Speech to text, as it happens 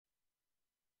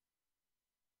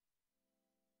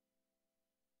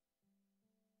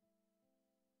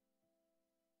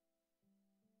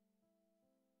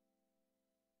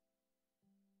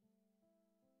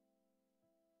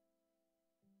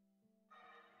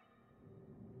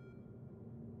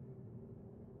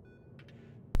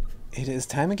It is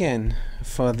time again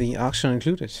for the auction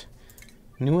included.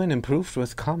 New and improved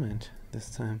with comment this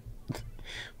time.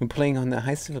 We're playing on the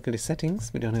highest difficulty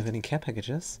settings, we don't have any care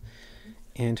packages,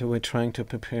 and we're trying to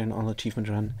prepare an all achievement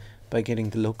run by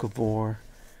getting the locavore,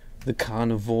 the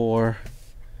carnivore,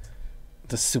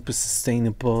 the super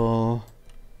sustainable.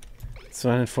 Let's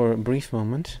run it for a brief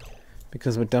moment,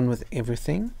 because we're done with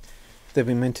everything that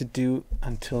we meant to do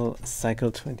until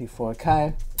cycle 24.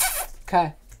 Kyle,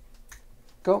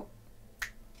 go.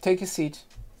 Take a seat.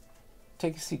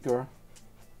 Take a seat, girl.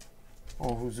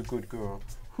 Oh, who's a good girl?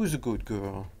 Who's a good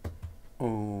girl?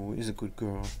 Oh, is a good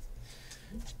girl.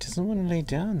 She doesn't want to lay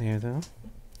down there, though.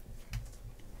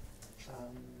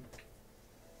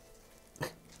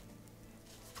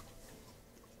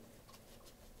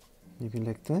 Maybe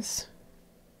like this.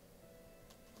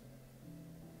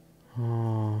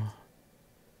 Oh.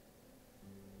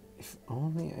 If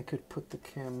only I could put the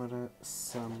camera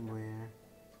somewhere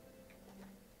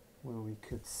where we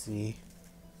could see.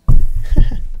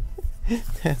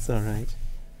 That's alright.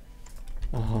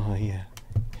 Oh yeah,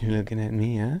 you're looking at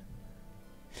me, huh?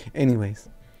 Anyways,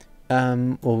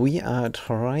 well, we are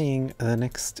trying the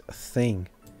next thing,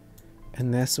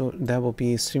 and that will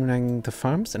be streamlining the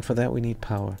farms, and for that we need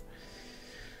power.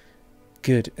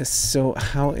 Good. So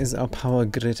how is our power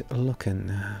grid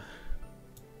looking?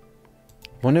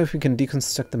 Wonder if we can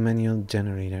deconstruct the manual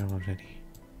generator already.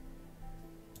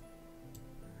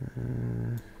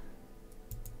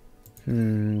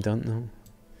 Don't know.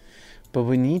 But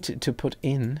we need to put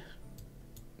in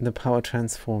the power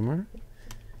transformer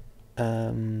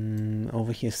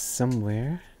over here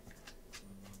somewhere.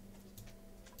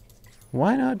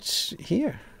 Why not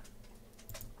here?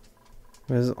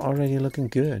 It's already looking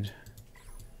good.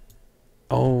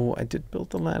 Oh, I did build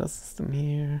the ladder system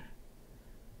here.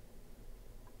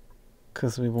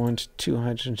 Because we want 2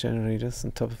 hydrogen generators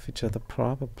on top of each other,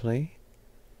 probably.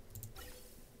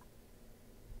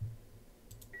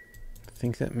 I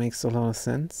think that makes a lot of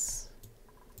sense.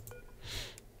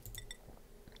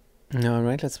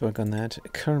 Alright, let's work on that.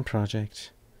 Current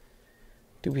project.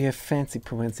 Do we have fancy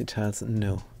tiles?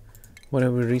 No. What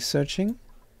are we researching?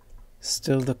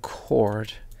 Still the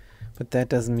cord. But that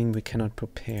doesn't mean we cannot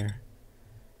prepare.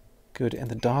 Good, and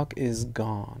the dog is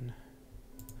gone.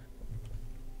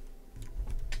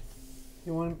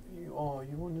 You want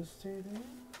to stay there?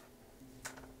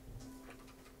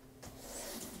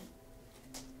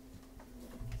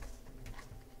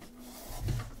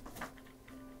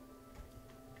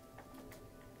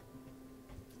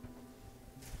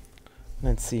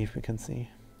 Let's see if we can see.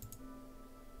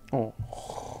 Oh.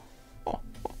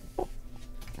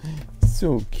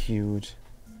 So cute.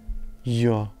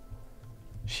 Yeah.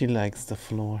 She likes the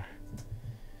floor.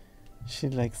 She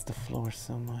likes the floor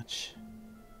so much.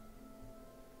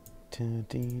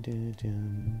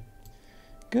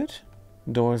 Good.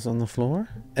 Doors on the floor.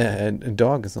 A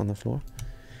dog is on the floor.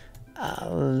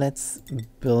 Let's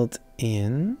build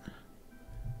in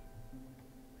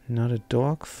not a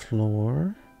dog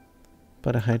floor,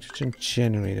 but a hydrogen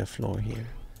generator floor here.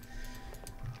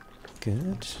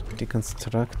 Good.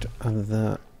 Deconstruct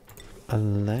the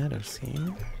ladders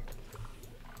here.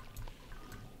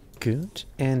 Good.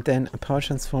 And then a power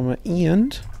transformer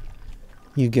and,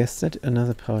 you guessed it,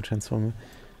 another power transformer.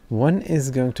 One is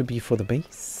going to be for the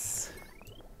base,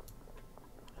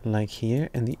 like here,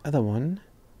 and the other one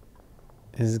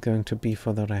is going to be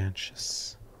for the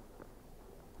ranches.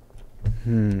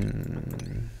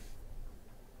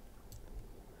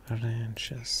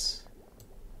 Ranches.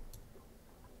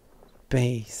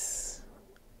 Base.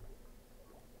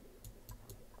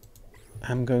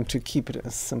 I'm going to keep it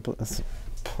as simple as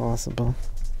possible.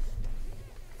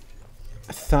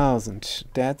 1,000.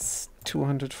 That's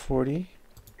 240.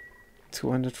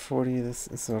 240. This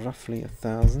is roughly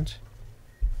 1,000.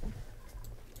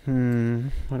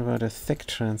 What about a thick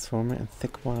transformer and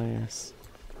thick wires?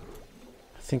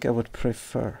 I think I would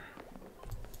prefer.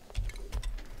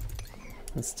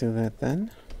 Let's do that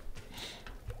then.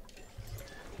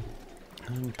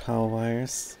 Power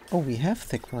wires. Oh, we have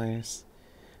thick wires.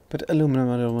 But aluminum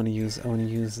I don't want to use. I want to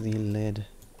use the lead.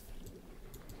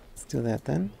 Let's do that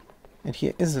then. And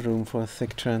here is room for a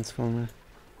thick transformer.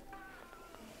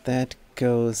 That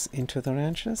goes into the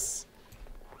ranches.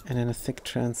 And then a thick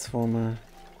transformer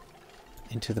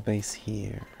into the base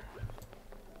here.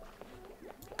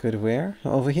 Good, where?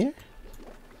 Over here?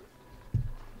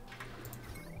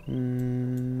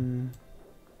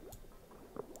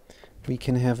 We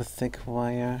can have a thick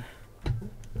wire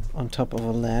on top of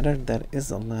a ladder. That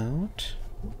is allowed.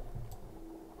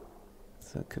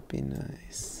 So it could be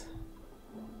nice.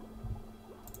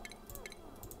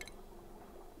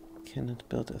 Cannot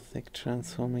build a thick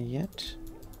transformer yet.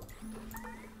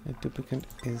 A duplicate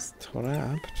is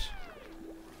trapped.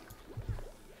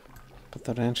 But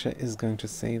the rancher is going to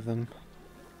save them.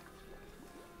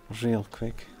 Real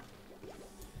quick.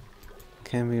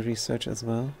 Can we research as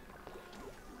well?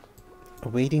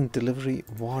 Awaiting delivery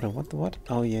water. What?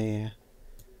 Oh, yeah.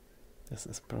 This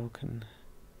is broken.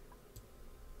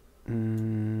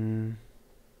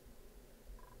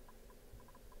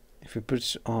 If we put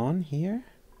it on here,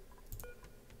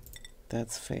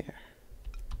 that's fair.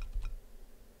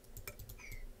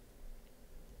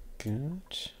 Good.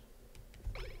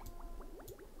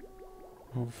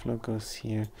 Overflow goes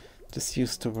here. This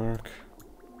used to work.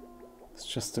 It's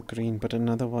just a green, but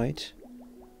another white,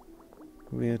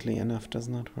 weirdly enough, does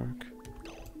not work.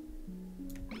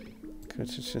 Good,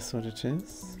 it's just what it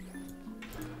is.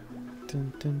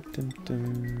 Dun, dun, dun,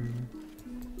 dun.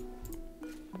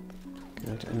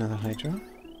 Good, another hydro.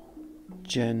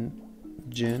 Gen.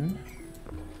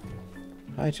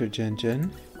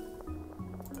 Hydrogen.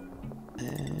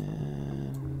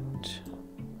 And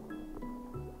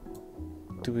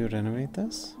do we renovate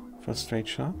this for straight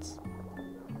shots?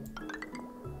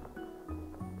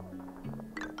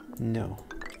 No.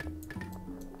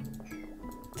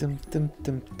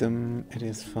 It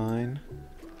is fine.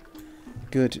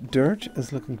 Good. Dirt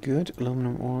is looking good.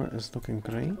 Aluminum ore is looking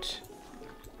great.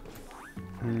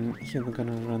 Here we're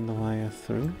gonna run the wire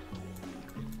through.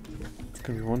 It's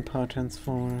gonna be one power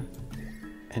transformer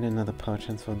and another power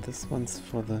transformer. This one's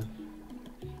for the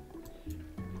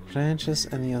branches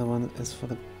and the other one is for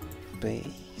the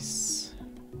base.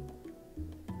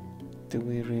 Do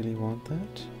we really want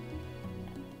that?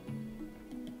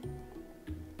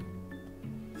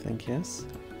 I think yes.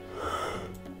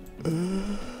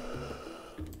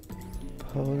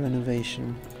 Power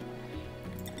renovation.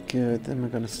 Good, then we're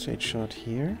gonna straight shot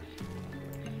here.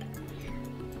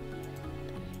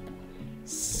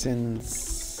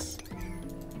 Since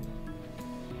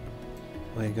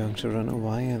we're going to run a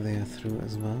wire there through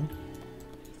as well.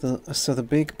 So the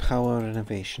big power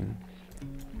renovation.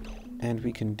 And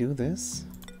we can do this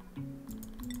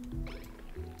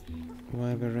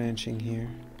while we're ranching here.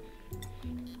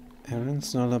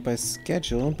 Errands not allowed by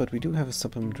schedule, but we do have a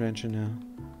supplement rancher now.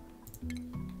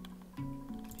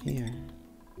 Here.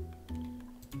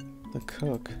 The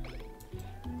cook.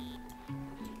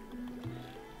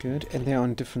 Good, and they're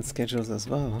on different schedules as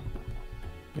well.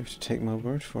 You have to take my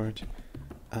word for it.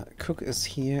 Cook is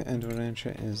here and the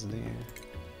rancher is there.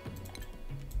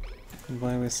 And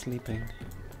while we're sleeping.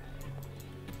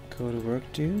 Go to work,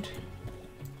 dude.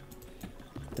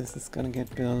 This is gonna get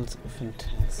built.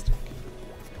 Fantastic.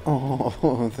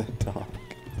 Oh, the dog.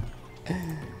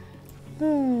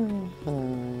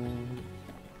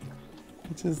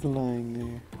 It's just lying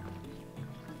there.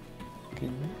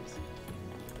 Good.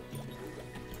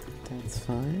 That's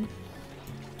fine.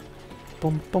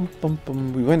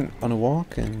 We went on a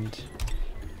walk and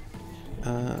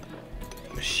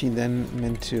she then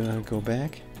meant to go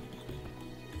back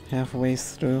halfway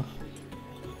through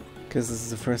because this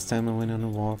is the first time I went on a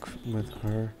walk with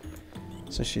her,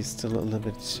 so she's still a little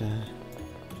bit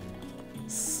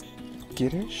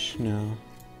skittish? No.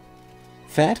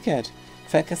 Fat Cat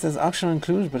says optional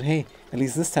included, but hey, at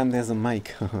least this time there's a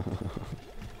mic.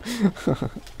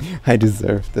 I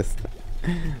deserve this.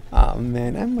 Oh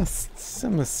man, I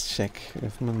must check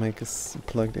if my mic is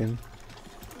plugged in.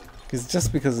 Because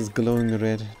just because it's glowing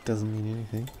red doesn't mean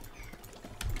anything.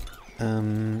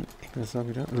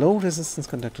 Low resistance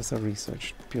conductors are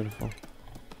researched. Beautiful.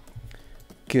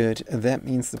 Good. That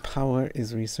means the power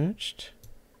is researched.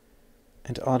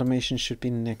 And automation should be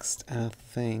next, I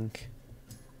think.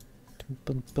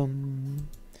 Or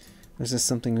is there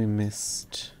something we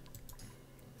missed?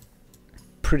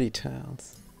 Pretty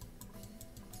tiles.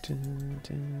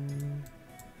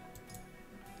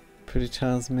 Pretty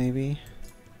tiles, maybe.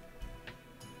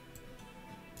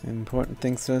 Important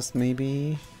things first,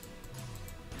 maybe.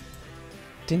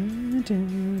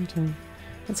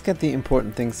 Let's get the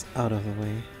important things out of the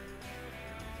way.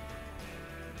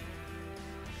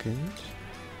 Good.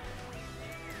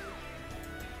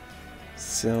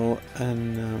 So,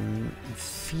 an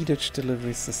feedage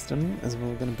delivery system is what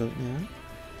we're gonna build now.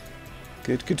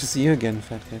 Good to see you again,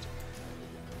 Fat Cat.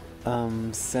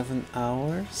 7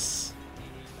 hours.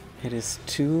 It is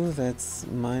 2, that's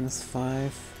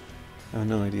 -5. I have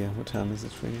no idea. What time is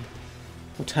it for you?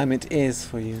 What time it is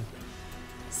for you?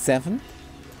 7?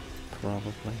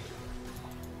 Probably.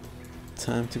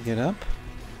 Time to get up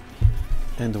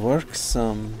and work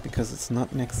some, because it's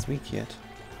not next week yet.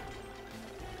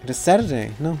 It is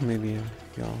Saturday. No, maybe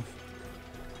you're off.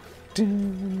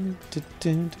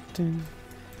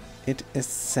 It is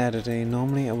Saturday.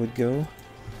 Normally I would go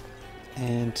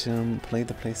and play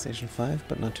the PlayStation 5,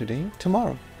 but not today.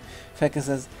 Tomorrow. Faker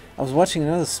says, I was watching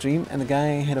another stream and the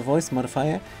guy had a voice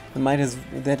modifier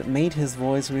that made his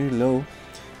voice really low,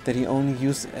 that he only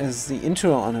used as the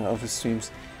intro on of his streams.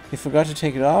 He forgot to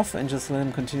take it off and just let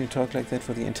him continue to talk like that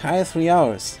for the entire 3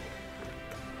 hours.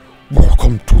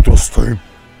 Welcome to the stream.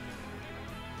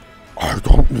 I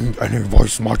don't need any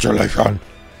voice modulation.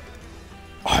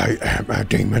 I am a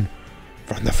demon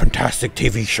from the fantastic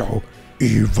TV show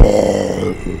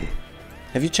Evil.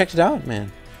 Have you checked it out,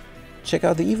 man? Check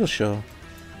out the Evil show.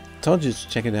 Told you to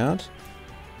check it out.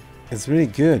 It's really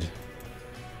good.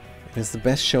 It is the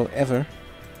best show ever.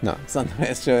 No, it's not the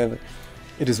best show ever.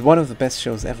 It is one of the best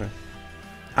shows ever.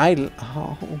 Idle.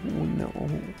 Oh no.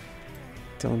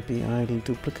 Don't be idle,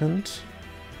 duplicant.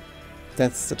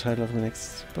 That's the title of the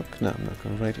next book. No, I'm not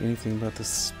going to write anything about the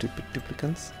stupid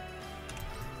duplicants.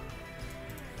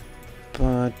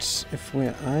 But if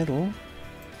we're idle,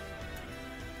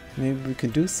 maybe we can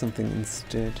do something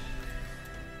instead.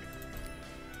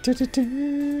 Should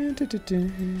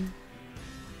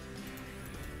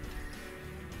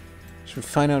we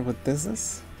find out what this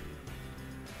is?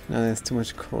 No, there's too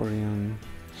much corium.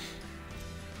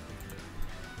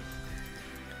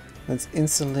 Let's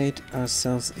insulate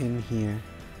ourselves in here,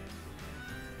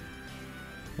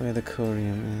 where the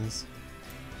corium is.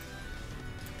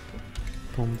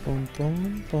 Boom, boom,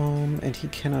 boom, boom. And he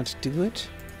cannot do it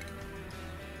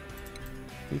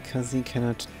because he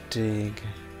cannot dig.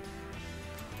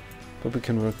 But we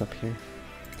can work up here.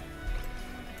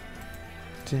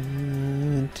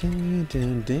 Dun, dun,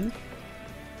 dun, dun.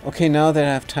 Okay, now that I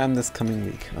have time this coming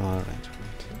week. Alright,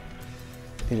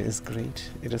 right. It is great.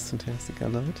 It is fantastic. I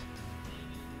love it.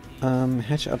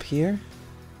 Hatch up here.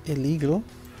 Illegal.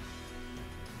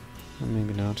 Or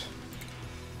maybe not.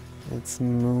 Let's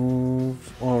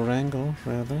move, or wrangle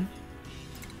rather.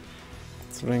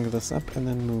 Let's wrangle this up and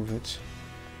then move it.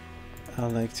 I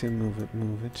like to move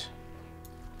it.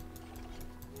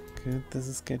 Good, this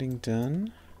is getting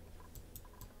done.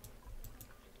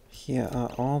 Here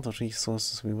are all the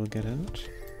resources we will get out.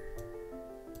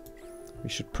 We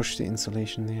should push the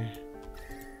insulation there.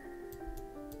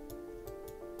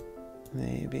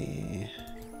 Maybe.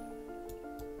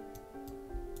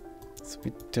 So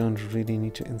we don't really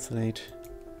need to insulate.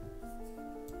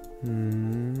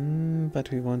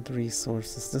 But we want the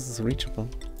resources. This is reachable.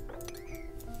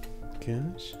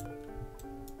 Good.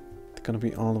 It's gonna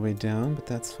be all the way down, but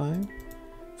that's fine.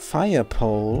 Fire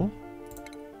pole,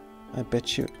 I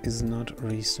bet you is not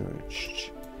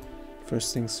researched.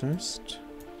 First things first.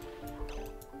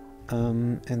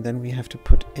 And then we have to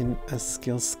put in a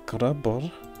skill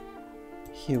scrubber.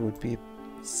 Here would be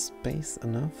space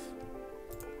enough.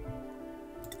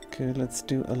 Okay, let's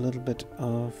do a little bit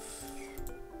of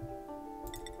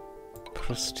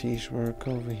prestige work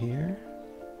over here.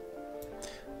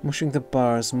 Mushing the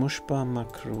bars, mushbar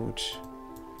makrut.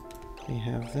 We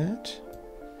have that.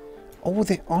 Oh,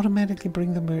 they automatically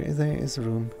bring them where there is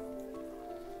room.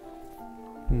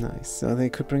 Nice. So they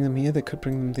could bring them here, they could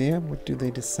bring them there. What do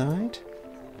they decide?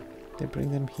 They bring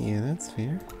them here, that's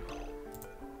fair.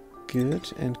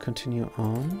 Good, and continue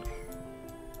on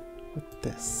with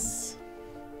this.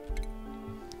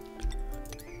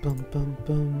 Bum bum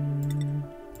bum.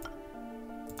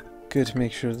 Good,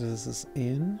 make sure this is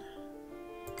in.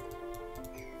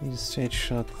 Need a stage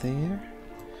shot there.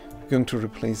 We're going to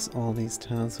replace all these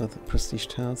tiles with prestige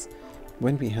tiles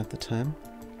when we have the time.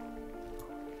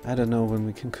 I don't know when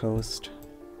we can coast.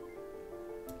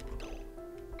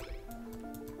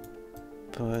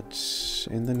 But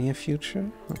in the near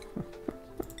future?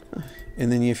 In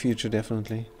the near future,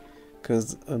 definitely.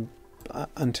 Because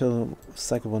until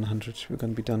cycle 100, we're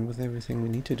going to be done with everything we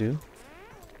need to do.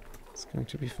 It's going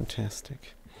to be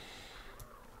fantastic.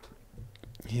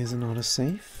 Here's an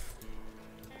autosave.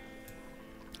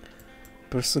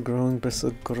 Bristle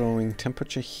growing.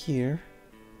 Temperature here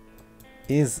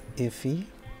is iffy.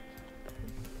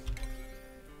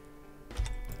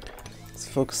 Let's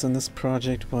focus on this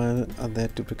project while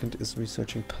that duplicant is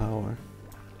researching power.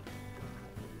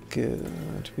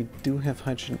 Good. We do have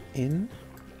hydrogen in.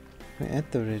 We're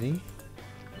at the ready.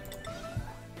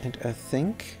 And I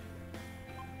think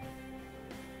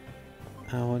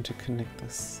I want to connect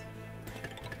this.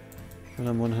 Well,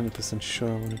 I'm 100% sure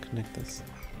I want to connect this.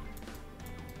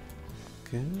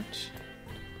 Good.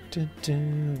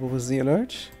 What was the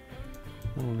alert?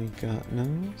 Only God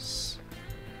knows.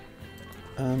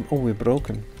 Oh, we're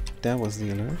broken. That was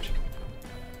the alert.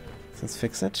 Let's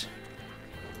fix it.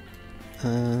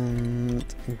 And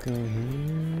go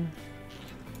here.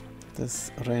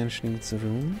 This ranch needs a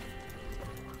room.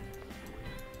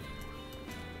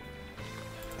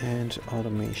 and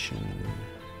automation.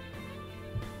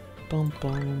 Bum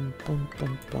bum bum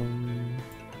bum bum.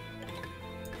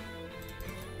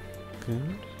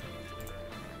 Good.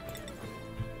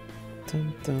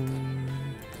 Dun dun.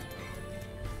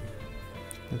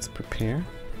 Let's prepare.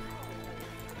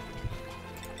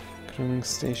 Grooming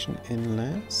station in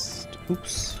last.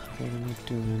 Oops, what am I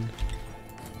doing?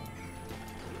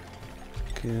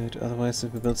 Good, otherwise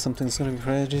if we build something it's gonna be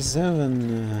priority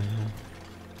 7.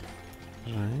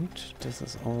 Right, this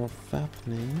is all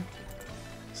happening.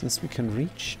 Since we can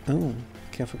reach... Oh,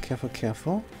 careful, careful,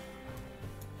 careful.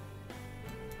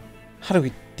 How do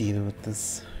we deal with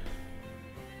this?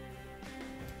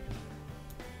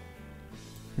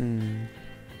 I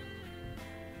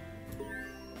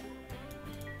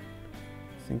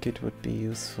think it would be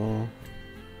useful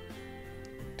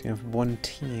to have one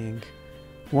tank.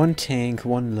 One tank,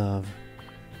 one love.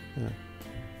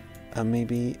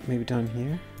 Maybe down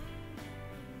here?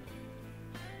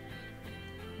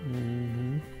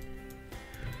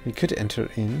 We could enter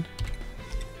in.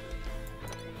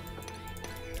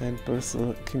 Then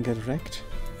Bristle can get wrecked.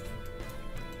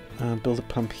 Build a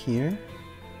pump here.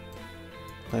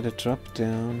 Let it drop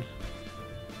down.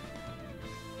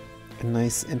 A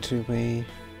nice entryway.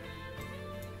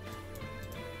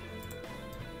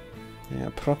 Yeah,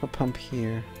 a proper pump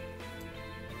here.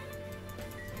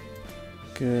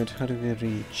 Good, how do we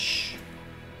reach?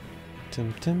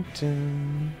 Dum dum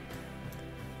dum.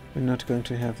 We're not going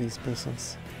to have these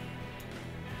bristles.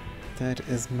 That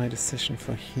is my decision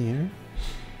for here.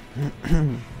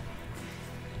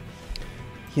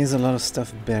 Here's a lot of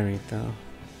stuff buried though.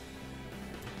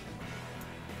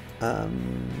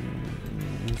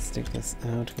 Let's take this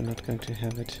out, we're not going to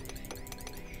have it.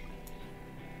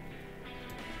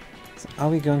 So are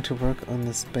we going to work on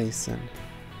this basin?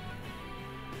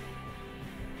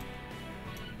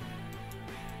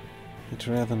 I'd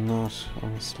rather not,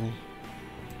 honestly.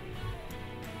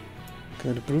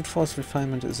 Good, brute force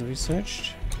refinement is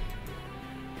researched.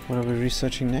 What are we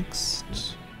researching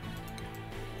next?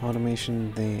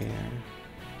 Automation there.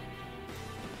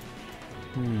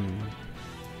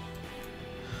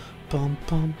 Bum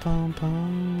bum bum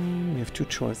bum. We have two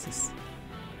choices.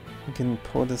 We can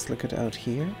pour this liquid out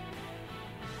here.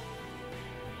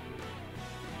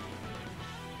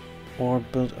 Or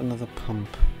build another pump.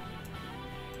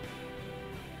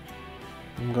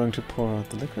 I'm going to pour out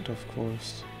the liquid, of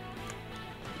course.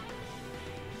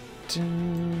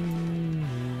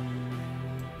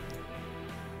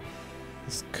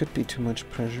 This could be too much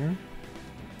pressure.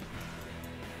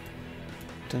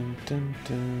 Dun dun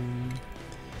dun.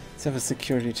 Let's have a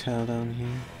security tile down here.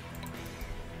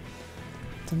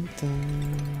 Dun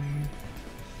dun.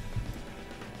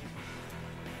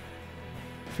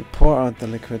 If we pour out the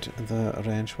liquid, the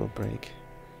ranch will break.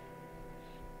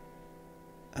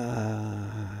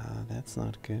 That's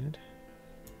not good.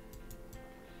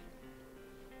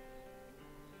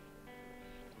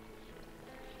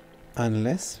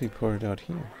 Unless we pour it out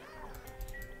here.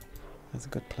 That's a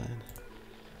good plan.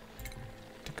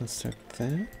 Deconstruct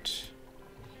that.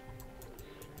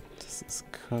 This is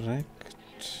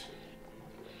correct.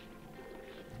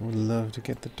 I would love to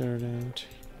get the dirt out.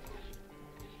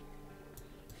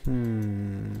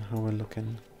 How we're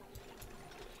looking.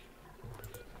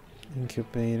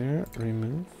 Incubator,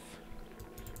 remove.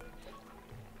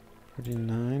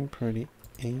 39,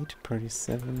 38,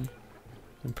 37,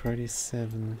 and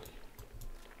 37.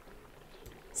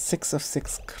 6 of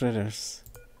 6 critters.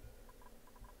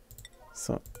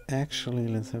 So actually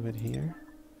let's have it here.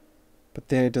 But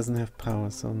there it doesn't have power,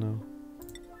 so no.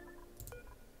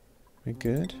 We're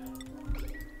good.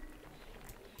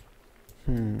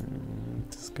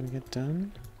 This is gonna get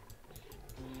done.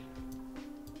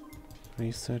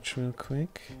 Research real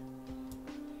quick.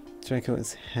 Draco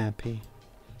is happy.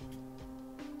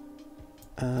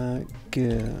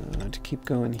 Good. Keep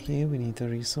going here. We need the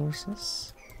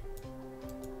resources.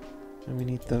 And we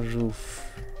need the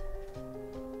roof.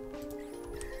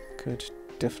 Could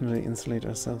definitely insulate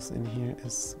ourselves in here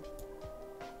is...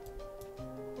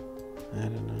 I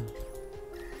don't know.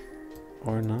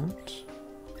 Or not.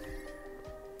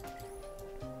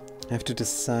 I have to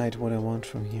decide what I want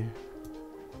from here.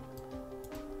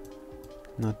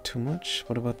 Not too much.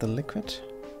 What about the liquid?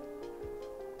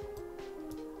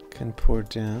 Can pour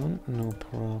down, no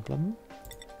problem.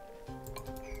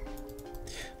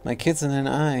 My kids and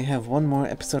I have one more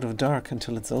episode of Dark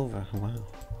until it's over. Wow.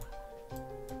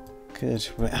 Good.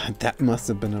 Well, that must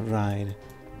have been a ride.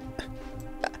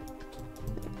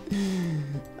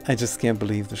 I just can't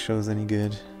believe the show's any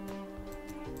good.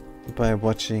 By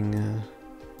watching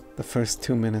the first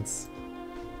 2 minutes,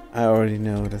 I already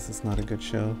know this is not a good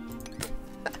show.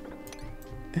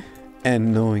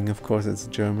 And knowing, of course, it's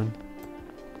German.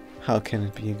 How can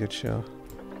it be a good show?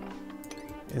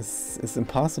 It's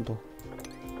impossible.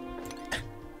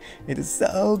 It is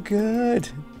so good.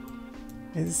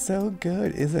 It is so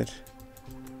good, is it?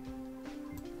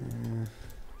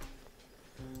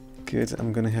 Good,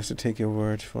 I'm gonna have to take your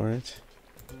word for it.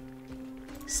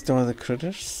 Store the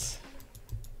critters.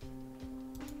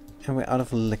 And we're out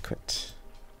of liquid.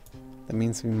 That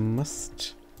means we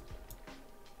must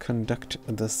conduct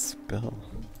the spill.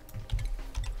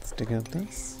 Let's dig out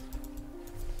this.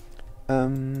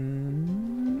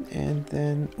 And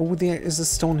then... Oh, there is a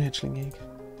stone hatchling egg.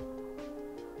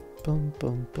 Boom,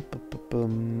 boom, boom, boom, boom,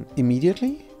 boom.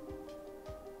 Immediately?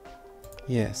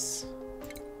 Yes.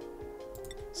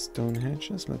 Stone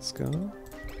hatches, let's go.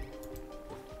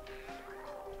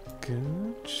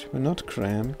 Good. We're not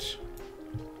cramped.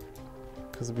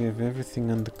 Because we have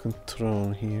everything under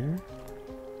control here.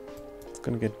 It's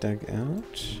gonna get dug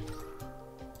out.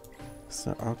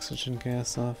 So oxygen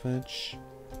gas offage.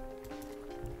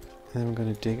 Then we're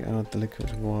gonna dig out the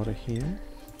liquid water here.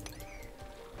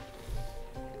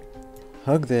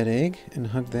 Hug that egg and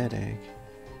hug that egg.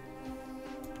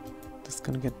 This is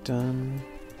gonna get done.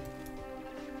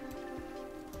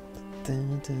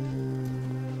 Dun,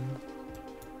 dun.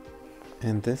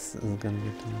 And this is gonna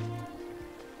get done.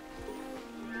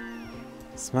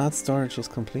 Smart storage is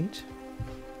complete.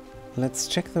 Let's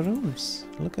check the rooms.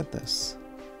 Look at this.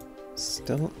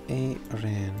 Still a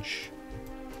ranch.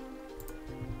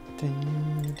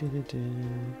 Dun, dun, dun,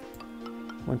 dun.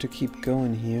 Want to keep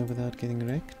going here without getting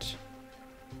wrecked.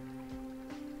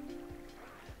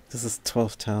 This is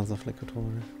 12 tiles of liquid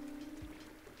water.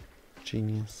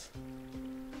 Genius.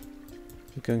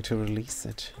 We're going to release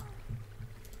it.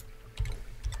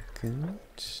 Good.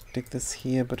 Dig this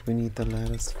here, but we need the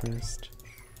ladders first.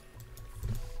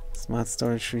 Smart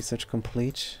storage research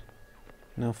complete.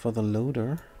 Now for the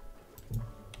loader.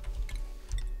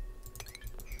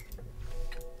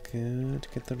 Good.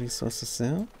 Get the resources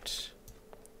out.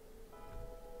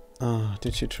 Oh,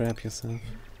 did you trap yourself?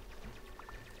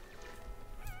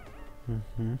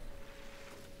 Mm-hmm.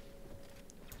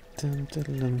 Dum,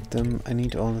 dum, dum, dum. I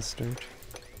need all this dirt.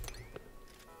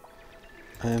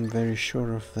 I am very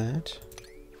sure of that.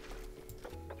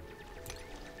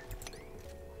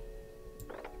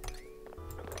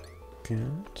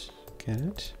 Good. Get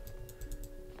it.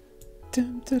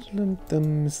 Dum, dum, dum,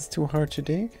 dum. This is too hard to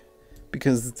dig.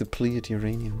 Because it's depleted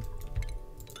uranium.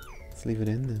 Let's leave it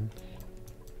in then.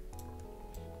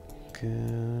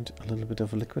 Good. A little bit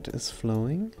of liquid is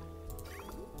flowing.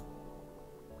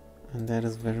 And that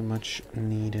is very much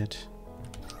needed.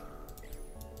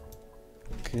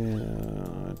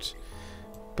 Good.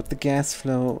 But the gas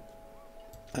flow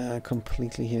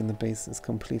completely here in the base is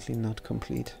completely not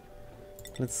complete.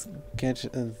 Let's get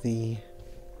the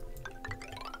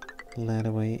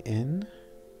ladder way in.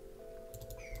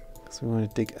 So we want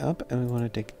to dig up and we want to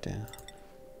dig down.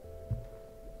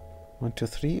 1, 2,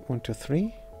 3, 1, 2,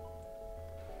 3.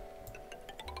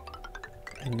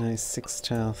 A nice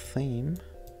 6-tile theme.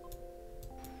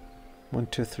 1,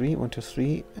 2, 3, 1, 2,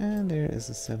 3, and there is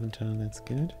a 7-tile. That's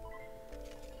good.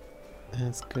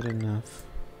 That's good enough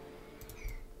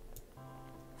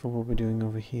for what we're doing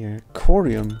over here.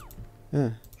 Corium.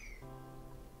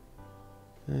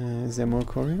 Is there more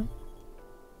corium?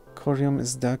 Corium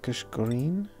is darkish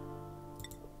green.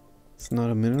 It's not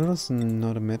a mineral. It's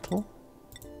not a metal.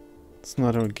 It's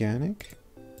not organic.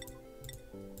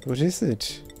 What is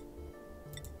it?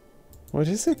 What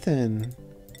is it then?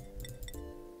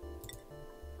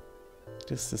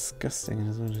 Just disgusting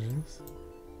is what it is.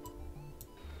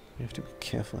 You have to be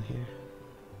careful here.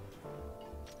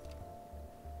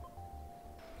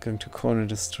 Going to corner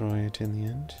destroy it in the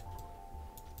end.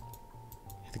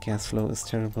 The gas flow is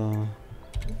terrible.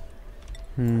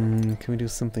 Can we do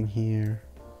something here?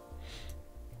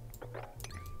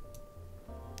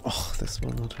 Oh, this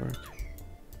will not work.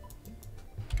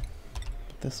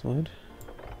 But this would.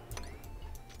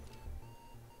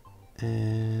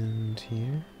 And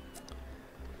here.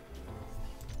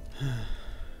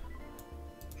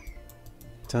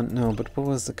 Don't know, but what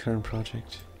was the current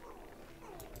project?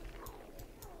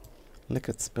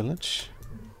 Liquid spillage.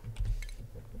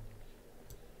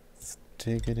 Let's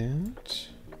take it out.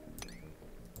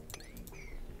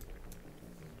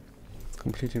 It's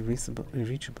completely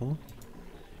reachable.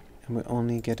 And we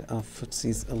only get our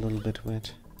footsies a little bit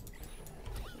wet.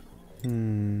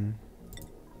 Then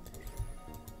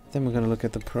we're gonna look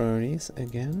at the priorities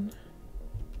again.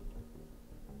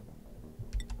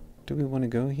 Do we want to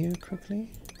go here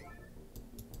quickly?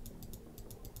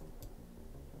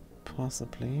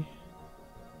 Possibly.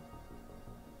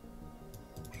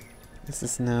 This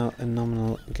is now a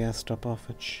nominal gas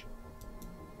drop-offage.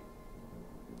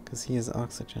 Because he has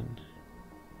oxygen.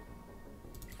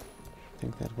 I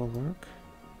think that will work.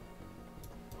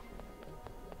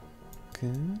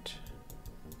 Good.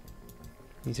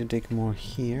 Need to dig more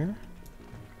here.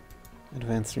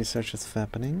 Advanced research is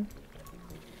happening.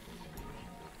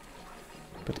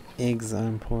 But eggs are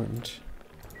important.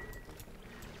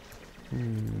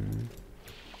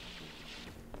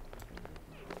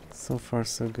 So far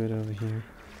so good over here.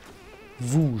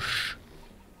 Whoosh!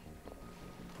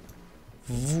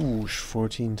 Whoosh!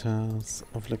 14 tiles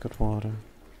of liquid water.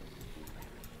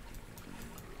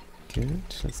 Good,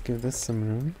 let's give this some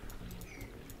room.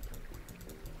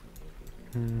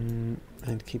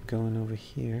 And keep going over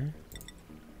here.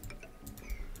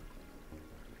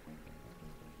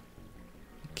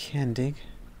 Can dig.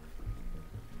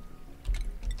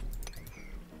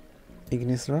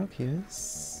 Igneous rock,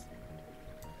 yes.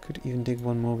 Could even dig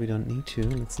one more, we don't need to,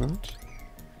 let's not.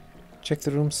 Check the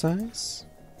room size.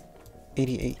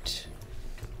 88.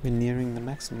 We're nearing the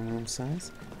maximum room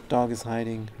size. Dog is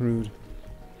hiding, rude.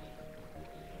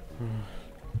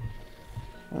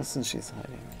 Well, since she's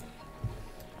hiding.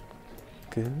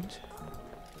 Good.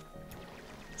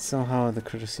 So how are the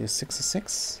critters here? 6 of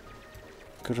 6.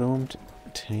 Groomed,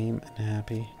 tame and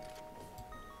happy.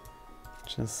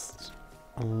 Just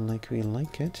like we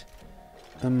like it.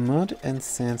 A mud and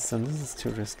sandstone. This is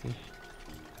too risky.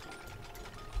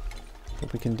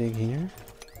 But we can dig here.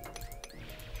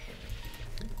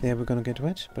 There we're gonna get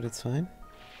wet, but it's fine.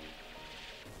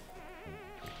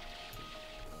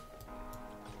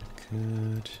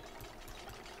 Good.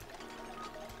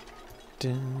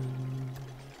 Dun,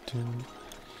 dun.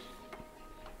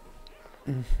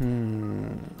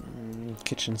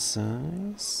 Kitchen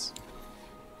size.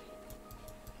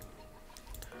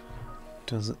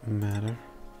 Doesn't matter.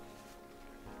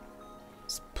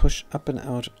 Let's push up and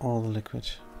out all the liquid.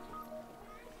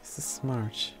 This is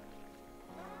smart.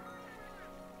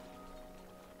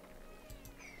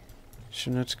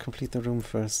 Should not complete the room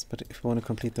first, but if we want to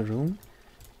complete the room,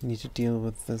 we need to deal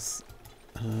with this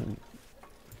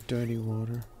dirty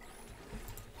water.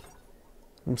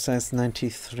 Room size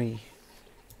 93.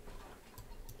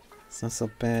 It's not so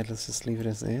bad, let's just leave it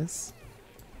as is.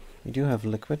 We do have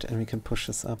liquid and we can push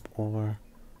this up or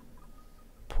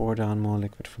pour down more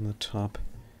liquid from the top,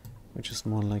 which is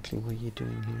more likely what you're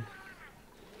doing here.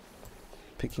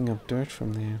 Picking up dirt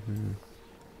from there,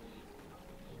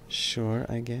 Sure,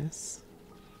 I guess.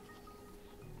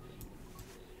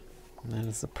 That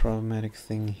is a problematic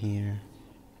thing here.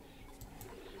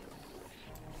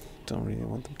 Don't really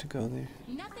want them to go there.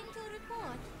 Nothing to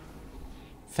report.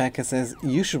 Faka says,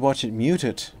 you should watch it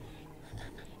muted.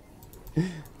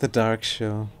 The Dark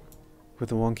Show. With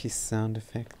the wonky sound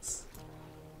effects.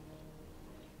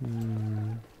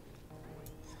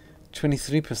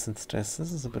 23% stress.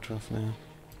 This is a bit rough now.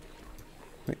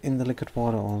 We're in the liquid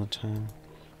water all the time.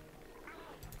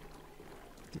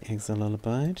 The eggs are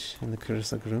lullabied and the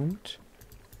critters are groomed.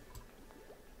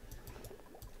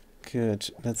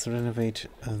 Good. Let's renovate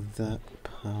the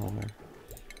power.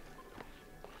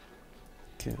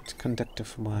 Good.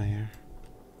 Conductive wire.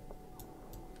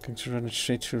 Going to run it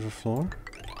straight through the floor.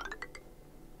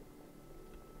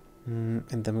 And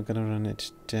then we're gonna run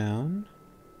it down.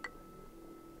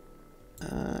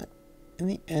 In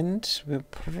the end, we're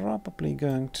probably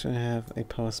going to have a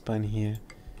power spine here.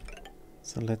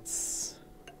 So let's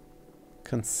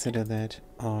consider that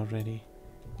already.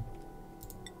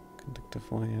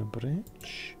 Conductive wire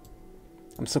bridge.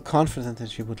 I'm so confident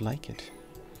that you would like it.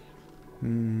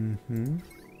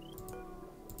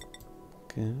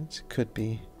 Good. Could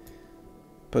be.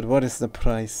 But what is the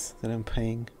price that I'm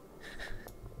paying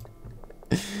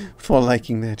for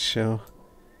liking that show?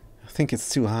 I think it's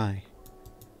too high.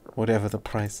 Whatever the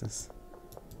price is.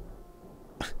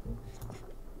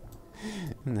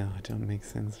 No, it don't make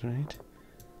sense, right?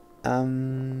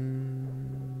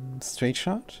 Straight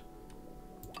shot?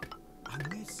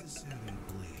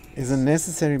 Is a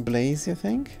necessary blaze, you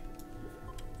think?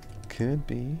 Could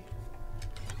be.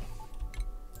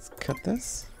 Let's cut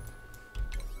this.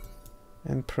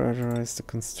 And prioritize the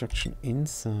construction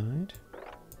inside.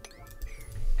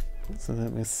 So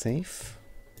that we're safe.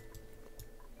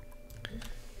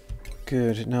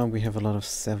 Good, now we have a lot of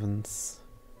 7s.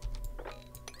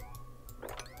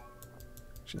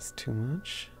 Which is too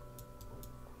much.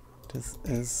 This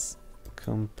is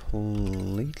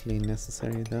completely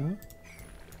necessary though.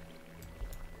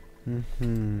 We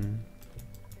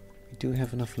do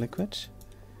have enough liquid.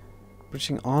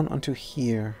 Bridging on onto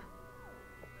here.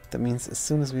 That means as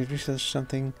soon as we research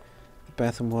something, the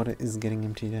bathroom water is getting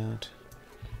emptied out.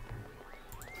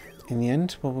 in the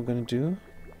end, what we're gonna do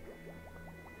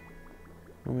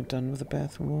when we're done with the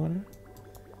bathroom water,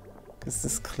 because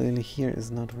this clearly here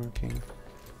is not working.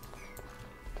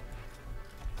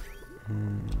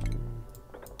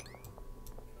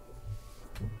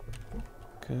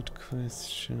 Good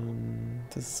question.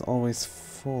 This is always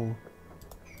full.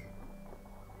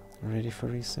 Ready for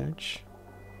research?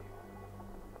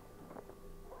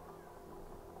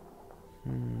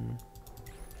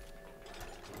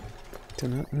 Do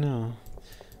not know.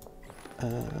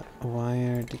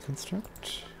 Wire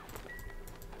deconstruct.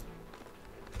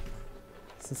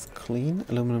 Is this clean?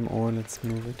 Aluminum ore, let's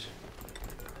move it.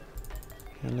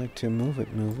 I like to move it.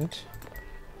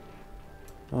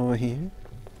 Over here.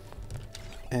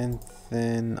 And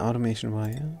then automation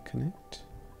wire, connect.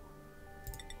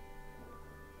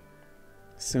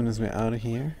 As soon as we're out of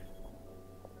here.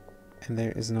 And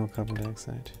there is no carbon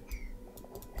dioxide.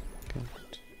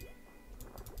 Good.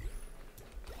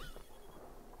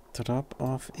 Drop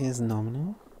off is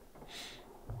nominal.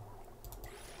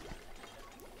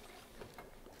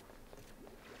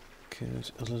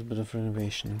 Good, a little bit of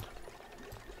renovation.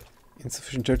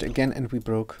 Insufficient dirt again, and we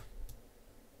broke.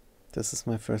 This is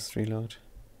my first reload.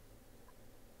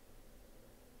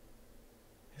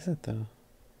 Is it though?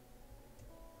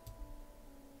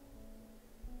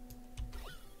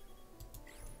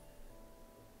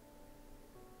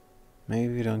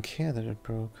 Maybe we don't care that it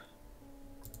broke.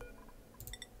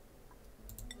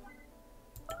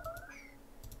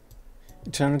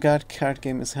 Eternal God card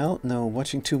game is hell? No,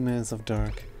 watching 2 minutes of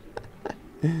dark.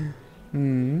 So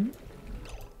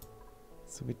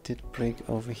we did break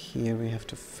over here, we have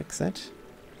to fix it.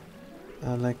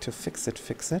 I like to fix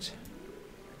it.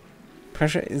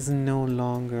 Pressure is no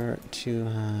longer too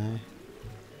high.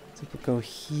 So if we go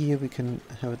here, we can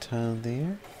have a tile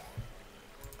there.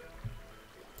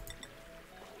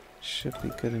 Should be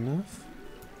good enough.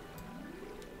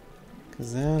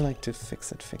 Because I like to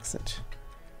fix it.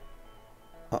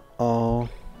 Uh-oh.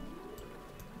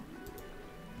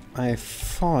 I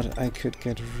thought I could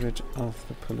get rid of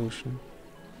the pollution.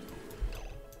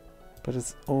 But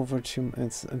it's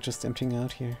it's just emptying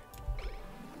out here.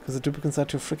 Because the duplicates are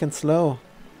too freaking slow.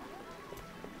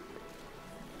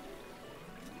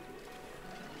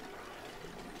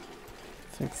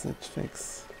 Fix.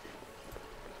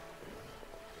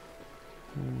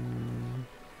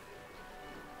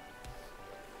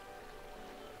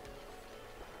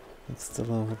 It's still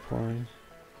overpouring.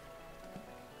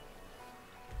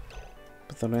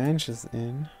 But the ranch is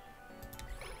in.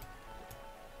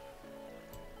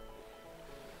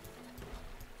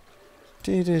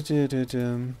 This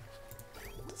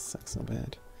sucks so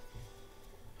bad.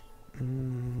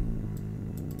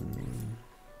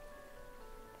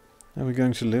 Are we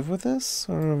going to live with this,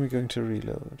 or are we going to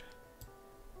reload?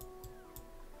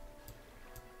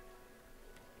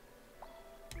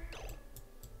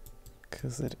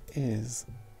 Because it is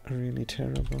really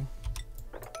terrible.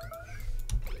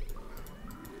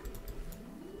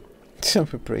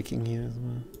 We're breaking here as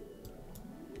well.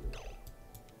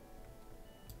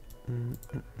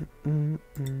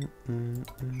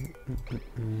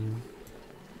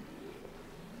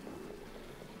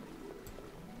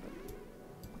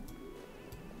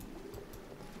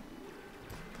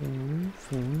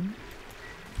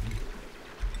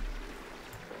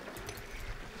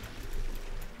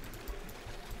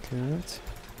 Good.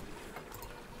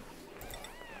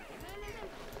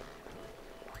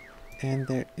 And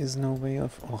there is no way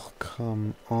of... Oh,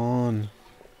 come on.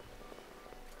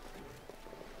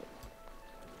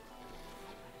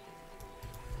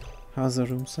 How's the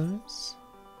room size?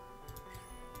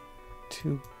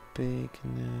 Too big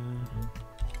now.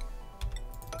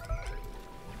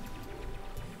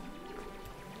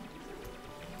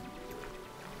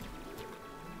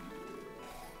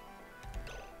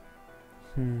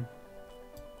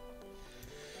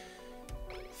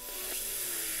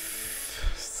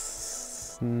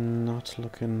 It's not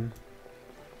looking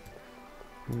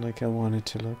like I want it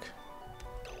to look.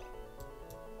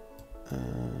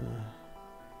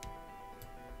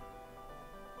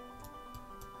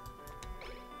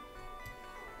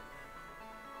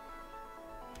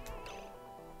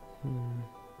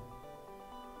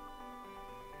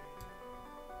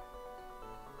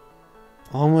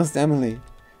 Almost Emily.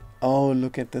 Oh,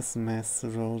 look at this mess.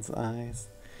 Rolls eyes.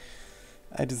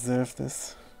 I deserve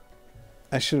this.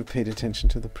 I should have paid attention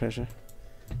to the pressure.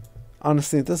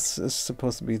 Honestly, this is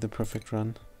supposed to be the perfect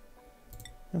run.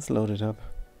 Let's load it up.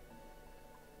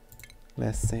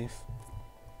 Less safe.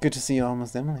 Good to see you,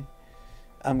 Almost Emily.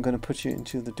 I'm gonna put you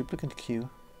into the duplicate queue.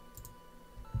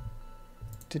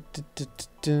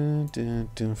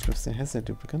 Flipster has a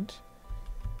duplicate.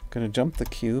 Gonna jump the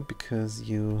queue because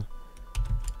you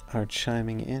are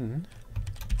chiming in.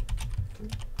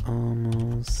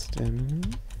 Almost in.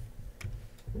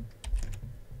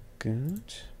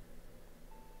 Good.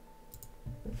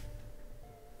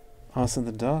 Also,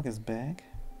 the dog is back.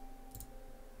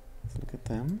 Let's look at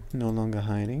them. No longer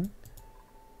hiding.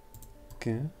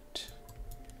 Good.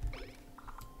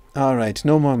 Alright,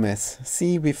 no more mess.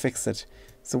 See, we fixed it.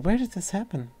 So where did this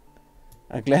happen?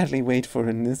 I'll gladly wait for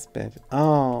in this bed.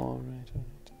 Oh, alright.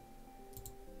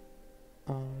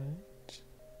 Alright.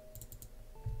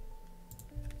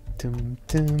 Dum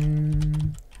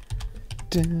dum.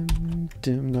 Dum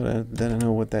dum. Not that I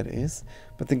know what that is.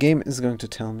 But the game is going to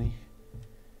tell me.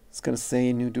 It's going to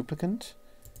say new duplicant.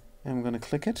 I'm going to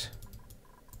click it.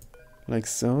 Like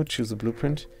so. Choose a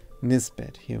blueprint.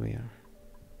 Nisbet. Here we are.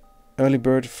 Early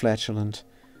bird, flatulent.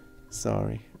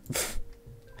 Sorry.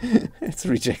 Let's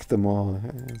reject them all.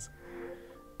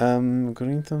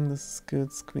 Green thumb, this is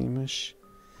good. Squeamish.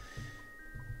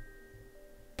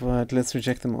 But let's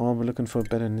reject them all. We're looking for a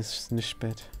better niche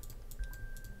bed.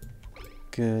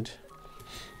 Good.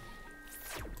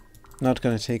 Not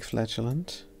gonna take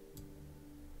flatulent.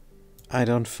 I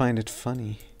don't find it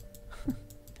funny.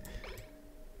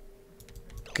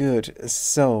 Good.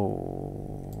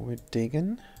 So we're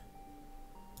digging.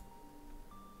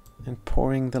 And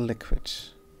pouring the liquid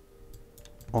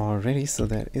already, so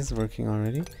that is working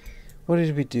already. What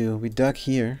did we do? We dug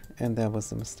here, and that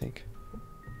was a mistake.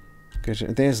 Good.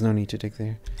 There's no need to dig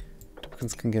there.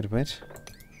 Tokens can get wet.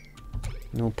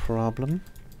 No problem.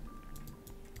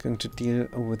 Going to deal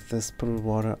with this pool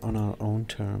water on our own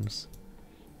terms.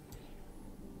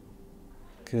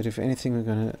 Good. If anything, we're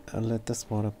gonna let this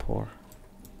water pour.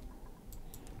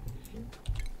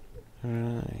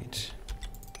 Right.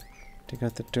 Dig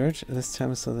out the dirt this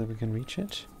time so that we can reach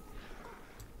it.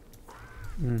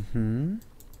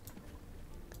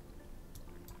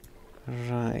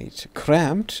 Right.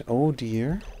 Cramped. Oh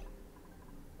dear.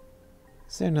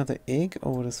 Is there another egg?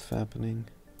 Oh, what is happening?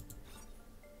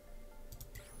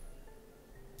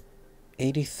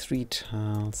 83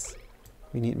 tiles.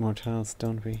 We need more tiles,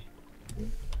 don't we?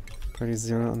 Party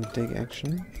 0 on the dig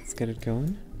action. Let's get it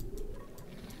going.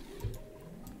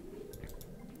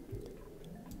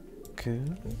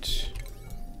 Good.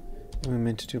 We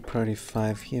meant to do priority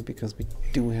 5 here because we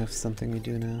do have something we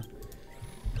do now.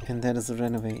 And that is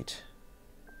renovate.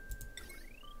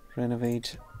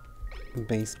 Renovate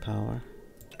base power.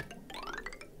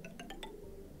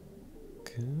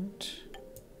 Good.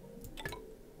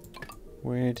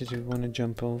 Where did we want to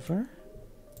jump over?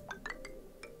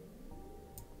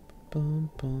 Bum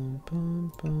bum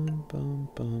bum bum bum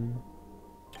bum.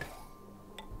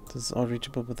 This is all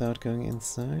reachable without going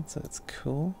inside, so that's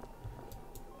cool.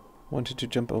 Wanted to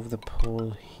jump over the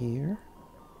pole here.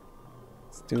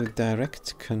 Let's do a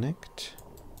direct connect.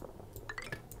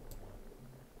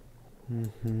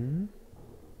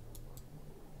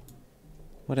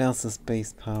 What else is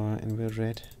base power? And we're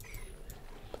red.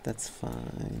 But that's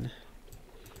fine.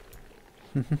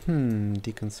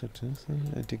 Deconstructors.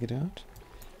 Dig it out.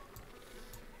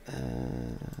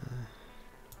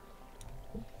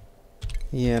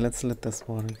 Yeah, let's let this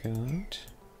water go out.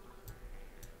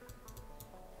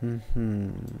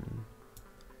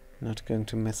 Not going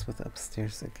to mess with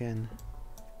upstairs again.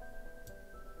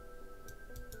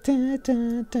 We're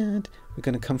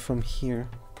gonna come from here,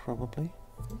 probably.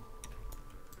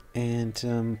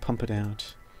 And pump it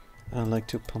out. I like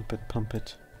to pump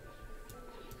it.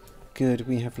 Good,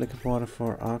 we have liquid water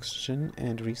for oxygen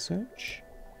and research.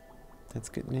 That's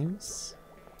good news.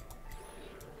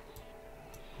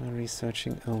 We're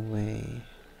researching away.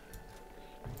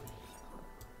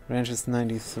 Range is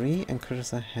 93 and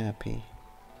critters are happy.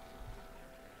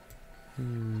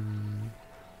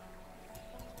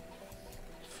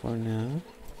 For now.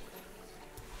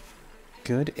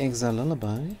 Good, eggs are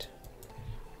lullabied.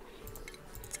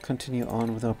 Let's continue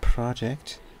on with our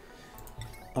project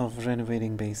of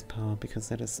renovating base power because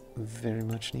that is very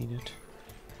much needed.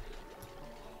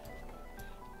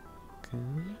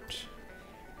 Good.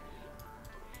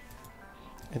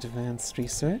 Advanced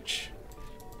research.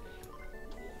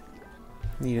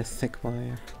 Need a thick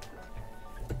wire.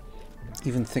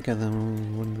 Even thicker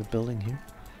than one we're building here.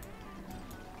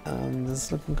 This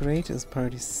is looking great. Is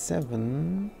priority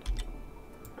 7.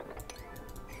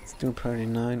 Let's do priority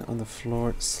 9 on the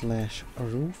floor /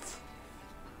 roof.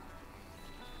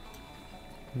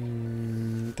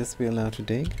 This we allow to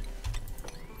dig.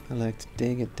 I like to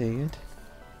dig it.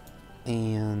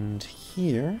 And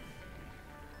here.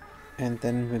 And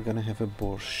then we're gonna have a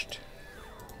borscht.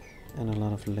 And a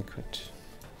lot of liquid.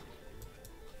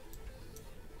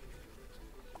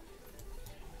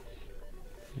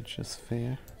 Which is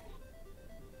fair.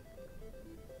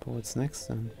 But what's next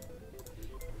then?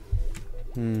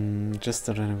 Just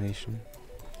the renovation.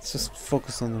 Let's just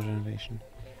focus on the renovation.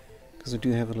 Because we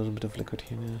do have a little bit of liquid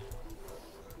here now.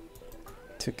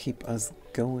 To keep us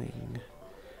going.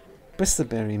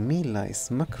 Bristleberry, meal lice,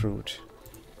 muckroot.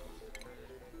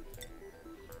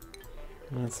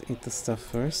 Let's eat the stuff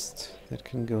first. That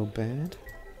can go bad.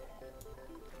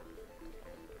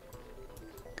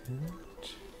 Good.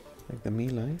 Like the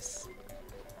meal lice.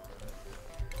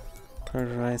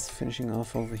 Powdered rice finishing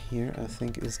off over here I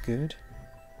think is good.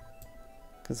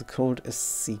 Because the cold is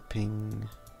seeping.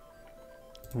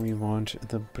 We want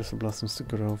the bristle blossoms to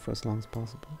grow for as long as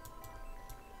possible.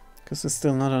 Because it's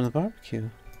still not on the barbecue.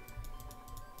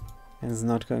 And it's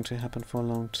not going to happen for a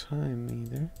long time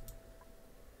either.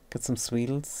 Get some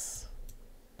sweetles,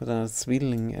 but I'm not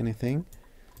sweetling anything,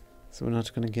 so we're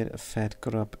not going to get a fat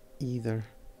grub either.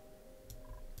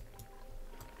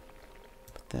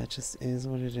 But that just is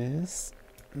what it is.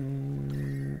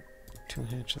 2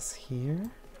 hatches here.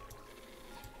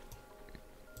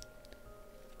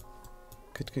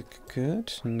 Good, good, good,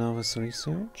 good. Novice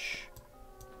research.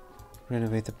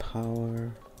 Renovate the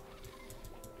power.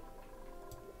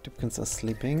 Dupkins are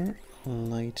sleeping.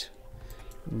 Light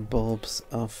bulbs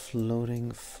are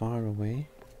floating far away.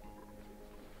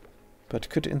 But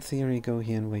could in theory go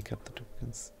here and wake up the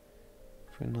Dupkins.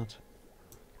 If we're not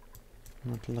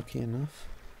lucky enough.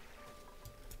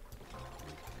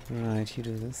 Right, you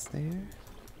do this there.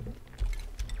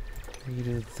 You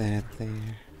do that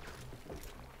there.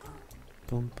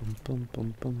 Boom, boom, boom,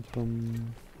 boom, boom,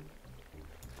 boom.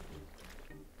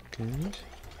 Good.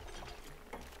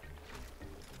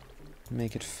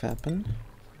 Make it fappen.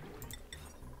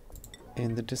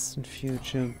 In the distant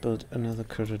future, build another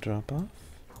critter drop-off.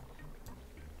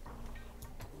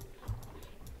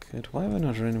 Good. Why are we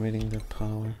not renovating the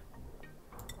power?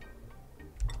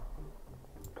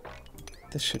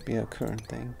 This should be our current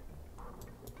thing.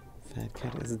 Fat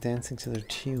Cat is dancing to their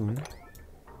tune.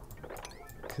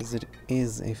 Because it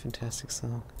is a fantastic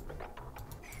song.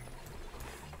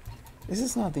 This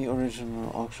is not the original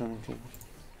auction thing.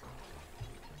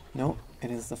 No,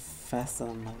 it is the Faster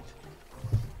Than Light.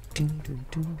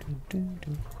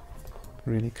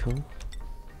 Really cool.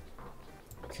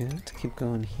 Good, keep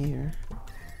going here.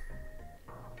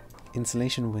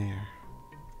 Insulation wear.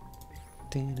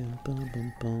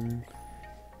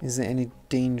 Is there any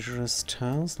dangerous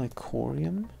tiles like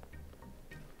corium?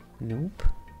 Nope.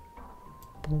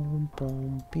 Boom,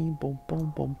 boom, beep, boom,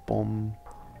 boom, boom, boom.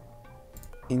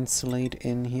 Insulate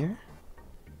in here.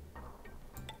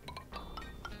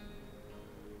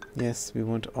 Yes, we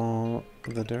want all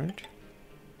the dirt.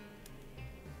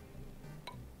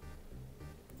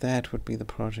 That would be the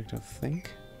project, I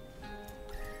think.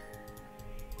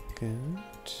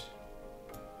 Good.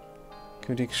 Can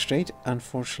we dig straight?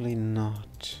 Unfortunately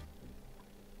not.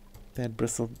 That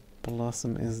bristle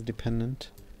blossom is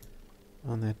dependent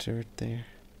on that dirt there.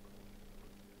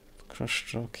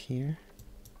 Crushed rock here.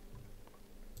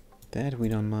 That we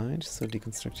don't mind, so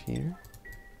deconstruct here.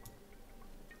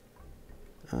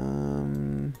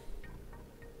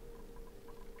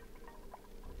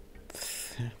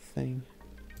 That thing.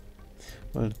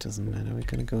 Well, it doesn't matter. We're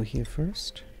gonna go here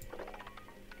first.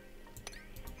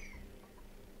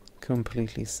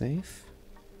 Completely safe.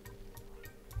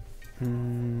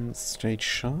 Straight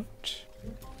shot.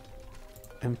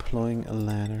 Employing a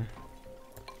ladder.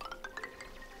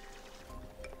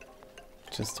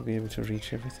 Just to be able to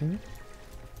reach everything.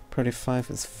 Priority 5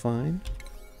 is fine.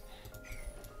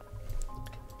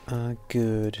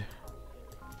 Good.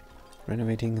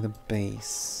 Renovating the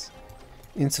base.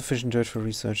 Insufficient dirt for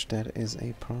research, that is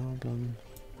a problem.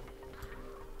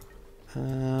 We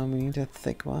need a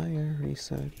thick wire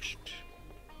researched.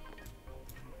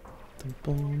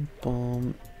 Boom,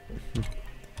 boom.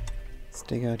 Let's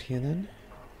dig out here then.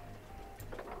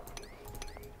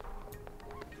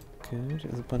 Good,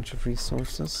 there's a bunch of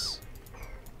resources.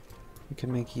 We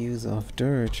can make use of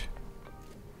dirt.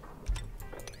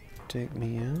 Take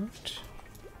me out.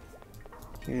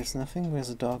 Here's nothing. Where's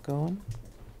the dog going?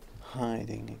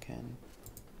 Hiding again.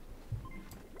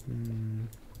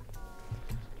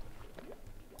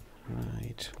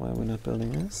 Right. Why are we not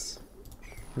building this?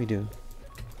 We do.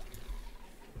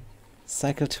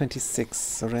 Cycle 26.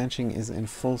 So ranching is in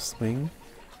full swing.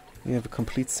 We have a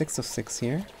complete 6 of 6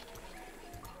 here.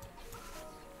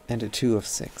 And a 2 of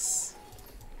 6.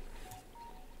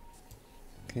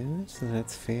 Good, so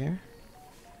that's fair.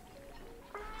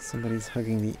 Somebody's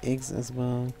hugging the eggs as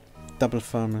well. Double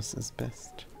farmers is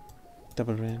best.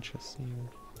 Double ranches.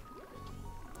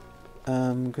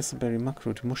 Gristleberry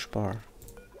muckroot mush bar.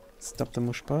 Stop the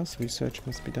mush bars. Research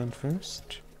must be done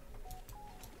first.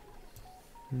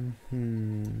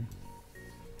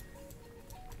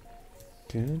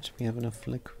 Good. We have enough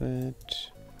liquid.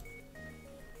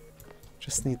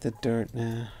 Just need the dirt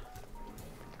now.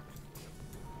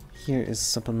 Here is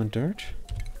supplement dirt.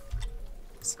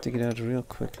 Let's dig it out real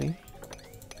quickly.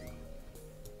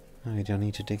 I don't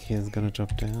need to dig here, it's gonna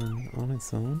drop down on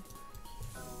its own.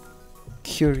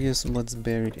 Curious what's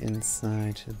buried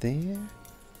inside there.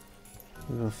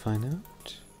 We will find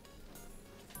out.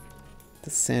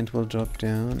 The sand will drop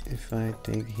down if I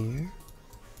dig here.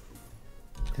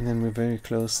 And then we're very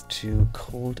close to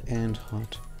cold and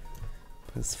hot.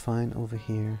 But it's fine over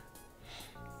here.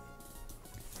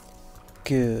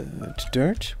 Good.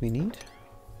 Dirt we need.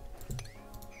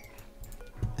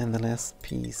 And the last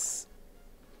piece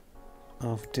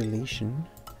of deletion.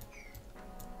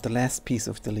 The last piece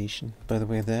of deletion. By the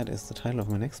way, that is the title of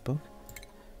my next book.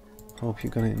 Hope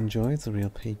you're gonna enjoy. It's a real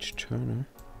page turner.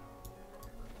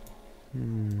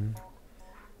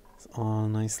 It's all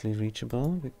nicely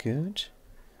reachable. We're good.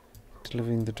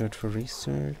 Delivering the dirt for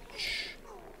research.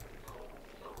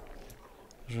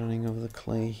 Running over the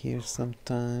clay here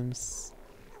sometimes.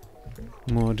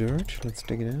 More dirt. Let's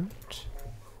dig it out.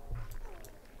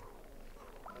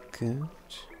 Good.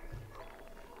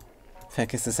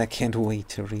 Fact is, I can't wait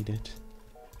to read it.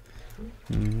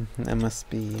 I must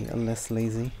be less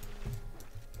lazy.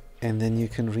 And then you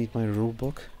can read my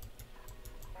rulebook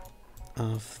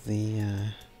of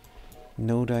the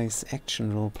no dice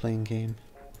action role-playing game.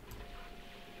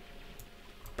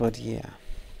 But yeah,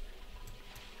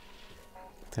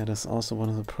 that is also one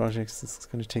of the projects that's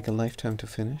going to take a lifetime to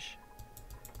finish.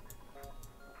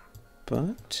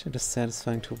 But it is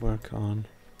satisfying to work on.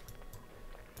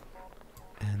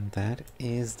 And that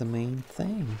is the main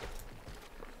thing.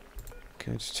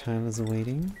 Good, time is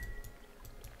waiting.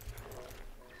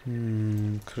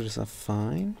 Critters are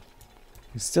fine.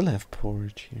 We still have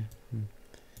porridge here.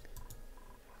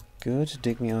 Good,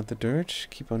 dig me out the dirt.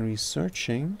 Keep on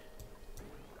researching.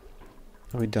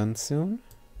 Are we done soon?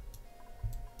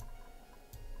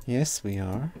 Yes, we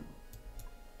are.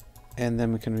 And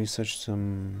then we can research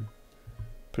some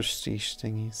prestige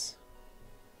thingies.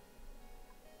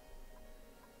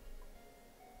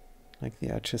 Like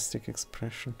the artistic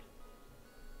expression.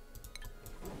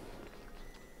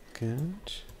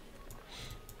 Good.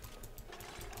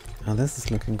 Oh, this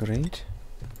is looking great.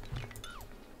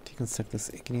 Deconstruct this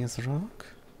igneous rock.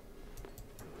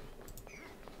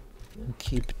 And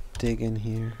keep digging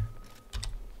here.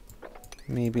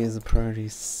 Maybe as a priority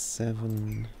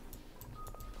 7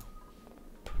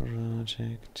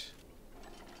 project.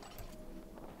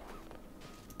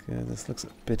 Good, this looks a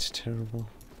bit terrible.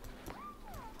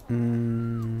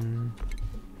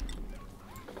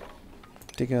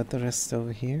 Dig out the rest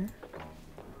over here.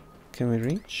 Can we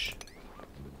reach?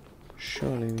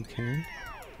 Surely we can.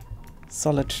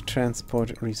 Solid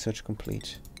transport research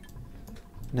complete.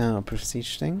 Now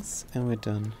prestige things and we're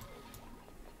done.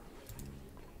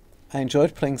 I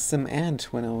enjoyed playing Sim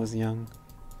Ant when I was young,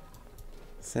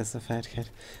 says the fat cat.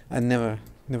 I never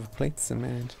played Sim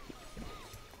Ant.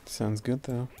 Sounds good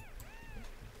though.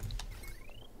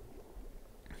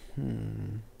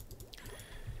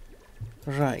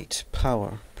 Right,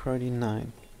 power, priority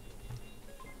 9.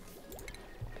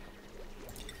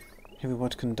 Heavy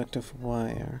watt conductive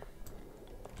wire.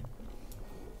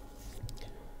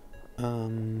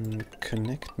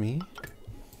 Connect me.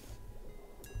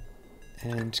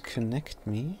 And connect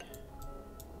me.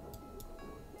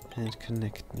 And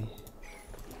connect me.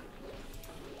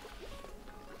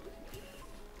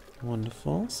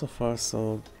 Wonderful, so far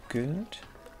so good.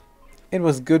 It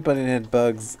was good, but it had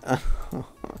bugs.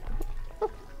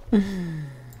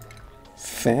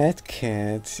 Fat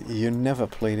cat, you never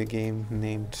played a game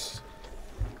named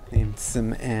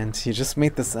Sim Ant. You just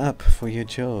made this up for your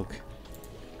joke.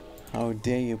 How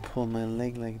dare you pull my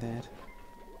leg like that?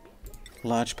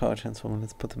 Large power transformer,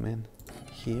 let's put them in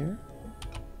here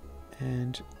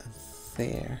and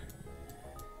there.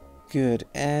 Good.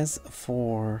 As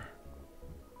for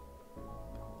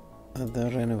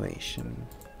the renovation.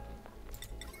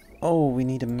 Oh, we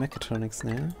need a mechatronics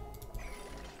now.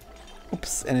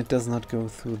 Oops, and it does not go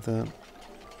through the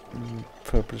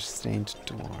purple stained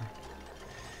door.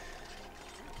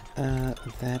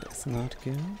 That is not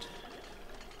good.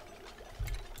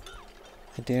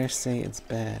 I dare say it's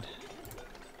bad.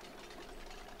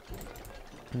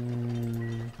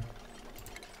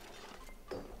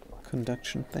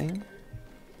 Conduction thing.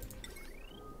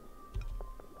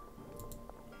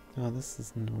 Oh, this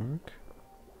doesn't work.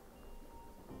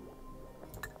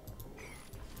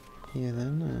 Here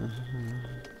then.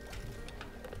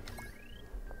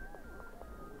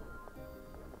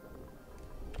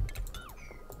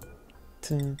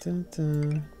 Dun, dun,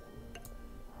 dun.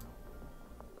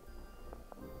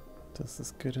 This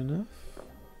is good enough.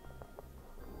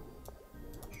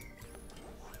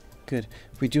 Good.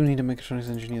 We do need a mechatronics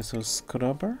engineer, so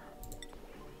scrubber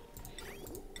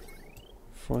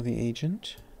for the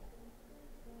agent.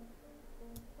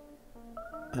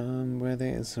 Where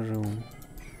there is room.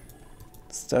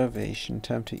 Starvation.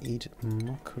 Time to eat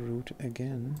mock root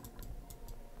again.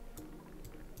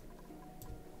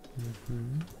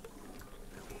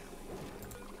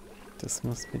 This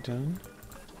must be done.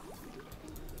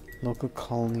 Local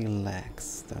colony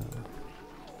lacks, though.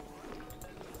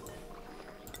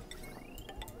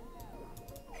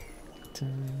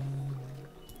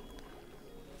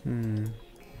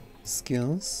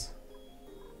 Skills.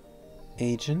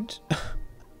 Agent.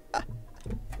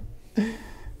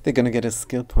 They're gonna get a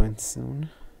skill point soon.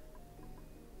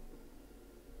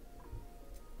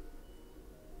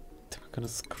 We're gonna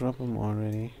scrub them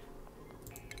already.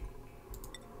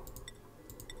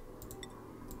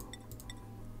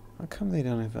 How come they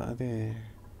don't have... Are they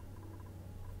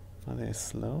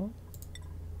slow?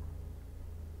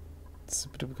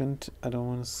 Significant. I don't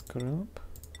want to scrub.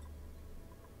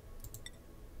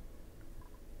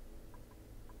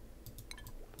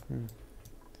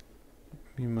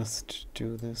 We must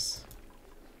do this.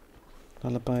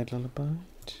 Lullaby, lullaby.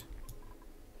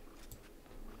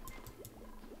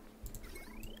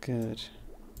 Good.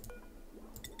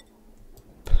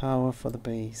 Power for the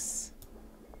base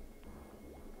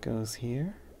goes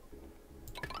here.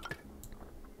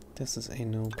 This is a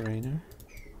no-brainer.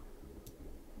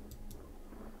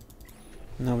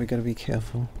 Now we gotta be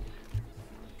careful.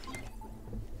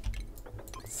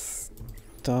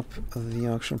 Stop the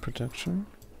auction production.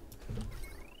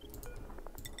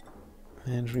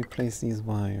 And replace these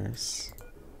wires.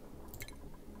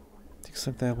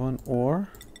 Except that one, or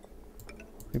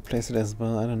replace it as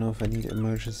well. I don't know if I need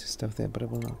emergency stuff there, but I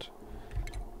will not.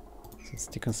 So it's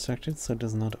deconstructed so it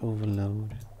does not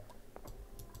overload.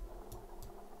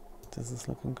 This is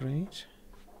looking great.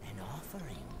 An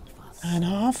offering. An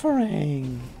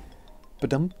offering!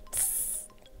 Badum.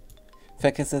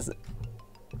 Feka says,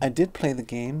 I did play the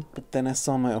game, but then I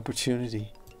saw my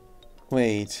opportunity.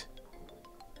 Wait.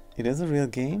 It is a real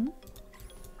game?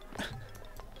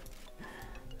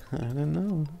 I don't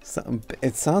know.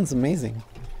 It sounds amazing.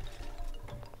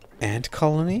 Ant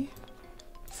colony?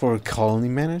 For a colony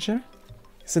manager?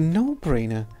 It's a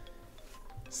no-brainer.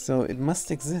 So it must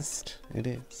exist. It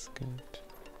is. Good.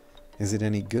 Is it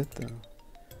any good though?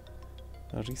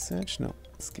 Research? No.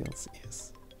 Skills,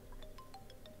 yes.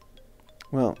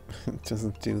 Well, it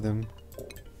doesn't do them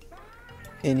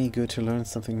any good to learn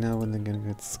something now when they're gonna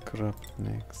get scrubbed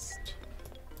next.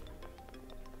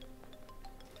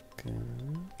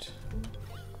 Good.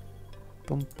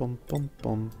 Bum bum bum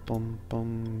bum bum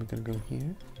bum. We're gonna go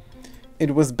here.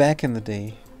 It was back in the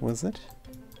day, was it?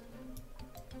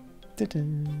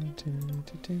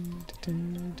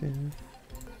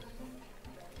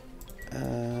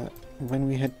 When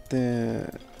we had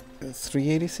the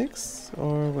 386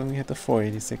 or when we had the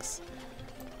 486?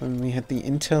 When we had the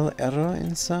Intel error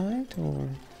inside, or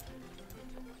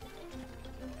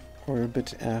a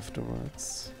bit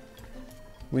afterwards?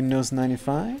 Windows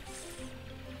 95?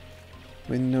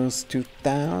 Windows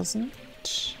 2000?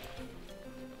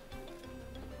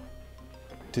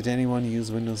 Did anyone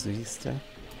use Windows Vista?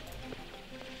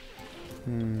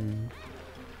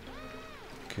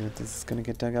 Good, this is gonna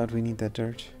get dug out. We need that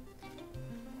dirt.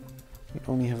 We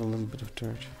only have a little bit of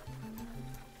dirt.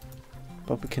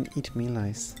 But we can eat meal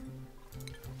ice.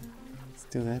 Let's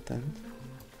do that then.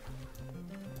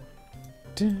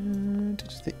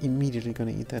 They're immediately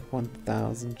gonna eat that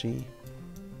 1000 G.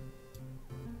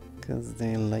 Because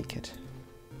they like it.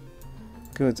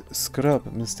 Good. Scrub,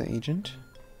 Mr. Agent.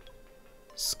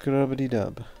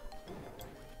 Scrubbity-dub.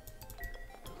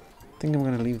 I think I'm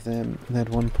gonna leave them that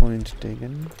 1 point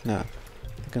digging. Nah,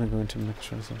 they're gonna go into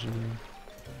mechatronics engineering.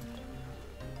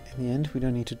 In the end, we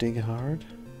don't need to dig hard.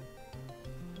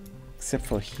 Except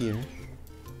for here.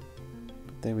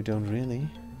 But there we don't really.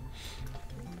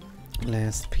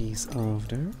 Last piece of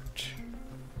dirt.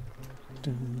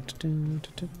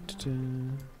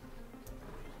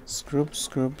 Scrub,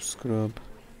 scrub, scrub.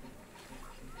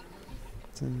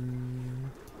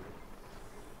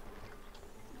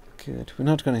 Good. We're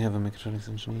not going to have a mechatronics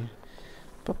engineer,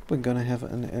 but we're going to have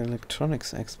an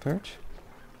electronics expert.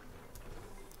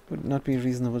 Would not be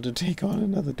reasonable to take on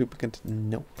another duplicate.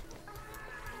 Nope.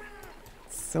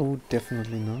 So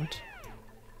definitely not.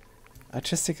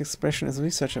 Artistic expression is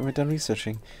research, and we're done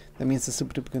researching. That means the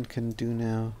super duplicate can do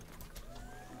now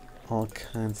all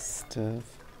kinds of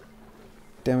stuff.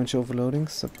 Damage overloading,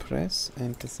 suppress,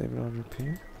 and disable all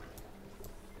repair.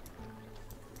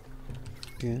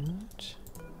 Good.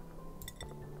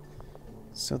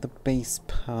 So the base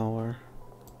power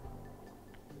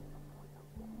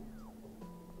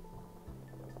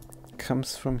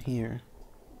comes from here.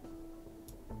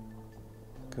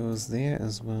 Goes there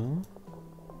as well.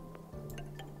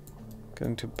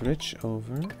 Going to bridge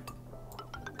over.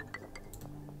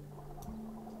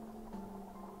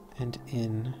 And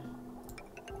in.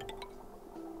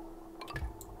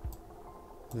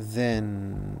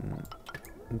 Then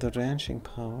the ranching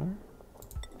power.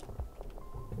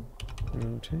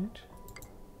 Rotate.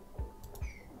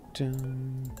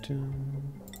 Dun,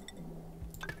 dun.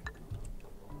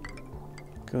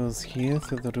 Goes here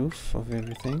through the roof of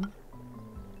everything.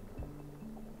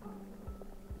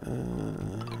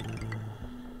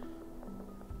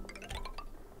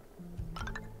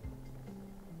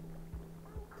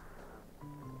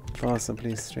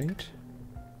 Possibly straight.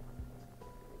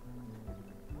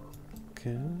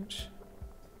 Good.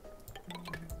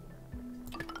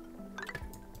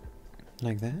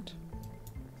 Like that.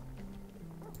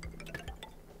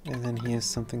 And then here's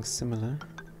something similar.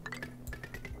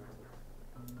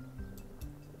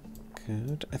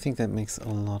 Good. I think that makes a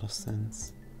lot of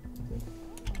sense.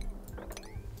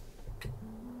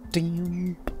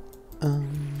 Oh,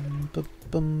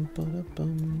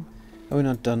 we're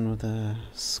not done with the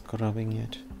scrubbing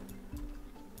yet.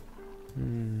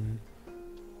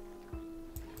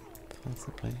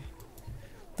 Possibly.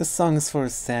 This song is for a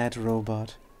sad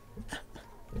robot.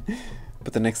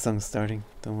 But the next song's starting.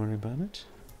 Don't worry about it.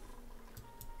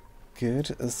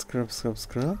 Good. Scrub, scrub,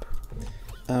 scrub.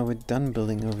 We're done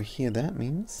building over here. That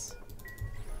means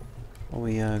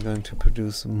we are going to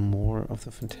produce more of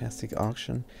the fantastic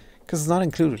auction, because it's not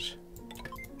included.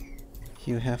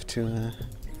 You have to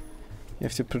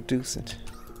produce it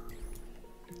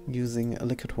using a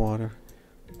liquid water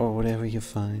or whatever you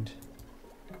find.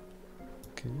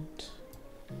 Good.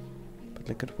 But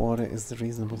liquid water is the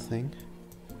reasonable thing.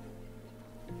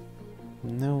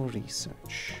 No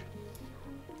research.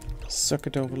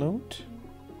 Circuit overload.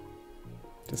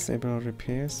 Disable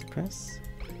repair, suppress.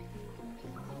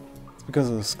 It's because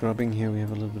of the scrubbing here we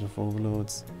have a little bit of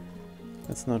overloads.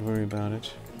 Let's not worry about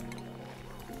it.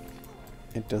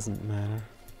 It doesn't matter.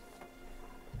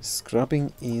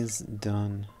 Scrubbing is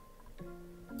done.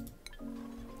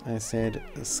 I said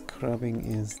scrubbing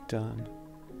is done.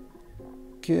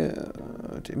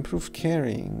 Good. Improved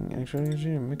carrying.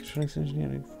 Mechatronics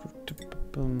engineering.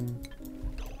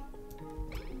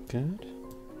 Good.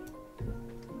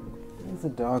 There's a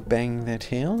dog banging their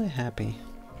tail. They're happy.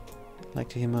 Like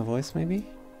to hear my voice, maybe?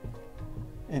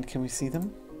 And can we see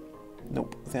them?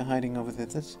 Nope. They're hiding over there.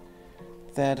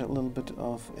 That a little bit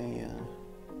of a...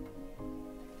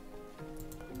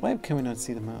 Why can we not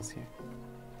see the mouse here?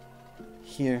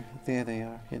 Here. There they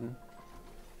are, hidden.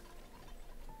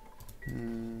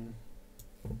 Is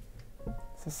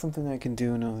there something I can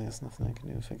do? No, there's nothing I can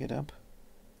do. If I get up,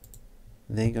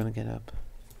 they're gonna get up.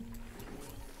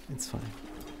 It's fine.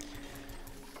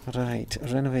 Right,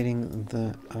 renovating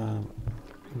the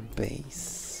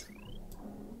base.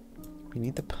 We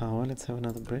need the power. Let's have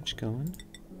another bridge going.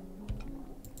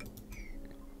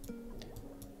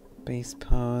 Base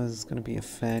power is gonna be a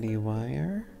fatty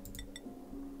wire.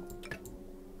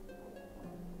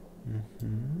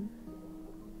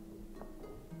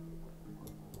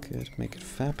 Good, make it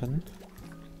fappen.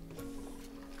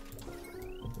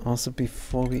 Also,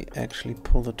 before we actually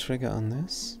pull the trigger on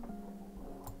this,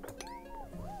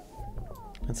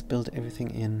 let's build everything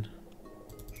in.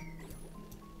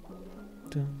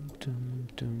 Dum, dum,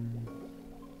 dum.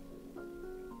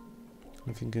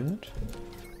 Looking good.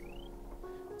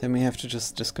 Then we have to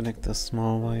just disconnect the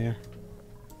small wire.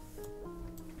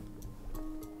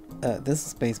 This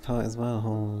is base power as well.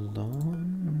 Hold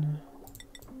on.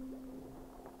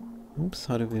 Oops,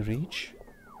 how do we reach?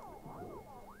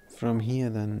 From here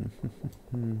then.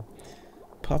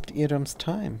 Popped eardrums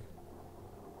time.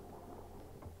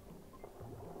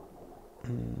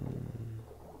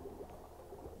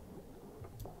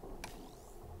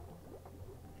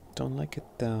 Don't like it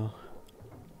though.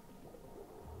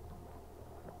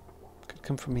 Could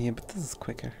come from here, but this is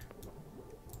quicker.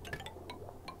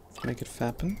 Let's make it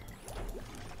fappen.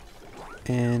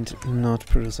 And not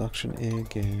produce auction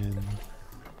again.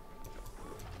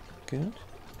 Good.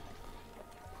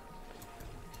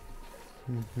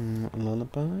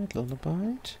 Lullaby,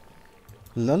 lullaby,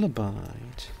 lullaby.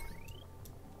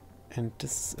 And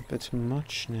this is a bit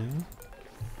much now.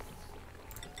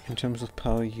 In terms of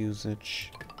power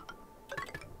usage.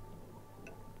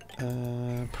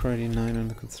 Priority 9 on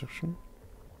the construction.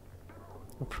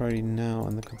 We're priority now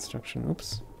on the construction.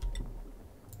 Oops.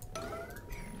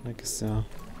 Like so.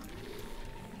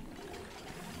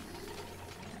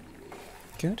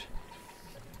 Good.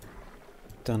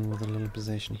 Done with a little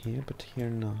possession here, but here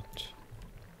not.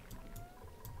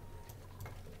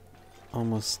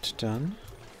 Almost done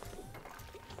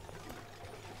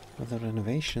with the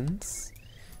renovations.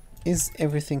 Is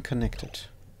everything connected?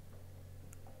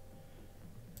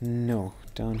 No.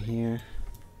 Down here.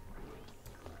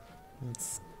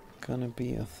 It's gonna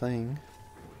be a thing.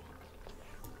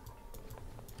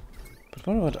 But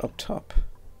what about up top?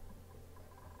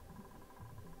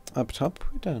 Up top,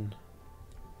 we're done.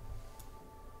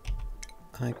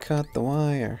 I cut the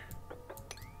wire.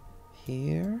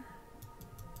 Here.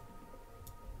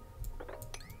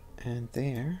 And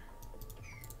there.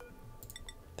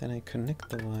 Then I connect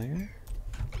the wire.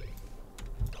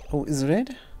 Oh, is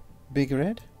red? Big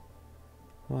red?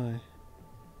 Why?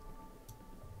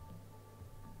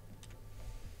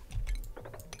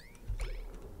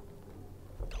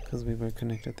 Because we were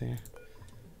connected there.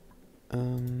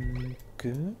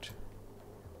 Good.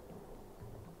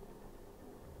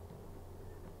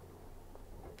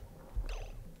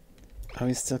 Are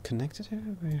we still connected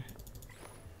everywhere?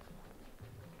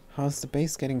 How's the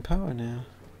base getting power now?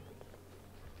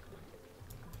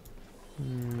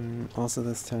 Also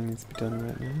this tile needs to be done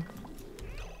right now.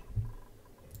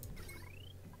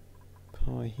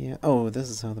 Power here. Oh, this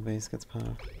is how the base gets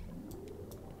power.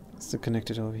 Still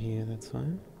connected over here, that's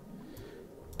fine.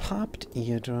 Popped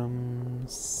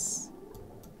eardrums.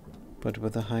 But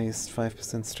with the highest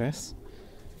 5% stress.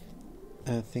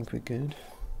 I think we're good.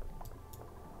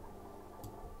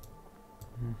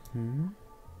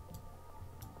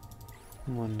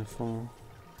 Wonderful.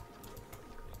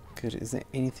 Good. Is there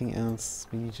anything else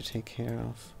we need to take care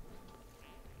of?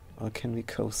 Or can we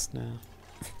coast now?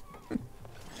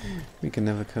 We can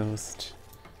never coast.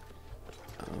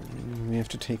 We have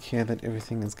to take care that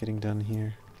everything is getting done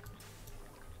here.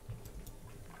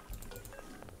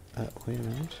 Wait a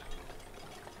minute.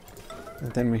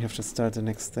 And then we have to start the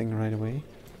next thing right away.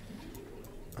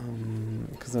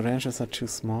 Because the ranches are too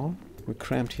small. We're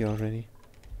cramped here already.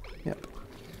 Yep.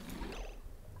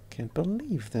 Can't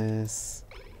believe this.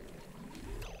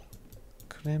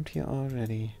 Cramped here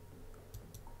already.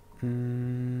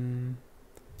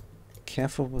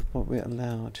 Careful with what we're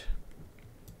allowed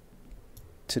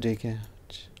to dig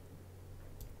out.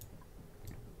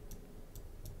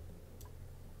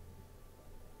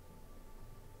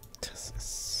 This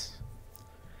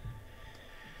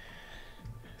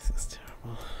is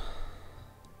terrible.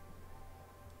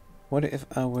 What if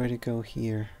I were to go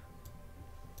here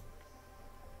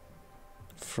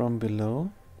from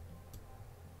below?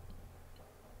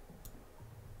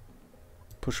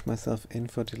 Push myself in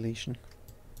for deletion.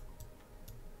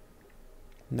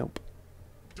 Nope.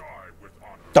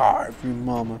 Dive, you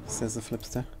mama, says the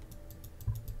flipster.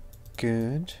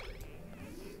 Good.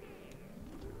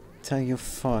 Tell you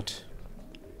what.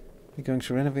 We're going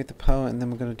to renovate the power and then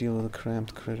we're going to deal with a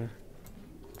cramped critter.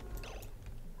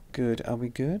 Good. Are we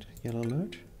good? Yellow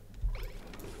alert.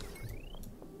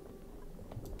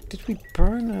 Did we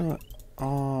burn our...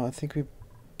 Oh, I think we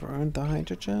burned the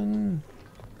hydrogen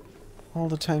all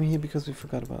the time here because we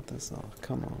forgot about this. Oh,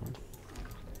 come on.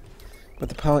 But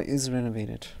the power is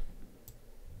renovated.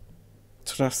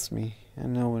 Trust me, I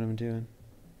know what I'm doing.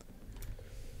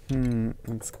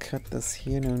 Let's cut this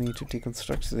here. No need to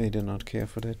deconstruct. They do not care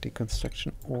for that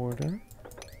deconstruction order.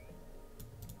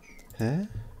 Huh?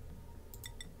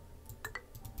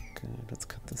 Good, let's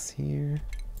cut this here.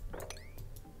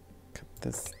 Cut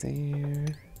this there.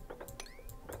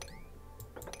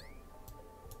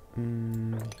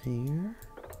 Here.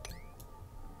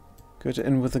 Good,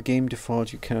 and with the game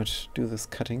default you cannot do this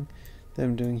cutting that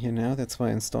I'm doing here now. That's why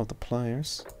I installed the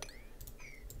pliers.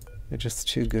 They're just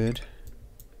too good.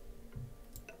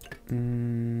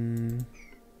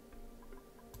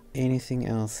 Anything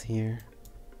else here?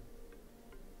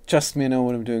 Just me, I know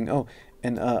what I'm doing. Oh,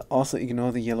 and also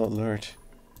ignore the yellow alert.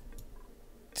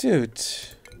 Dude,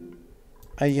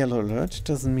 a yellow alert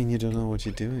doesn't mean you don't know what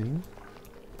you're doing.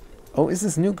 Oh, is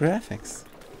this new graphics?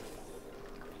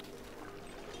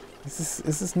 Is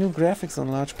this new graphics on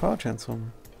large power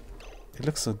transformer? It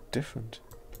looks so different.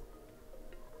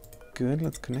 Good,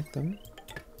 let's connect them.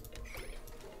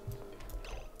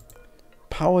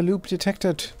 Power loop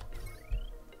detected.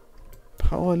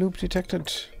 Power loop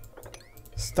detected.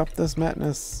 Stop this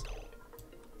madness.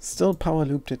 Still power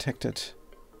loop detected.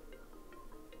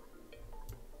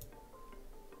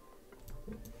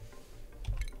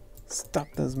 Stop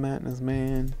this madness,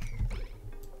 man.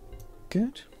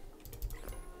 Good.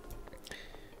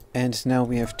 And now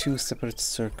we have two separate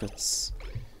circuits.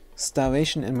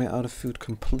 Starvation and we're out of food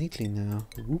completely now.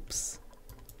 Whoops.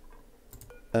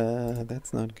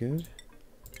 That's not good.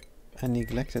 I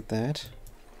neglected that.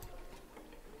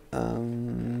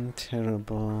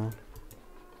 Terrible.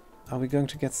 Are we going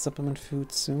to get supplement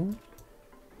food soon?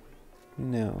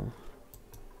 No.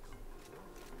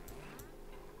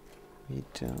 We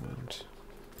don't.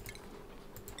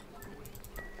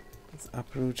 Let's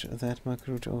uproot that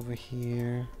muckroot over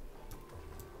here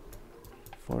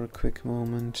for a quick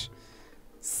moment.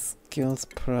 Skills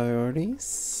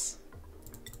priorities.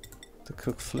 The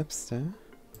cook flips there.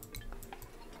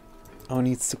 Oh,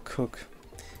 needs to cook.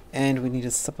 And we need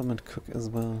a supplement cook as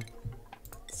well.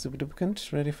 Super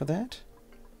duplicant, ready for that?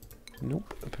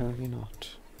 Nope, apparently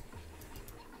not.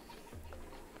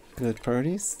 Good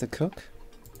priorities, the cook.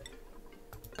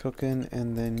 Cooking,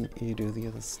 and then you do the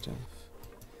other stuff.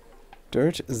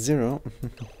 Dirt, 0.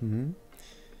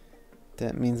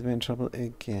 That means we're in trouble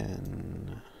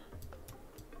again.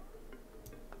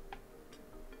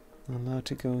 Allowed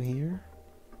to go here.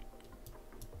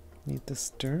 Need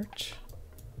this dirt.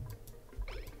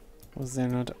 Was there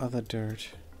not other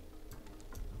dirt?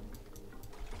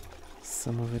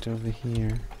 Some of it over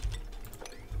here.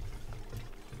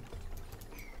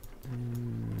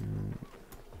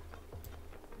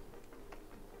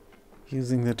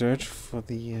 Using the dirt for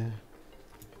the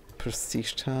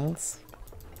prestige tiles.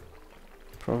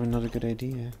 Probably not a good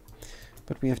idea.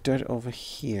 But we have dirt over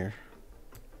here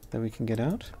that we can get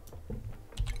out.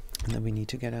 And that we need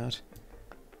to get out.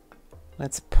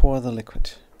 Let's pour the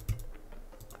liquid.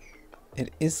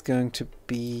 It is going to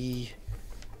be,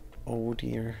 oh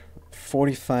dear,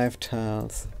 45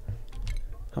 tiles.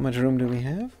 How much room do we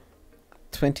have?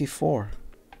 24.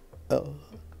 Oh.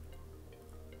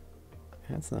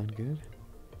 That's not good.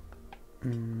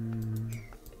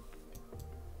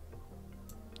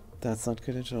 That's not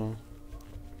good at all.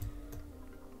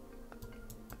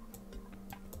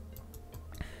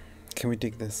 Can we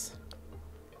dig this?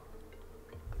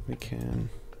 We can.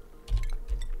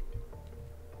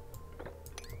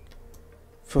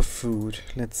 For food,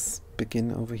 let's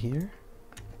begin over here.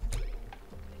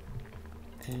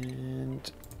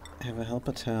 And have a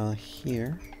helper tile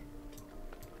here.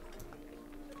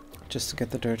 Just to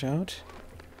get the dirt out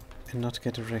and not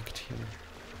get wrecked here.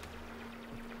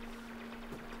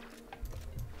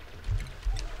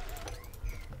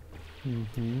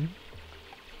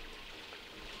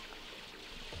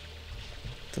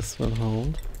 This will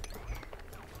hold.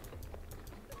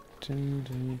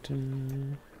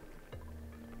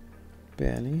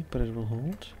 Barely, but it will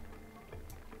hold.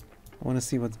 I want to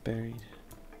see what's buried.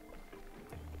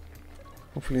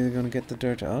 Hopefully they're going to get the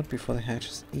dirt out before the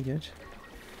hatches eat it.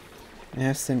 I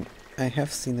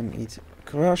have seen them eat.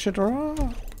 Crush it raw!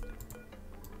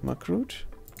 Muckroot.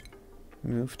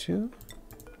 Move to.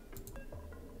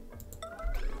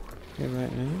 Here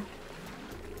right now.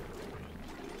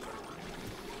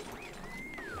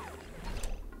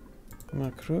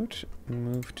 Muckroot.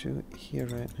 Move to here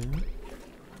right now.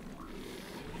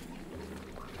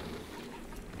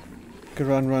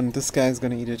 Run, run. This guy's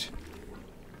gonna eat it.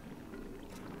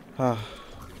 Ah.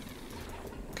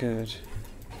 Good.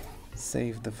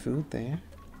 Save the food there.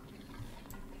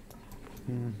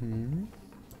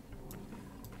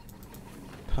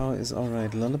 Power is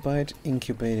alright. Lullaby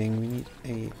incubating. We need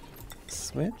a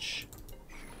switch.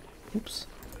 Oops.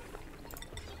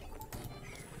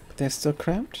 They're still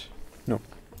cramped? No.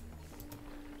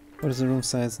 What is the room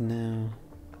size now?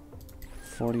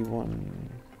 41.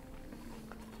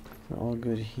 We're all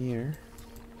good here.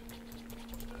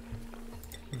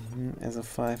 As a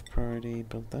 5 priority,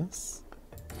 build this.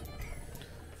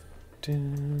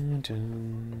 Dun,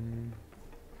 dun.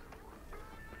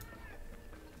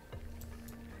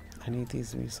 I need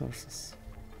these resources.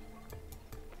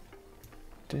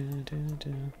 Dun, dun,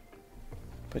 dun.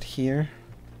 But here,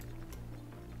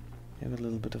 I have a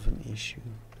little bit of an issue.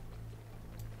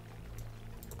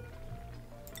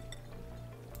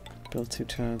 Build 2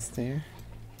 tiles there.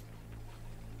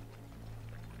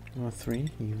 Or 3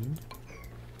 even.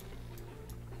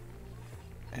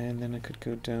 And then I could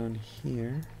go down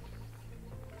here.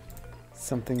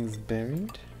 Something's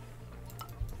buried.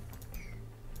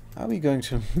 Are we going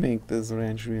to make this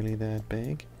ranch really that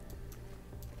big?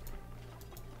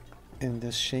 In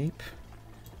this shape?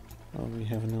 Or we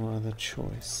have no other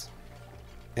choice?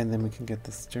 And then we can get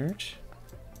this dirt.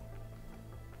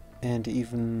 And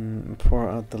even pour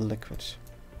out the liquid.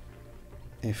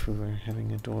 If we were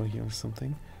having a door here or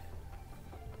something.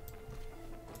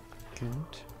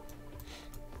 Good.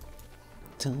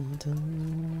 Dun,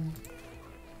 dun.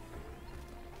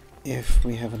 If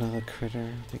we have another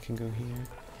critter, they can go here.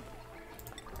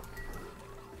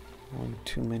 One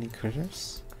too many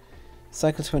critters.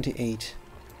 Cycle 28.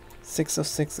 6 of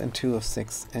 6 and 2 of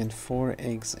 6 and 4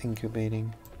 eggs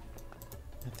incubating.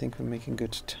 I think we're making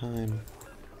good time.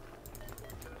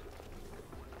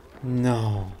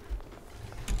 No.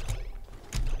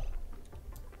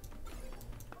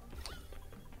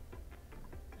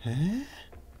 Huh?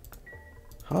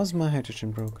 How's my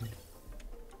hydrogen broken?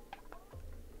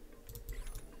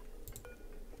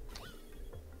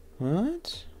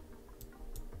 What?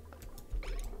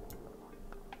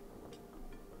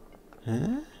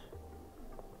 Huh?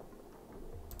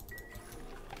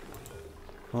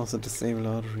 Also disable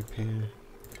auto repair.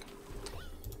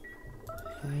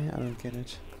 Yeah, I don't get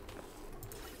it.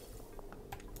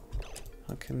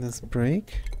 How can this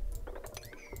break?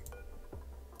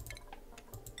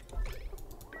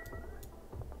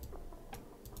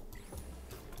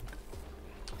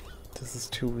 This is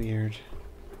too weird.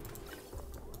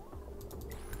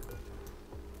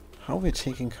 How are we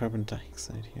taking carbon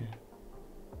dioxide here?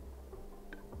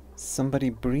 Somebody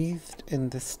breathed in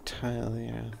this tile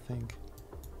here, I think.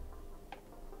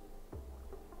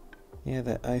 Yeah,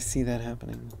 that I see that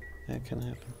happening. That can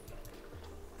happen.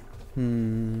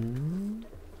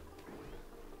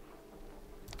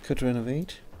 Could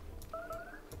renovate.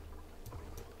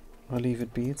 Or leave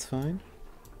it be, it's fine.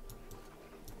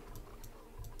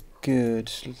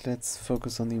 Good, let's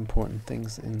focus on the important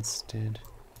things instead.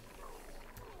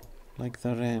 Like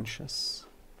the ranches.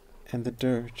 And the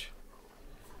dirt.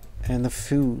 And the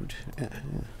food.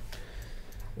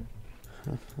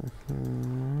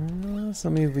 So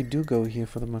maybe we do go here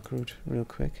for the muck root real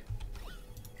quick.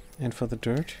 And for the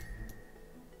dirt.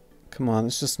 Come on,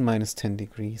 it's just minus 10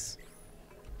 degrees.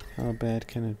 How bad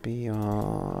can it be?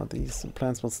 Oh, these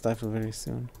plants will stifle very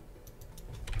soon.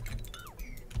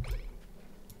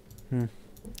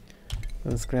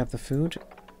 Let's grab the food.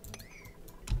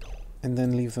 And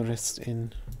then leave the rest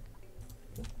in.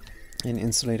 And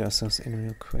insulate ourselves in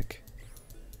real quick.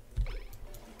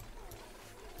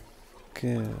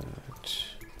 Good.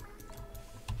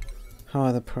 How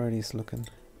are the parties looking?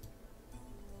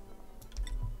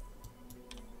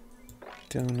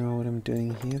 Don't know what I'm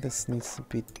doing here. This needs to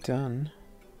be done.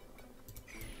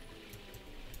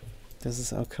 This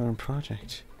is our current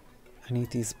project. I need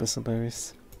these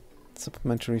bristleberries.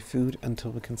 Supplementary food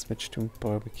until we can switch to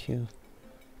barbecue.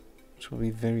 Which will be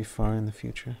very far in the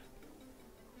future.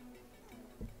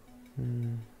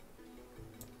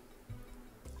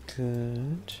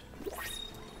 Good.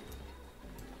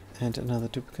 And another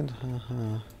duplicate,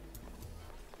 haha.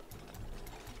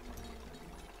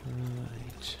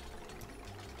 Right.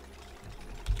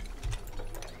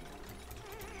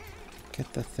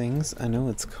 Get the things. I know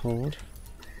it's cold.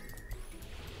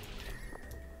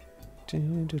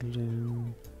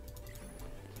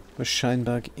 Was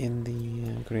Scheinbach in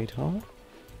the Great Hall?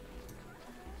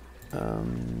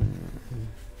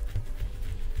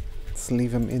 Let's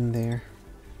leave him in there.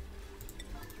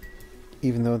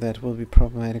 Even though that will be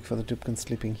problematic for the Dupkin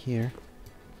sleeping here.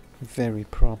 Very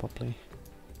probably.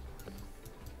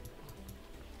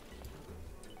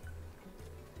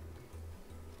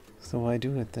 So why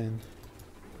do it then?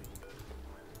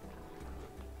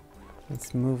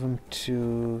 Let's move him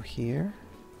to here.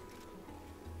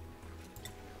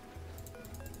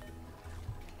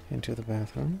 Into the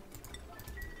bathroom.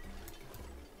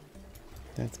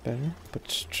 That's better.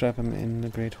 But trap him in the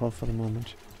Great Hall for the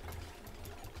moment.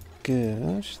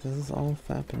 Good. This is all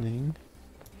happening.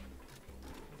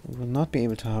 We will not be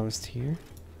able to harvest here.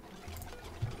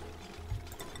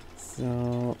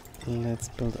 So let's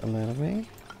build a ladderway.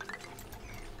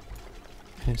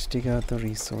 And dig out the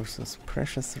resources.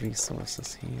 Precious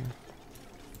resources here.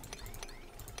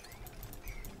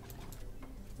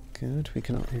 Good. We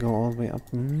can go all the way up.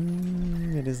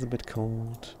 It is a bit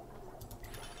cold.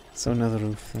 So another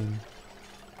roof then.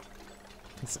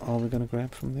 That's all we're gonna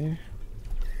grab from there.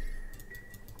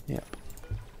 Yep.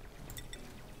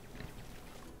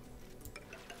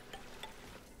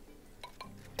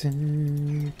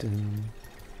 Dun, dun.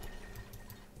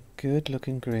 Good,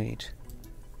 looking great.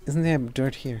 Isn't there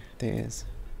dirt here? There is.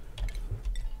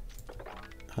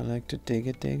 I like to dig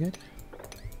it, dig it.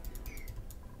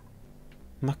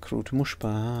 Makrut,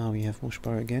 mushbar. Ah, we have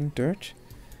mushbar again. Dirt.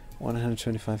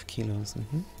 125 kilos.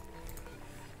 Could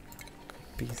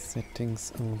be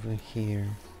settings over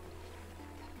here.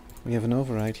 We have an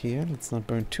override here. Let's not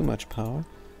burn too much power.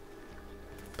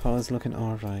 Power's looking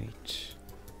alright.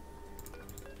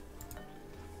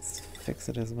 Let's fix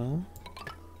it as well.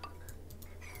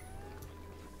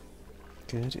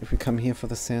 Good. If we come here for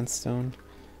the sandstone,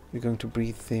 we're going to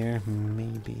breathe there,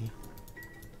 maybe.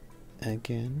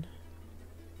 Again.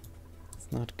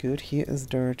 It's not good. Here is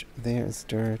dirt. There is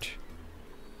dirt.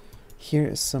 Here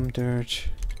is some dirt.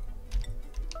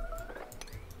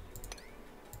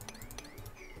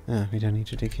 Ah, we don't need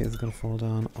to dig here, it's gonna fall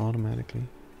down automatically.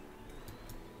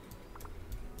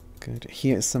 Good.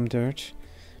 Here is some dirt,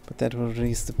 but that will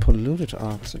release the polluted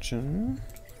oxygen.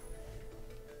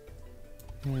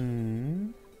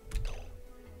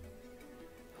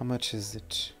 How much is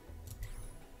it?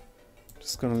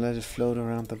 Just gonna let it float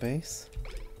around the base?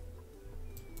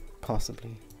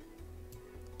 Possibly.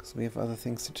 Because we have other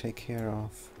things to take care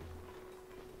of.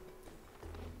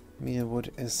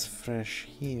 Mealwood is fresh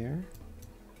here.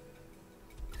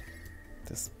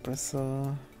 This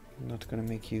bristle, I'm not gonna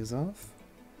make use of.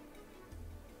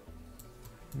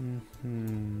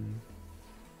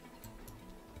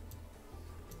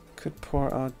 Could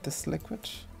pour out this liquid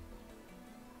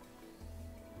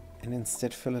and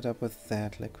instead fill it up with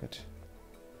that liquid.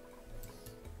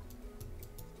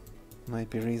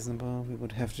 Might be reasonable. We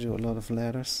would have to do a lot of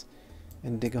ladders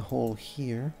and dig a hole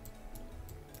here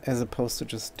as opposed to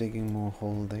just digging more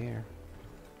hole there.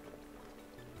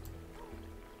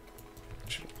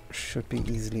 Should be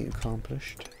easily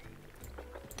accomplished.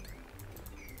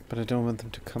 But I don't want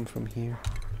them to come from here.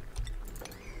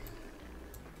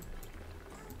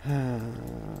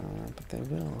 But they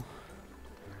will.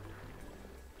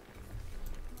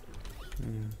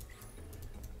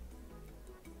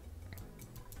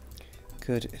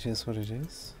 Good, it is what it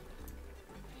is.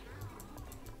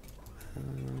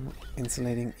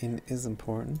 Insulating in is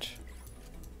important.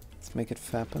 Let's make it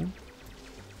fappen.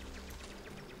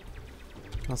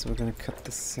 Also, we're going to cut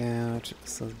this out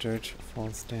so the dirt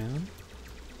falls down.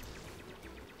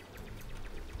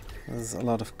 There's a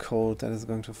lot of coal that is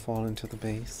going to fall into the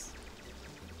base.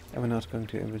 And we're not going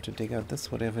to be able to dig out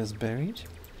this, whatever is buried.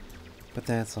 But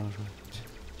that's alright.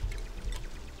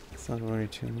 Let's not worry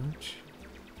too much.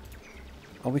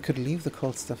 Or we could leave the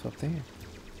cold stuff up there.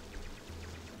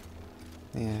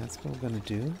 Yeah, that's what we're going to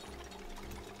do.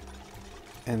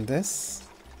 And this...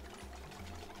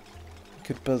 we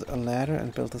could build a ladder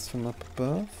and build this from up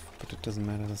above. But it doesn't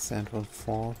matter, the sand will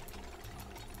fall.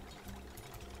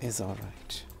 Is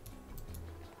alright.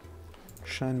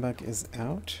 Shinebug is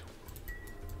out.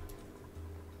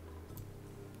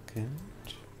 Good.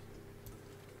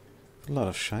 A lot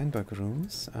of Shinebug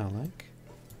rooms, I like.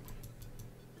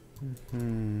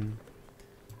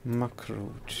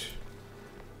 Muckroot.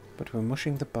 But we're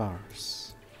mushing the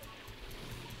bars.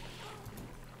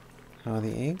 How are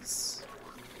the eggs?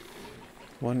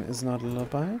 One is not a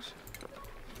lobite.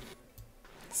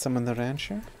 Summon the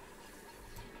rancher.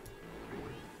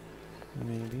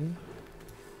 Maybe.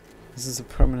 This is a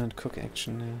permanent cook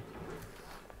action now.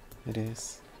 It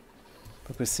is.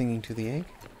 But we're singing to the egg.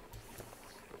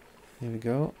 Here we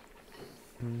go.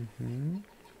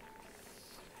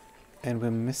 And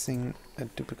we're missing a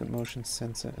duplicate motion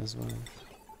sensor as well.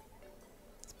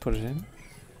 Let's put it in.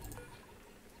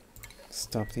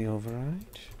 Stop the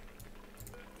override.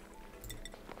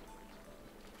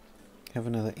 Have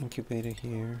another incubator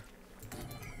here.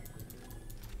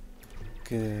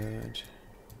 Good.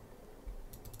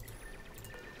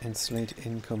 Insulate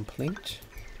incomplete.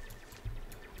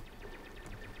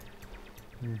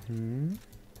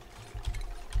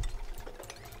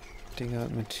 Dig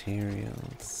out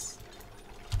materials.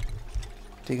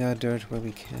 Dig out dirt where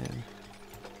we can.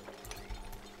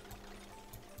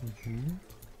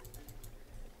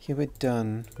 Here we're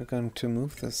done. We're going to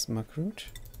move this muckroot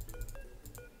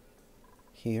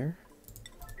here.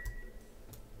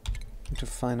 To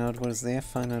find out what is there,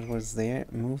 find out what is there,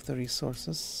 move the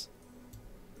resources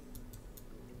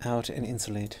out and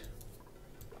insulate.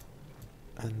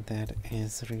 And that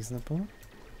is reasonable.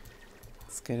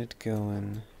 Let's get it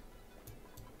going.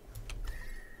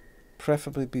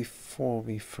 Preferably before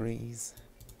we freeze.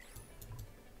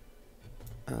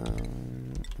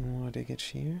 More diggage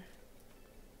here.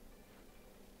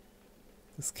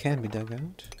 This can be dug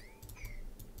out.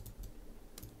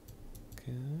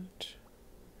 Good.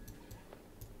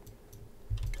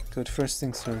 Good, first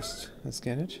things first. Let's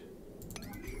get it.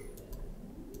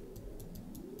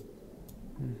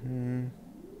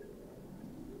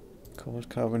 Cold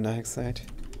carbon dioxide.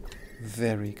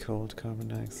 Very cold carbon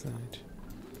dioxide.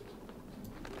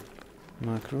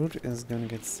 Muckroot is gonna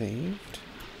get saved.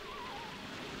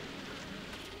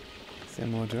 Is there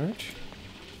more dirt?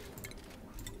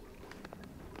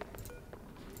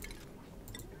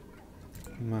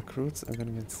 Muckroots are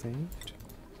gonna get saved.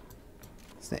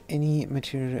 Is there any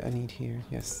material I need here?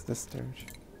 Yes, this dirt.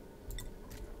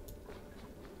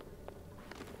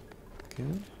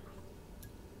 Good.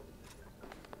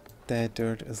 That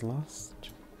dirt is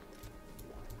lost.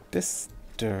 This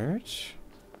dirt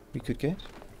we could get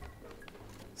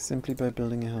simply by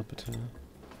building a helper tunnel.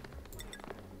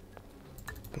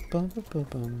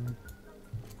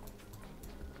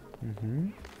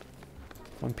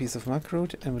 One piece of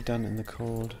muckroot and we're done in the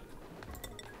cold.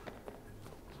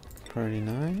 Priority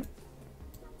 9.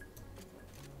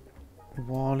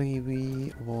 Wally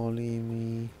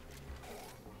me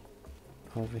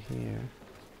over here.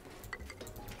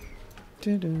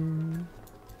 Doo-doo.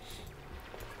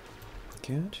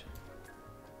 Good.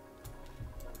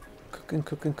 Cooking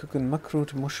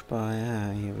muckroot mush bar.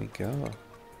 Yeah, here we go.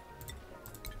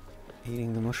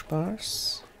 Eating the mush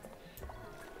bars.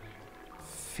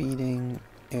 Feeding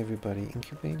everybody.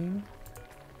 Incubating.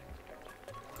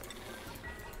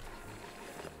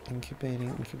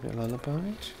 Incubate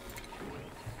lullaby.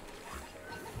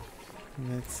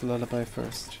 Let's lullaby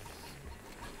first.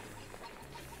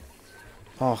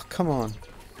 Oh, come on.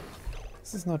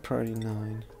 This is not priority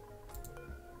 9.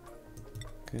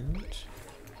 Good.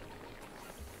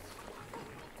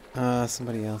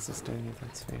 Somebody else is doing it,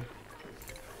 that's fair.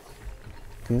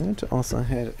 Good. Also I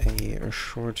had a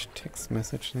short text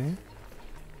message there.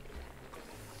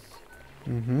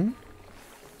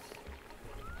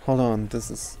 Hold on, this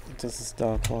is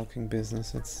dog walking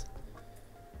business. Let's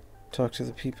talk to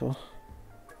the people.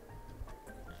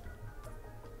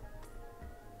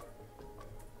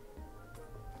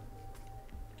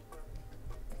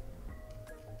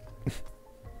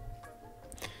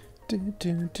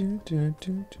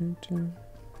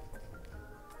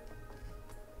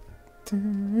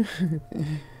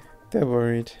 They're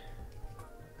worried.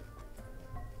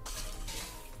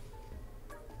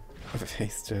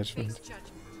 Face judgment.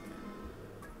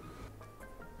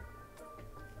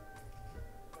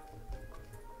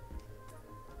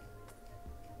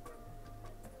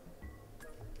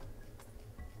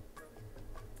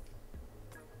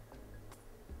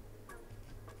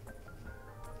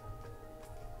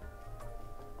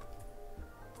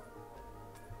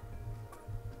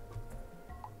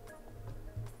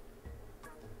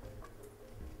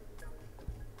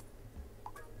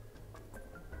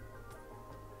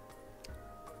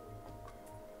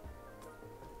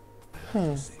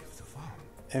 Huh.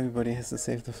 Everybody has to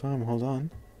save the farm. Hold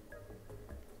on.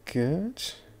 Good.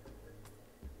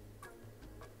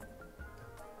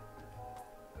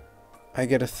 I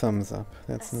get a thumbs up.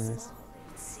 That's nice.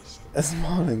 A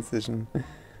small incision.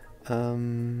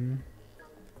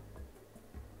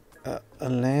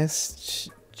 Last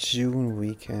June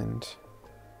weekend.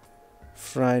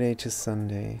 Friday to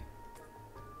Sunday.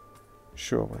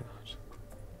 Sure, why not?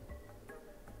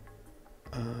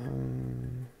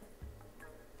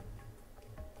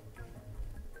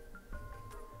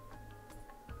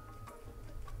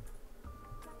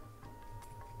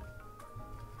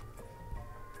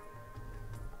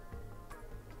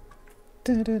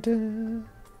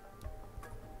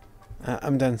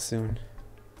 I'm done soon.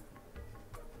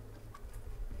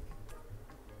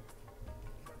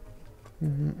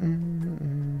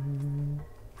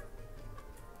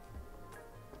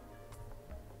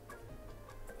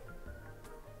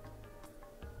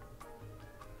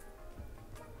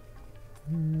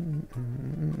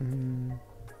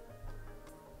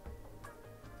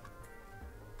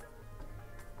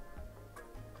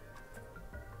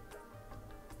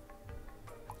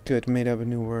 Good, made up a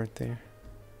new word there.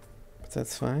 But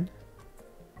that's fine.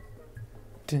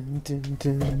 Dun, dun,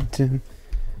 dun, dun.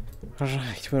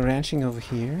 Alright, we're ranching over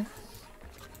here.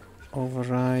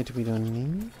 Override we don't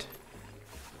need.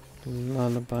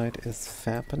 Lullaby is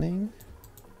fappening.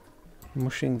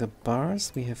 Mushing the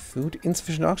bars, we have food.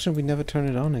 Insufficient oxygen, we never turn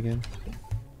it on again.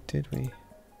 Did we?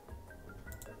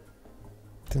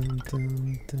 Dun,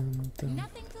 dun, dun, dun.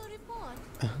 Nothing to report.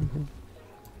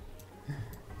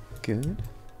 Good.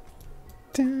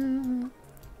 Dun.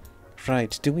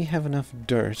 Right, do we have enough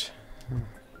dirt?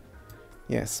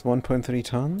 Yes, 1.3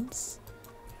 tons.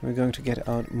 We're going to get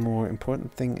out more.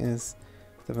 Important thing is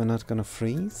that we're not gonna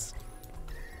freeze.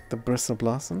 The bristle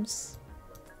blossoms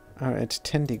are at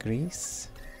 10 degrees.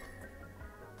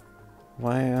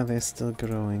 Why are they still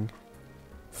growing?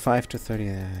 5 to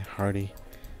 30,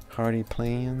 hardy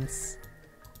plants.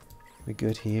 We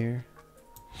good here.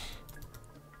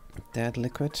 That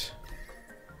liquid.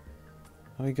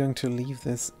 Are we going to leave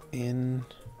this in?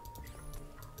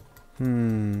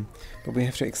 But we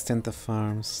have to extend the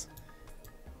farms.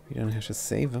 We don't have to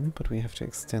save them, but we have to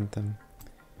extend them.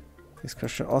 These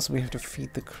crusher. Also, we have to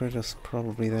feed the critters.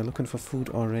 Probably they're looking for food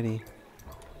already.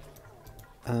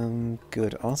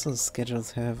 Good. Also, the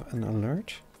schedules have an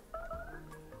alert.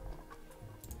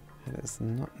 That is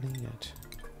not needed.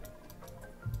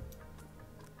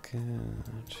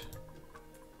 Good.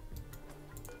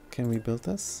 Can we build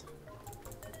this?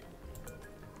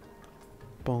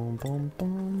 Boom, boom,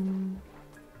 boom.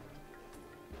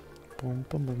 Boom,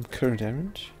 boom, boom. Current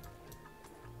errand.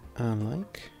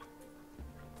 Unlike.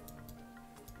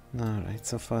 Alright,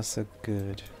 so far so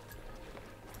good.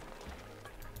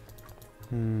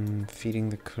 Feeding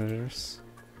the critters.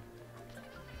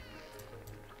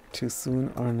 Too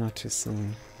soon or not too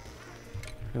soon?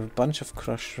 We have a bunch of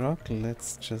crushed rock.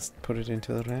 Let's just put it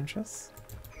into the ranches.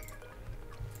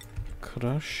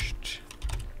 Crushed.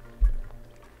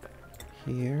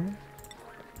 Here.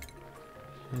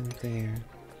 And there.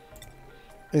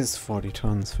 Is 40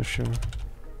 tons for sure.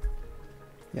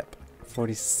 Yep.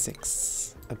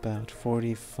 46. About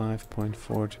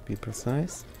 45.4 to be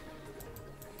precise.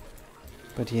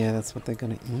 But yeah, that's what they're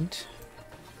gonna eat.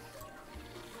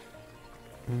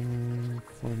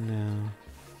 For now.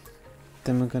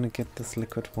 Then we're gonna get this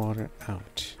liquid water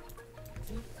out.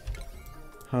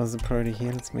 How's the priority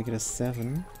here? Let's make it a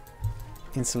 7.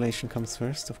 Insulation comes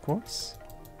first, of course.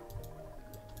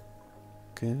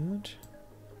 Good.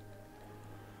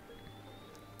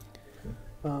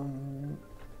 I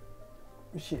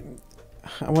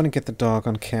want to get the dog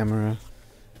on camera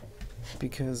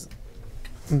because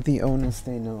the owners,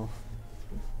 they know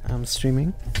I'm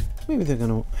streaming. Maybe they're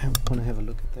gonna have a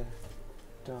look at their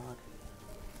dog.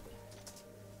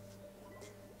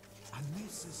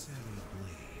 Unnecessary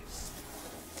blaze.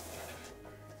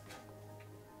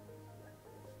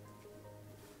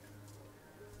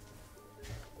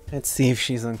 Let's see if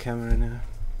she's on camera now.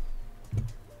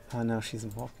 Oh, now she's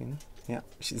walking. Yeah,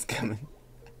 she's coming.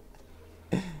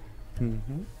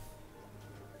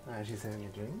 She's having a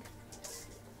drink.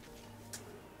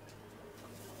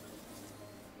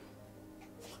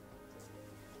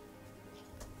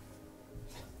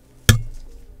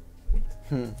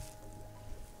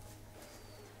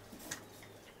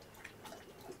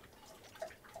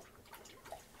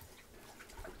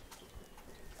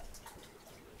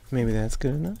 Maybe that's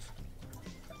good enough.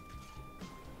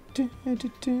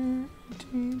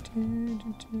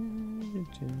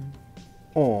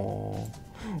 Oh,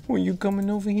 are you coming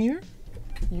over here?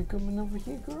 You coming over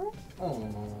here, girl?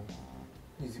 Oh,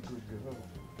 he's a good girl.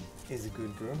 He's a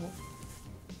good girl.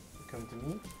 You come to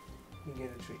me, you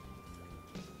get a treat.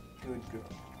 Good girl.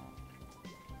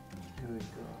 Good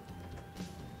girl.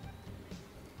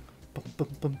 Bum bum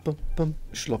bum bum bum.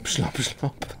 Schlop schlop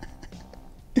schlop.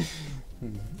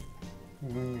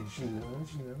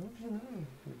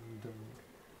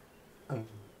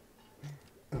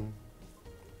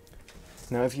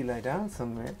 Now if you lie down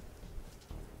somewhere,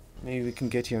 maybe we can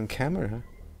get you on camera.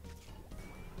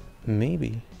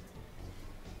 Maybe.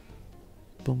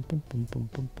 Boom boom boom boom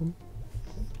boom boom.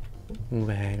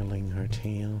 Waggling her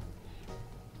tail.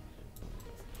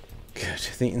 Good.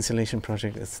 The insulation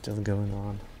project is still going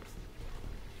on.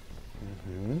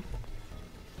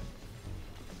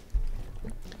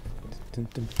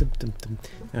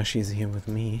 Now she's here with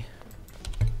me.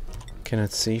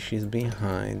 Cannot see, she's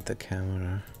behind the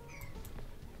camera.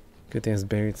 Good, there's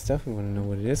buried stuff. We want to know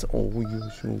what it is. Oh,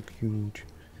 you're so cute.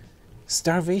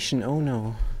 Starvation, oh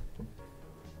no.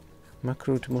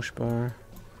 Macro to mush bar.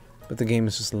 But the game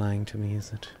is just lying to me,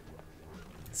 is it?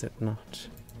 Is it not?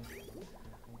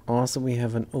 Also, we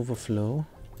have an overflow.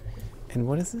 And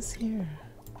what is this here?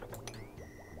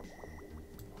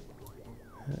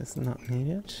 That is not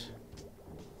needed.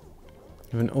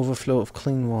 We have an overflow of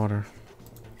clean water.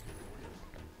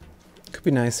 Could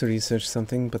be nice to research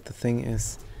something, but the thing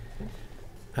is,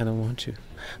 I don't want to.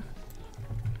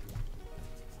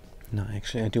 No,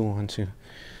 actually I do want to.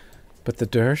 But the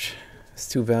dirt is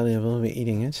too valuable, we're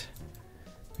eating it.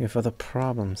 We have other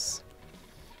problems.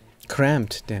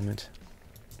 Cramped, damn it.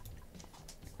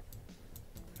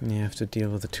 And you have to deal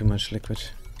with the too much liquid.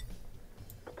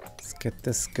 Let's get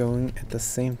this going at the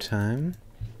same time.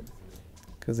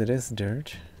 Because it is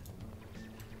dirt.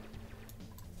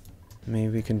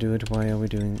 Maybe we can do it while we're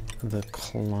doing the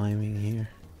climbing here.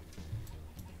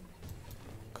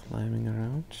 Climbing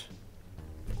around.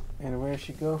 And where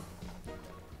she go?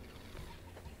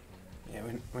 Yeah,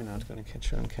 we're not gonna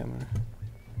catch her on camera.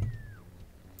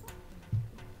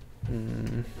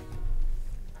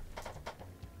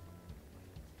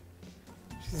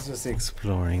 She's just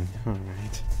exploring.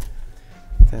 Alright.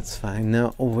 That's fine.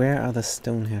 Now, where are the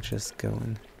stone hatches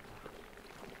going?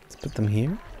 Let's put them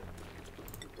here.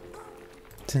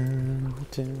 Dun,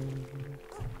 dun.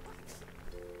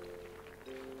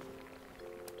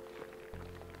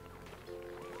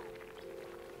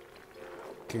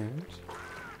 Good.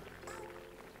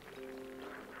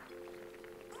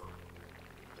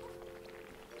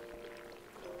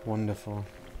 Wonderful.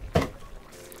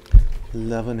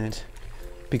 Loving it.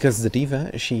 Because the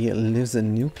diva, she lives in a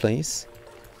new place.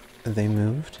 They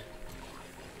moved.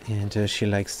 And she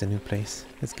likes the new place.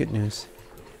 That's good news.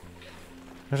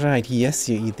 Right, yes,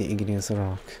 you eat the igneous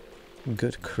rock.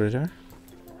 Good critter.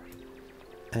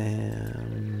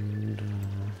 And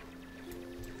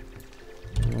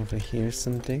over here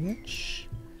some diggage.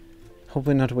 Hope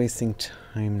we're not wasting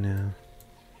time now.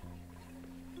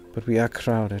 But we are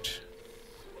crowded.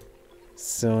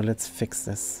 So let's fix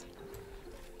this.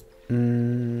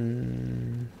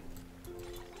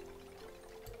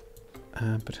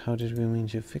 But how did we mean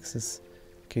to fix this?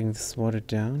 Getting this water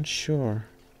down? Sure.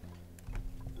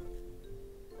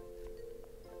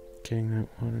 Getting that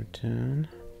water down.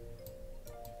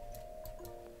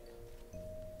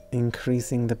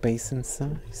 Increasing the basin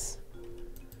size.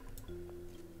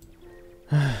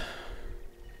 And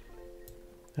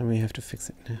we have to fix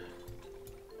it now.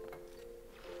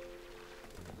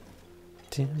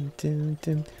 Dun, dun,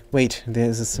 dun. Wait,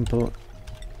 there's a simple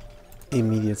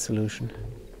immediate solution.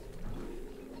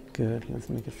 Good, let's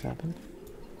make it happen.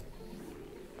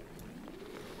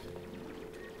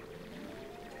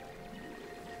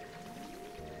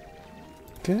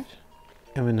 Good.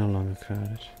 And we're no longer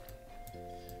crowded.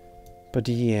 But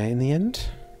yeah, in the end,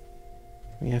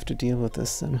 we have to deal with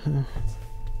this somehow.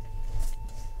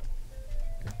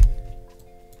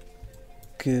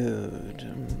 Good.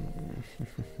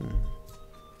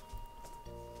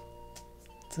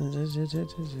 Wish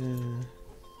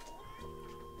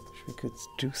we could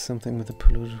do something with the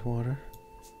polluted water.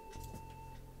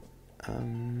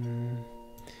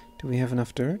 Do we have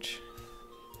enough dirt?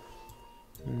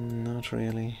 Not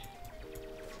really.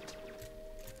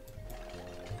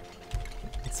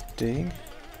 Let's dig.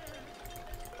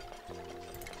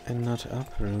 And not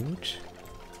uproot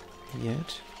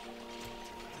yet.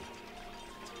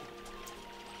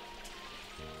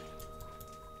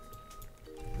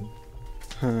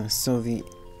 So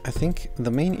I think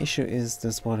the main issue is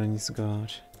this water needs to go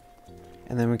out.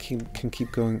 And then we can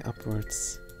keep going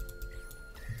upwards.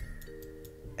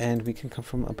 And we can come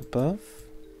from up above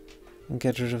and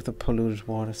get rid of the polluted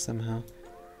water somehow.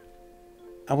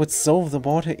 I would solve the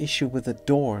water issue with a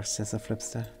door, says the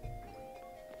Flipster.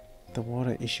 The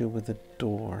water issue with the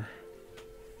door.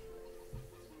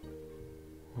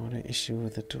 Water issue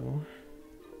with the door.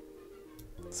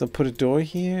 So put a door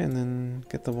here and then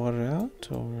get the water out,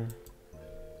 or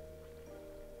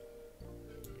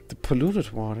the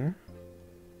polluted water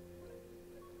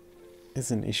is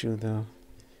an issue though.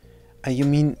 You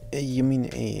mean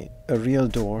a real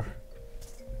door?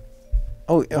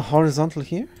 Oh, a horizontal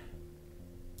here?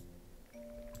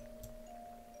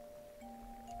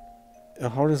 A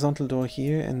horizontal door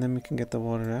here, and then we can get the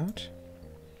water out.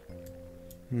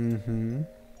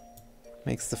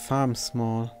 Makes the farm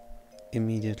small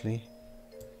immediately.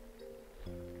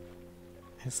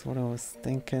 That's what I was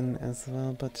thinking as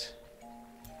well, but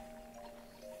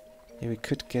yeah, we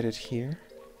could get it here.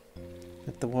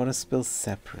 Let the water spill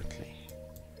separately.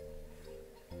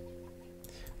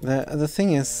 The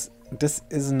thing is, this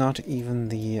is not even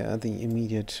the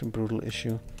immediate brutal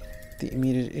issue. The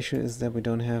immediate issue is that we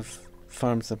don't have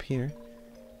farms up here,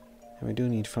 and we do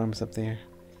need farms up there.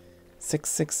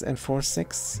 6-6 and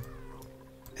 4-6,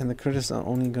 and the critters are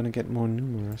only gonna get more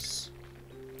numerous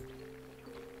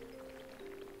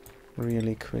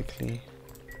really quickly.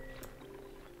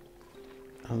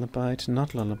 Lullabied,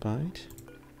 not lullabied.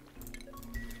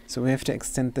 So we have to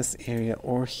extend this area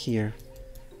or here.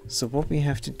 So what we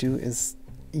have to do is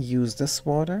use this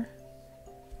water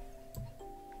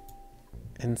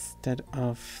instead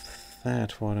of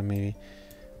that water, maybe.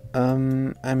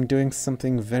 I'm doing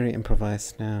something very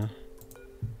improvised now.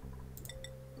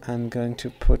 I'm going to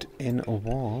put in a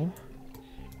wall.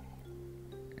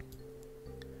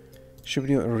 Should we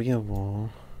do a real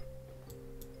wall?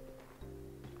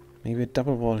 Maybe a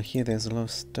double wall here. There's a lot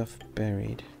of stuff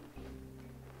buried.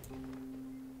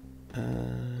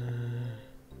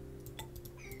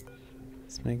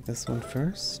 Let's make this one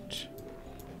first.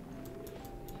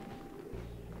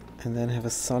 And then have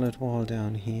a solid wall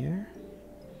down here.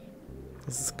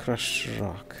 This is crushed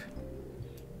rock.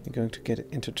 We're going to get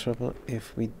into trouble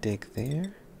if we dig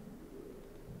there.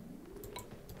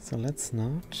 So let's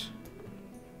not.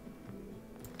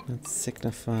 Let's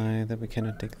signify that we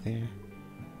cannot dig there.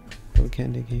 But we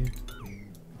can dig here.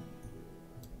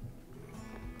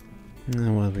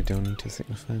 No, well, we don't need to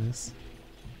signify this.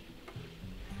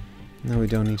 No, we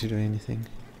don't need to do anything.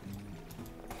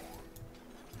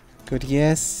 Good,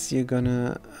 yes, you're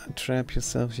gonna trap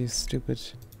yourself, you stupid.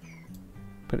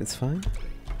 But it's fine.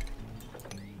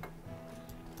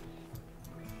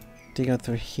 Dig out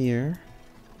through here.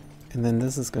 And then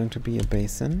this is going to be a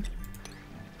basin.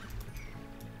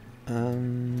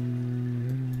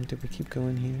 Did we keep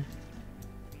going here?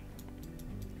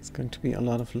 It's going to be a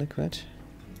lot of liquid.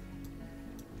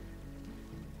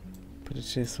 But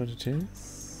it is what it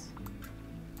is.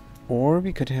 Or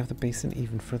we could have the basin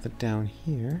even further down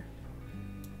here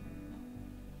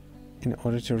in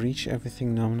order to reach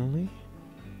everything nominally,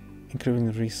 including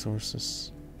the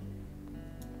resources.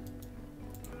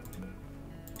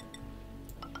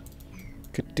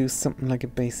 Could do something like a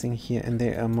basin here, and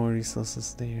there are more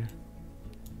resources there.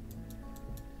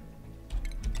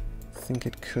 Think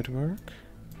it could work.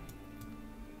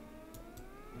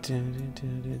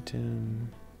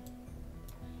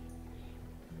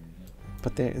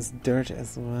 But there is dirt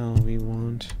as well we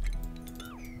want.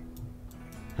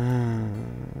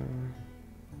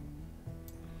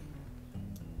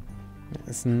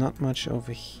 There's not much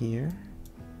over here.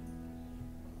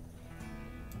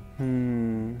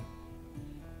 The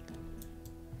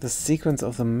sequence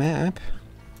of the map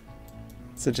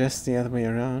suggests the other way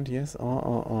around, yes?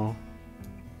 Oh.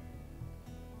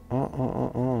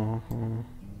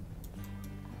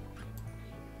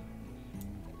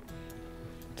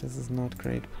 This is not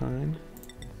great, Pine.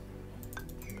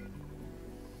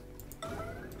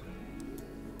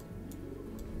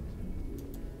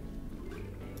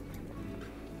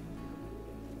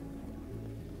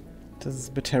 This is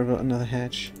a bit terrible. Another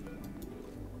hatch.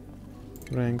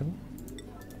 Wrangle.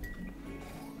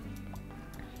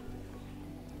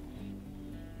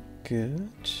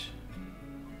 Good.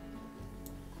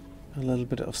 A little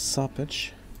bit of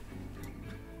soppage.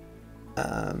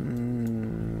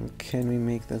 Can we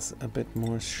make this a bit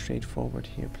more straightforward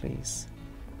here, please?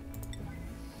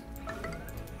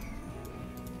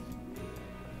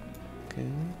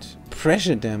 Good.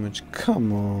 Pressure damage,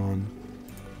 come on.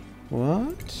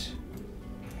 What?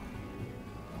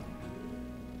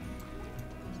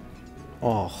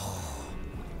 Oh.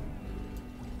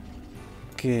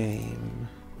 Game.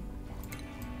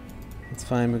 It's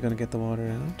fine, we're gonna get the water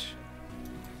out.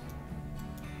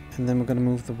 And then we're gonna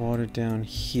move the water down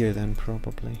here then,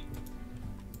 probably.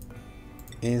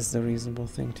 Is the reasonable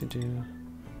thing to do.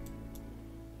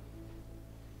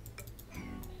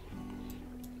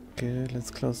 Good, let's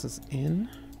close this in.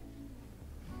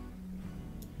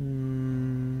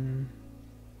 Then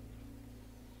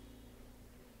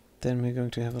we're going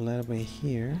to have a ladderway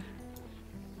here.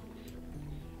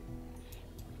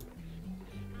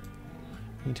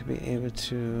 Need to be able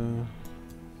to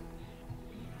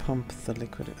pump the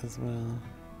liquid as well.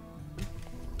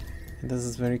 And this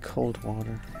is very cold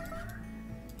water.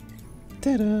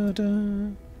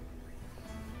 Ta-da-da!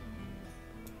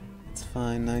 It's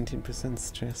fine, 19%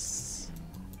 stress.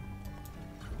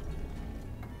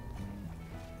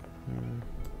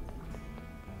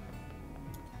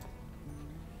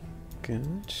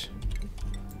 Good.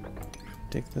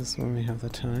 Take this when we have the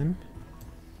time.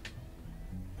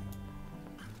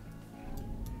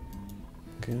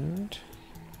 Good.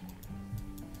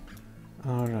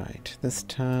 Alright, this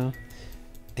tile.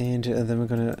 And then we're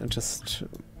gonna just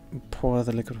pour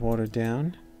the liquid water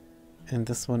down. And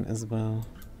this one as well.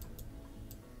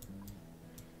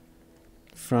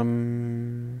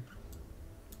 From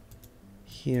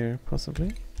here,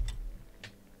 possibly.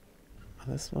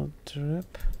 This will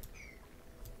drip.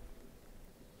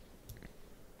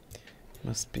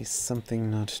 Must be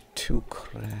something not too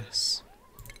crass.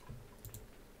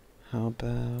 How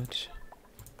about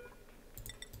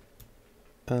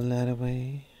a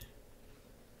ladderway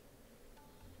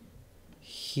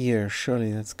here?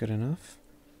 Surely that's good enough.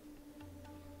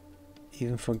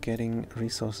 Even for getting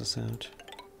resources out.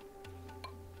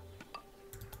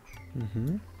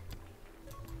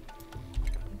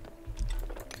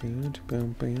 Good,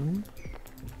 boom, boom.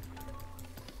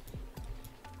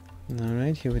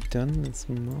 Alright, here we're done. Let's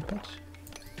mop it.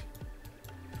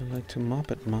 I like to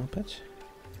mop it, mop it.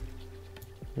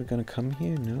 We're gonna come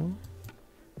here? No?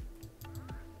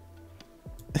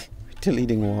 We're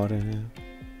deleting water now.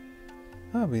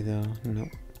 Are we though? No.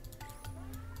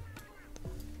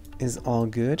 Is all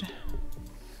good.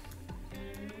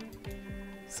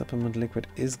 Supplement liquid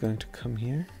is going to come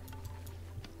here.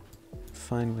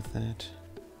 Fine with that.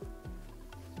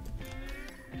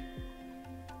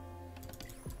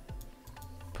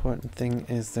 Important thing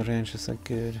is the ranches are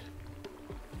good.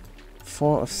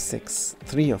 4 of 6.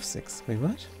 3 of 6. Wait,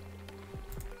 what?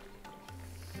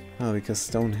 Oh, because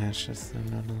stone hatches are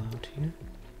not allowed here.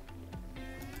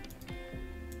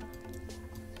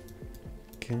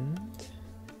 Good.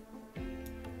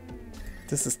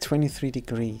 This is 23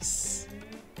 degrees.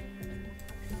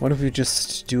 What if we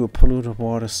just do a polluted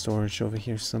water storage over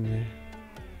here somewhere?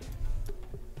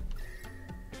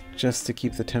 Just to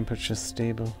keep the temperature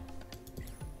stable.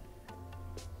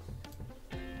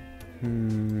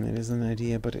 It is an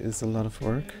idea, but it is a lot of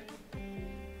work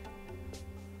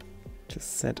to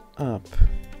set up.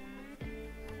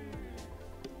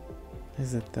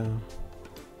 Is it though?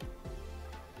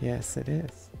 Yes, it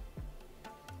is.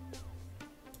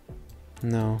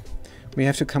 No. We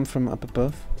have to come from up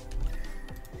above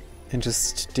and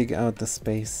just dig out the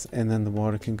space, and then the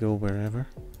water can go wherever.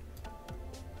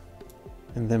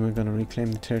 And then we're gonna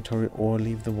reclaim the territory or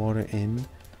leave the water in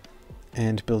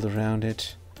and build around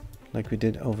it like we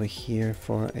did over here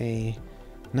for a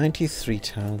 93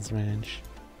 tiles ranch.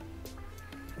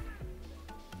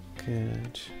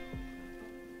 Good.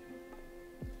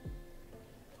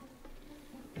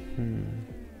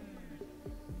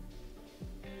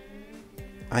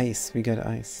 Ice, we got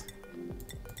ice.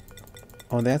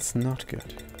 Oh, that's not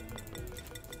good.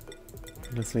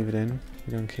 Let's leave it in,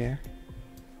 we don't care.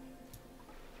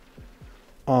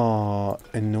 Oh,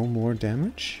 and no more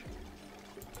damage?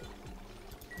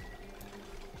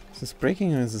 Is this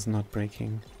breaking or is this not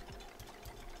breaking?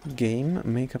 Game,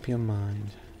 make up your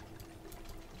mind.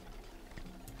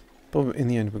 But in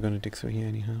the end, we're gonna dig through here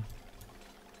anyhow.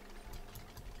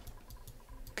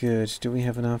 Good. Do we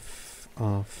have enough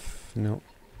of... No.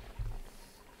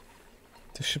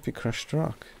 This should be crushed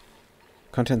rock.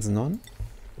 Contents none?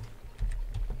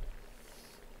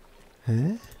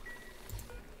 Huh?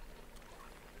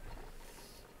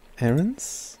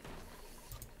 Errands?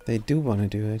 They do want to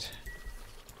do it.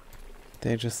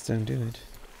 They just don't do it.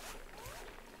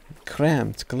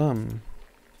 Cramped, glum.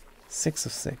 6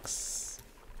 of 6.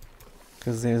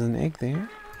 Because there's an egg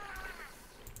there.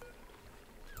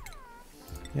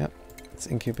 Yep, let's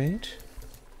incubate.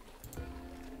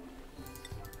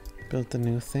 Build the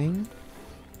new thing.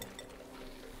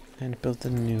 And build the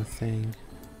new thing.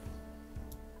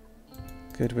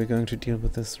 Good, we're going to deal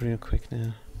with this real quick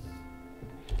now.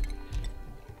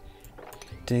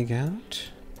 Dig out.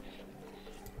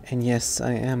 And yes,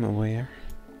 I am aware.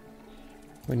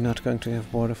 We're not going to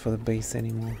have water for the base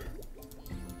anymore.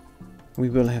 We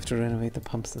will have to renovate the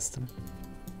pump system.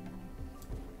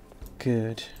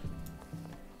 Good.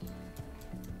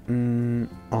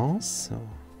 Also,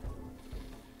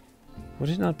 would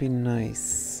it not be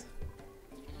nice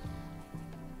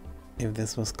if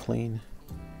this was clean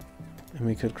and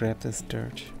we could grab this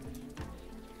dirt?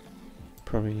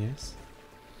 Probably yes.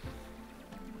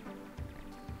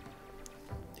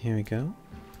 Here we go.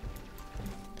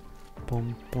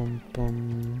 Boom, boom,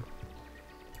 boom.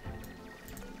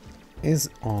 Is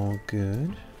all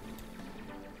good.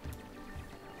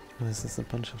 Oh, this is a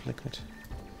bunch of liquid.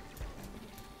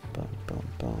 Boom, boom,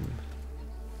 boom.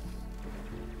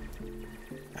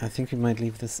 I think we might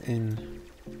leave this in.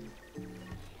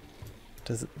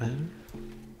 Does it matter?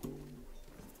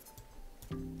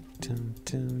 Dum,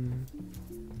 dum.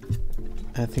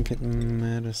 I think it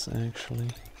matters actually.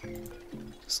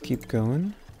 Just keep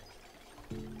going.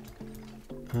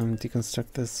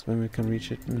 Deconstruct this when we can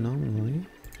reach it normally.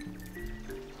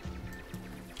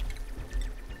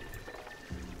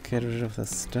 Get rid of the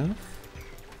stuff.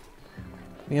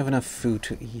 We have enough food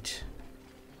to eat.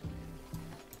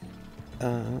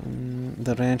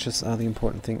 The ranches are the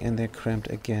important thing, and they're cramped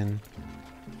again.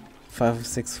 5 of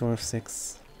 6, 4 of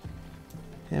 6.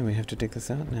 Yeah, we have to dig this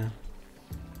out now.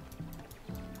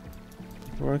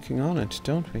 We're working on it,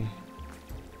 don't we?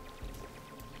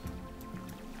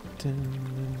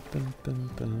 Dun, bum,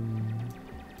 bum, bum.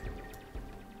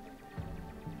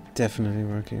 Definitely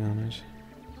working on it.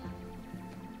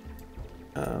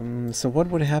 So what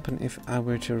would happen if I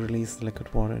were to release the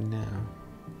liquid water now?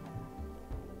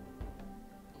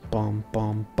 Bomb,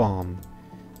 bomb, bomb.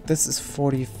 This is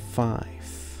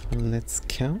 45. Let's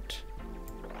count.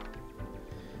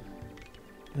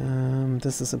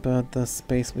 This is about the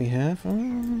space we have.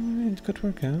 Oh, it could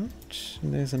work out.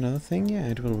 There's another thing. Yeah,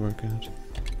 it will work out.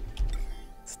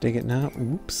 Let's dig it now.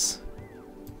 Oops.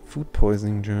 Food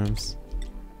poisoning germs.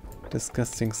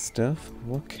 Disgusting stuff.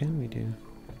 What can we do?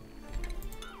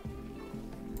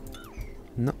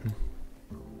 Nothing.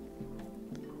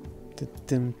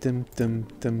 Dim dim dim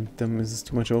dim dim. Is this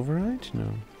too much override?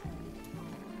 No.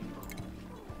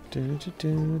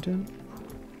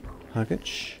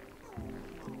 Huggage.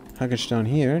 Huggage down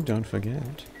here, don't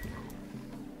forget.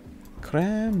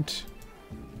 Cramped.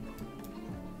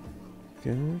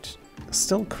 Good.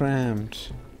 Still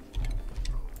cramped.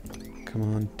 Come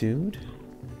on, dude.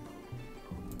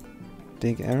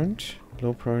 Dig errand.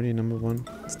 Low priority number 1.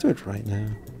 Let's do it right now.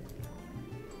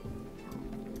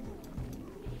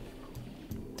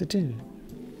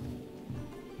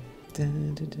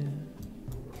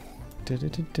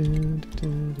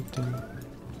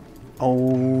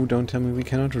 Oh, don't tell me we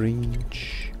cannot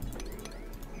reach.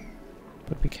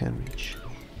 But we can reach.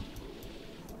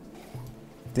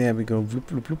 There we go. Bloop,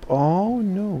 bloop, bloop. Oh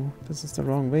no, this is the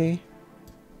wrong way.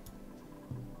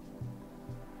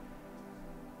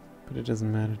 but it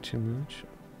doesn't matter too much.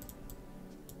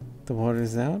 The water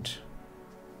is out,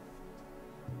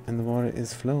 and the water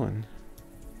is flowing.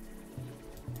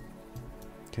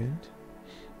 Good.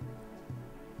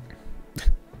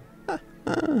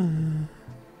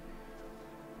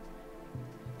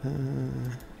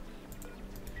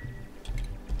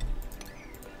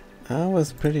 I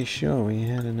was pretty sure we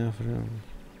had enough room.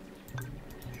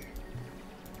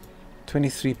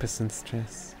 23%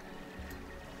 stress.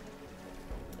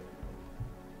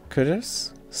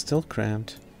 Critters? Still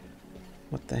cramped.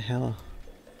 What the hell?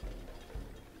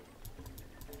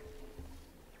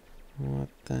 What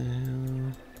the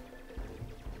hell?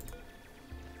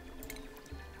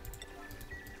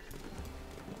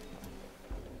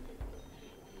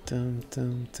 Dum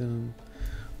dum dum.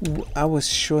 I was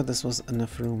sure this was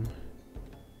enough room.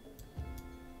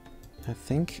 I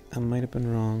think I might have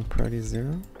been wrong. Priority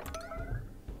 0.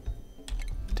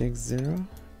 Dig 0.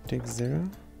 Dig 0.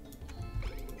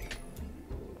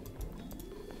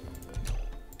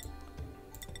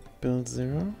 Build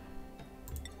 0.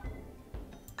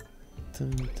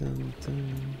 Dum dum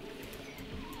dum.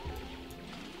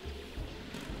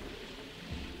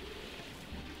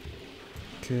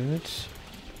 Good.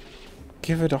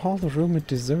 Give it all the room it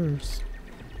deserves.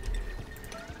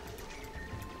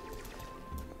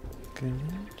 Good.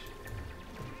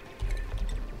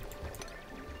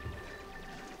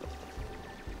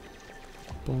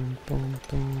 Boom, boom,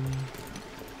 boom.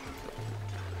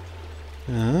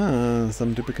 Ah,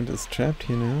 some duplicate is trapped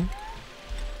here now.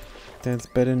 That's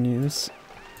better news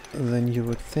than you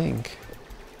would think.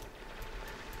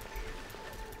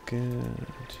 Good.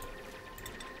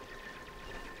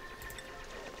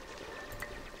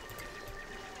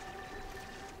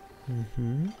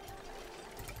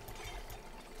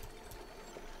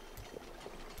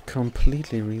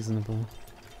 Completely reasonable.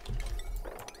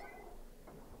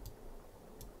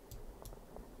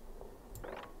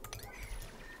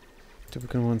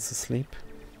 Typical wants to sleep.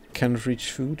 Cannot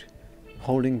reach food.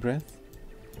 Holding breath.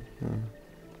 Oh.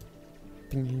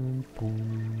 Boom,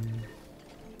 boom.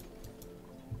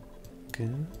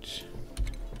 Good.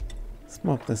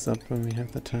 Smoke this up when we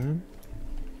have the time.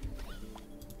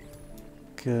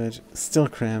 Good. Still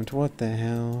cramped. What the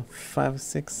hell? 5,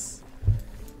 6.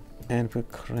 And we're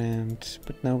cramped.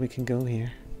 But now we can go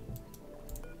here.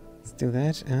 Let's do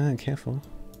that. Ah, careful.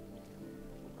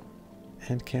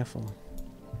 And careful.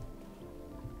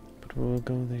 But we'll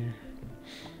go there.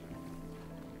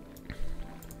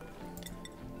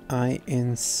 I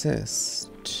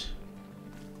insist.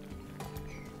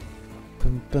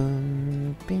 Bum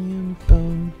bum bum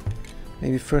bum.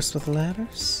 Maybe first with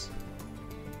ladders?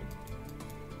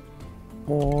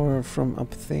 Or from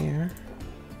up there?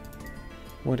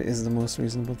 What is the most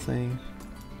reasonable thing?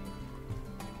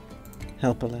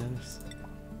 Helper ladders.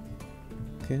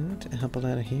 Good. A helper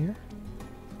ladder here.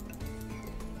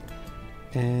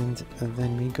 And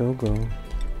then we go.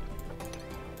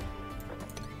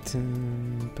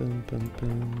 Dum, boom, boom,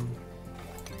 boom.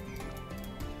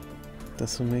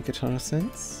 This will make a ton of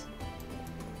sense.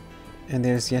 And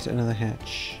there's yet another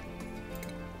hatch.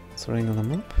 So wrangle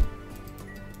them up.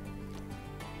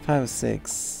 5,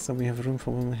 6. So we have room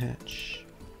for one more hatch.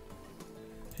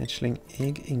 Hatchling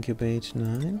egg incubate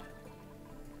 9.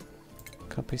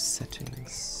 Copy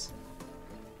settings.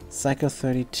 Cycle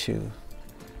 32.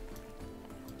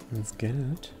 That's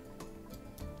good.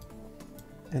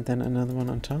 And then another one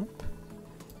on top.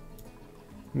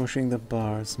 Mushing the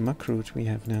bars. Muckroot we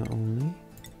have now only.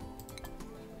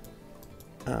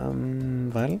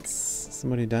 Vitals?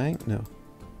 Somebody dying? No.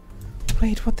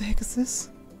 Wait, what the heck is this?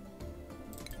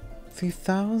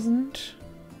 3,000?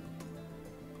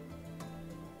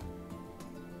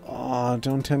 Oh,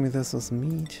 don't tell me this was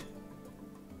meat.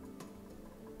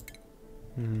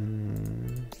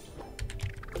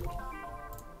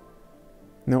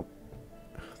 Nope.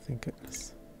 Oh, thank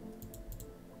goodness.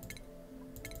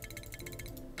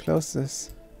 Close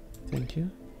this. Thank you.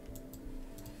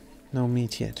 No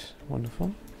meat yet.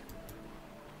 Wonderful.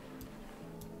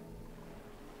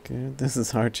 Good. This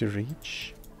is hard to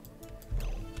reach.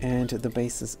 And the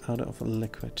base is out of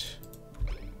liquid.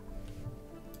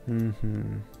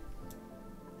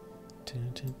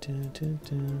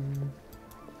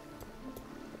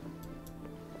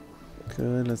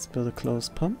 Good, let's build a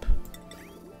closed pump.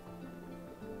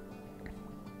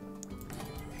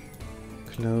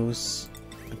 Close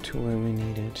to where we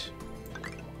need it.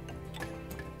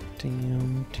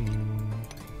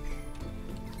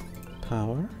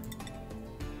 Power.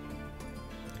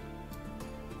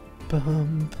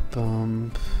 Bump,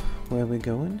 bump. Where are we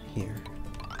going? Here.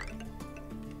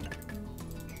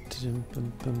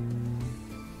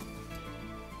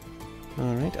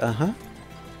 Alright,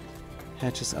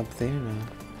 hatch is up there now.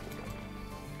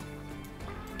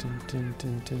 Dun, dun,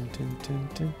 dun, dun, dun, dun,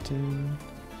 dun, dun.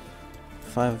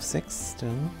 5 of 6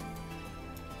 still.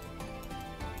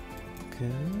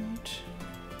 Good.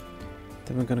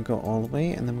 Then we're gonna go all the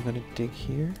way and then we're gonna dig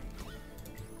here.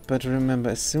 But remember,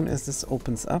 as soon as this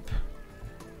opens up,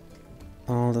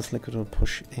 all this liquid will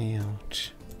push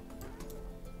out.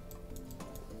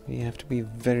 We have to be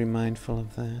very mindful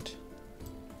of that.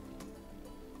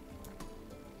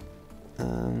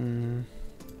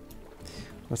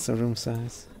 What's the room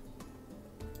size?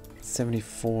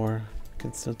 74.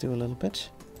 Can still do a little bit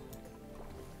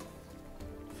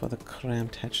for the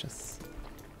cramped hatches.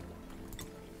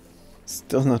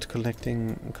 Still not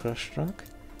collecting crushed rock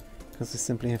because we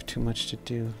simply have too much to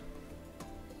do.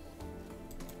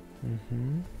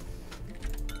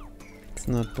 Let's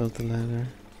not build the ladder.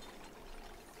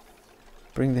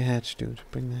 Bring the hatch, dude.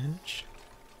 Bring the hatch.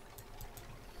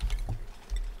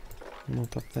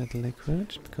 Mop up that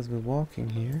liquid because we're walking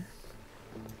here.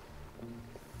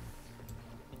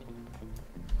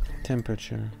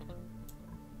 Temperature.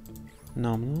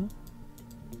 Nominal.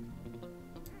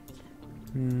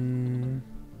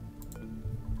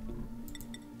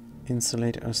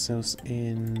 Insulate ourselves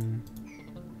in,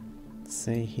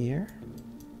 say, here.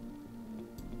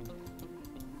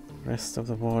 Rest of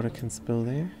the water can spill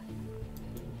there.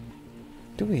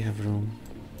 Do we have room?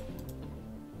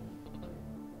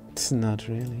 It's not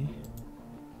really.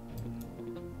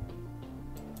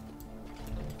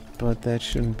 But that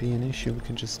shouldn't be an issue, we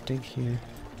can just dig here.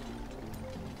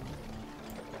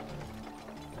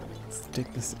 Let's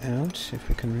dig this out if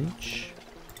we can reach.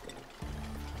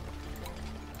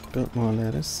 Build more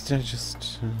ladders. They're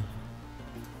just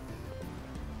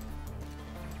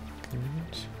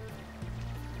good.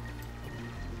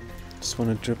 Just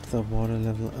want to drip the water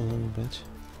level a little bit.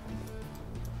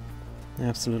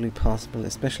 Absolutely possible,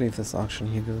 especially if this auction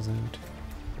here goes out.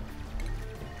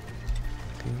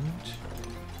 Good.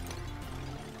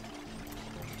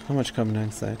 How much carbon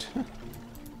dioxide?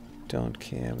 Don't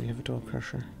care, we have a door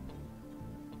crusher.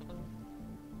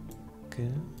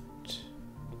 Good.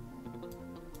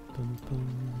 Boom,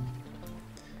 boom.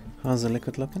 How's the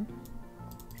liquid looking?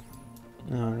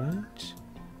 Alright.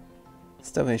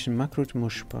 Starvation, Makrut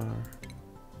mush bar.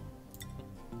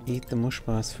 Eat the mush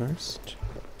bars first.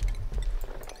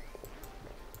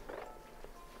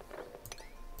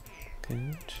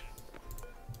 Good.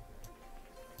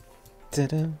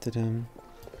 Da-dum, da-dum.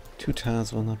 2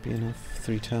 tiles will not be enough.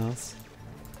 3 tiles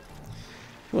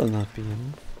will not be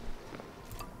enough.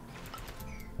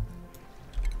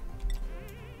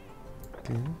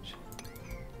 Good.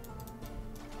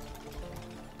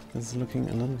 This is looking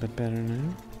a little bit better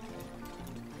now.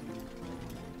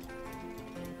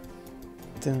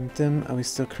 Dum dum. Are we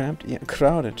still cramped? Yeah,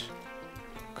 crowded.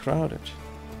 Crowded.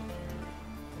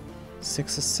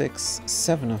 6 of 6,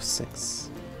 7 of 6.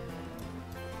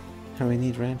 And we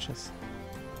need ranches.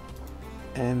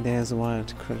 And there's a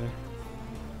wild critter.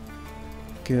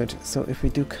 Good. So if we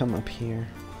do come up here,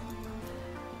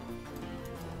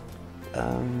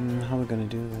 how are we gonna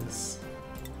do this?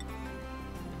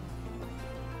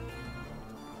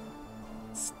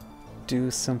 Let's do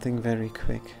something very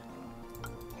quick.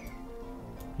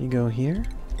 You go here.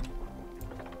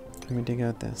 Let me dig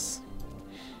out this.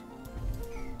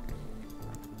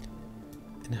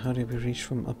 And how do we reach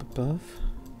from up above?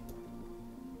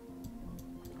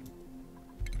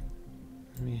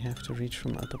 We have to reach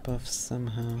from up above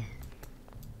somehow.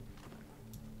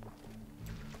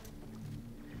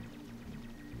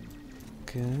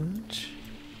 Good.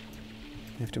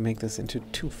 We have to make this into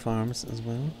 2 farms as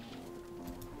well.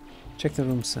 Check the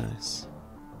room size.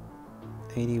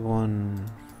 81.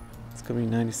 It's gonna be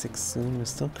 96 soon. We're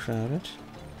still crowded.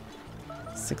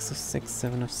 6 of 6,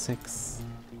 7 of 6.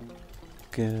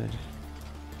 Good.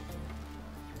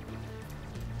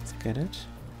 Let's get it.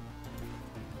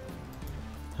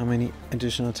 How many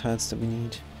additional tiles do we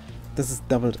need? This is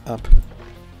doubled up.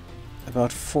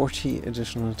 About 40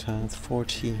 additional tiles.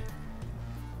 40.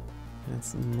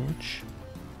 That's much.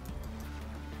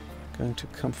 Going to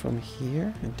come from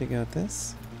here and dig out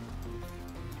this.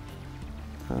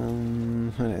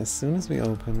 As soon as we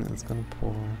open, it's gonna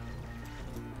pour.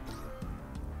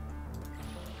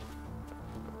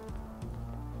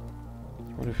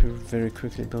 What if we very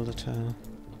quickly build a tile?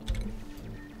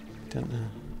 Don't know.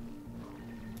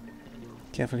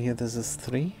 Careful here, this is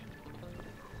 3.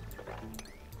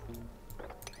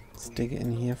 Let's dig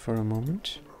in here for a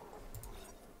moment.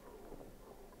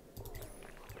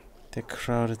 They're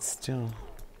crowded still.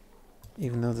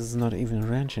 Even though this is not even a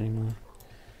ranch anymore.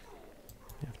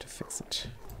 You have to fix it.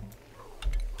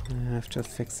 I have to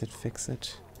fix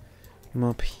it. I'm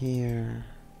up here.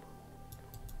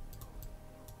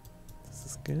 This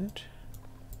is good.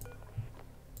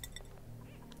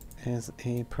 As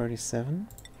a party 7,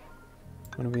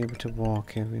 I want to be able to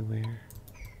walk everywhere.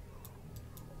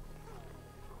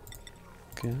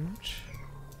 Good.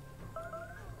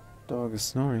 Dog is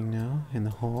snoring now in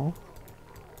the hall.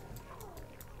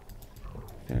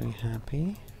 Very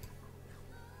happy.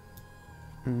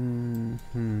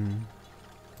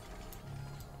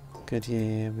 Good,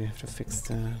 yeah, we have to fix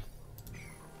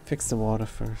the water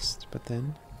first, but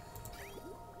then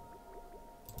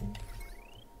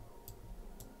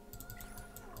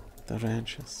the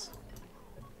ranches.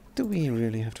 Do we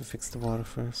really have to fix the water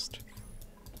first?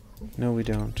 No, we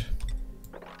don't.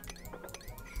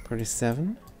 Priority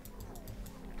 7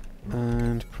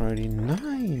 and priority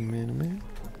 9, man, oh man.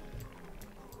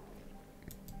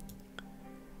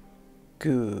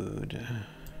 Good.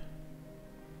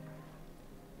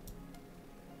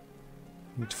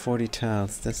 Need 40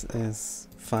 tiles. This is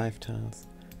 5 tiles.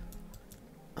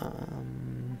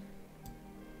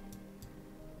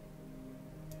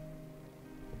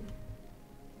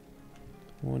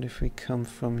 What if we come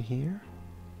from here?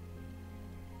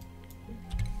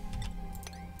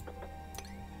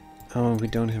 Oh, we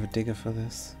don't have a digger for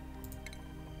this.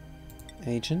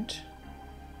 Agent?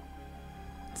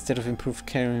 Instead of improved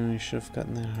carrying, we should have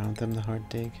gotten them the hard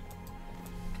dig.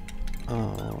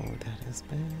 Oh, that is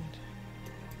bad.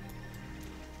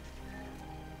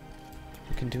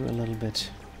 We can do a little bit.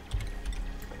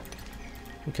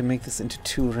 We can make this into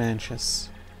 2 ranches.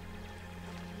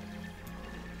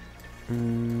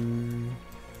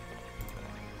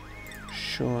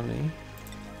 Surely.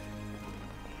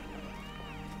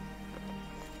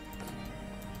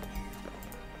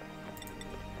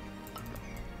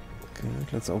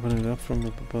 Good, let's open it up from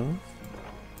up above.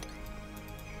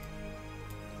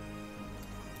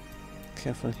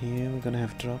 Careful here, we're gonna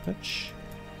have droppage.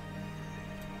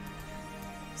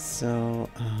 So,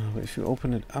 if you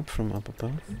open it up from up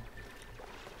above,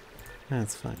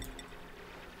 that's fine.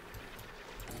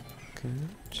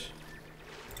 Good.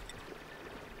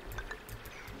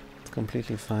 It's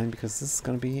completely fine because this is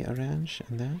gonna be a ranch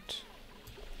and that.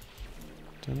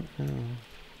 Don't know.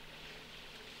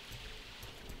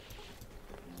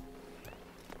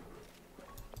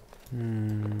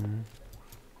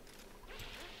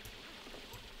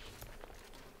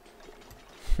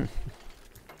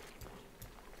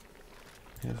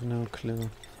 I have no clue.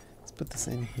 Let's put this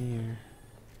in here.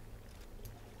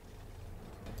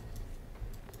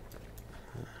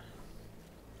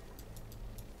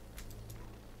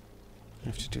 I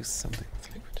have to do something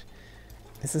with liquid.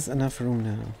 Is this enough room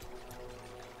now?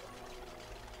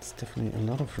 It's definitely a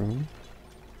lot of room.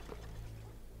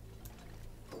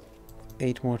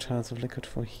 8 more tiles of liquid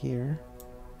for here.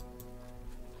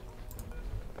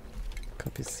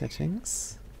 Copy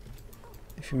settings.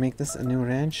 If you make this a new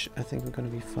ranch, I think we're gonna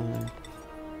be fine.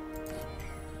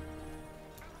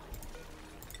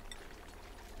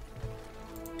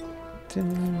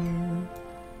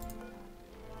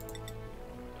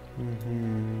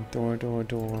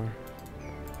 Door.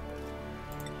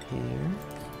 Here.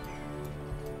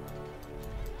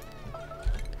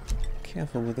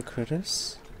 Careful with the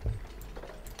critters.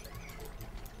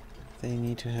 They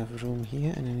need to have room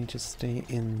here and they need to stay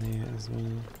in there as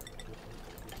well.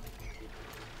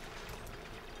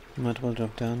 Mud will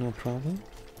drop down, no problem.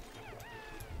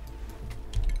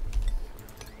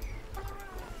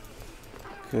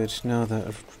 Good, now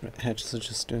the hedges are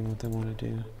just doing what they want to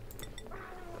do.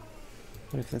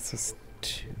 What if this was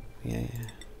 2? Yeah.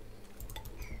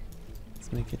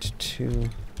 Let's make it 2.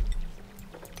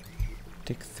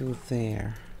 Dig through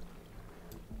there.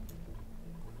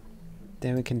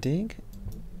 There we can dig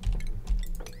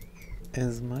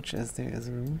as much as there is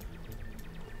room.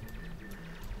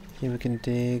 Here we can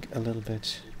dig a little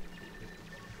bit.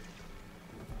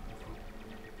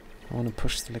 I want to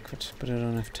push the liquid, but I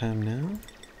don't have time now.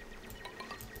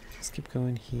 Just keep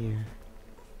going here.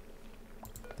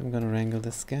 I'm gonna wrangle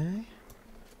this guy.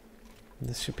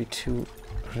 This should be 2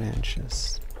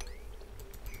 ranches.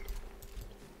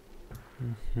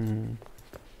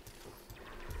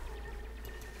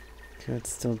 Good,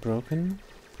 still broken.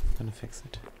 I'm gonna fix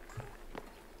it.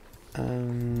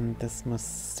 This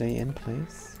must stay in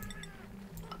place.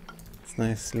 It's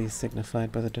nicely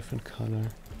signified by the different color.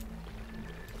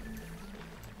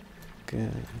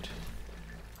 Good.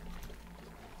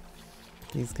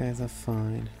 These guys are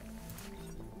fine.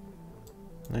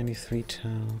 93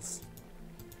 tiles.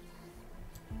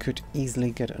 Could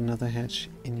easily get another hatch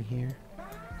in here.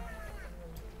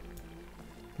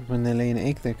 When they lay an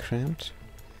egg, they're cramped.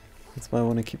 That's why I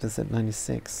want to keep this at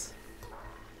 96.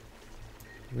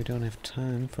 We don't have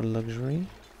time for luxury.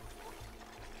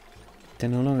 They're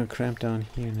no longer cramped down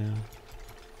here now.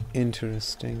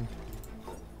 Interesting.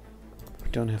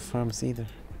 We don't have farms either.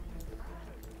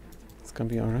 It's gonna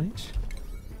be alright.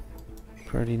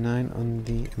 Priority 9 on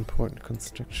the important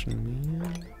construction meal.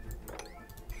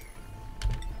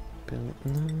 Build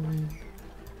 9.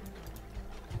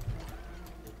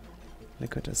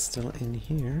 Liquid is still in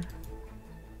here.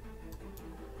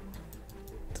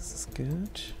 This is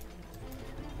good.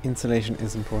 Insulation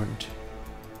is important.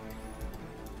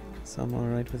 So I'm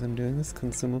alright with them doing this.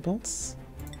 Consumables.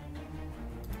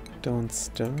 Don't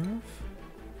starve.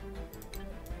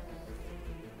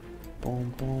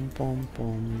 Boom, boom, boom,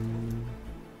 boom.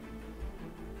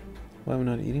 Why are we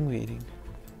not eating? We're eating.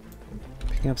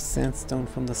 Picking up sandstone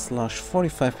from the slush.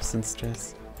 45%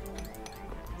 stress.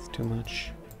 It's too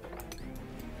much.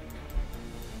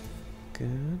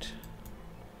 Good.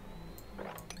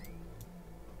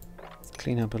 Let's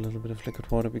clean up a little bit of liquid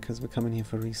water because we're coming here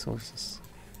for resources.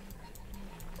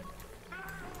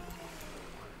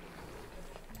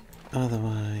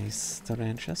 Otherwise, the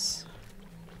ranches.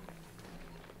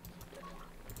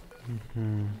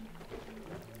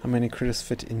 How many critters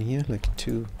fit in here? Like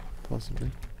 2,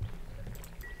 possibly.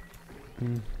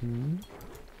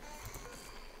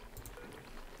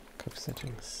 Cup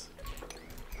settings.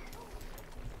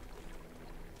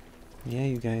 Yeah,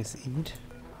 you guys eat.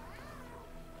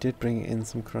 Did bring in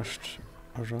some crushed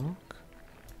rock.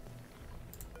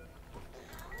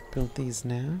 Build these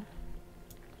now.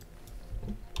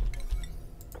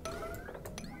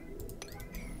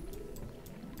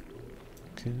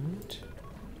 Good.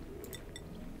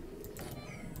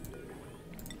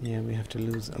 Yeah, we have to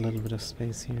lose a little bit of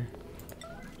space here.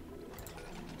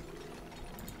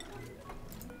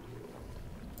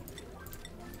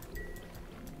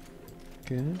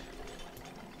 Good.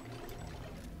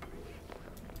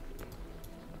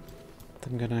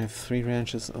 I'm gonna have 3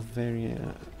 ranches of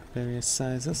various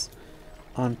sizes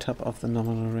on top of the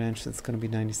nominal ranch. That's gonna be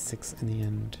 96 in the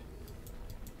end.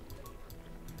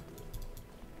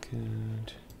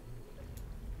 Good.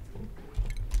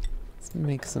 Let's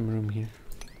make some room here.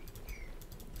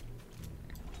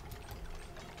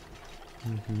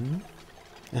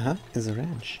 Is a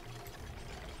ranch.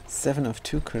 7 of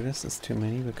 2 critters is too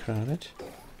many, we're crowded.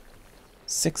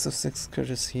 6 of 6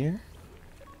 critters here.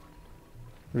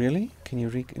 Really? Can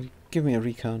you give me a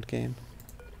recount game?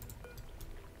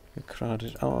 We're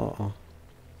crowded. Oh.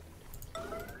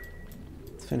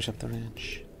 Let's finish up the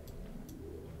ranch.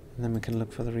 And then we can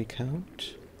look for the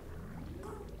recount.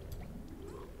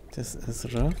 This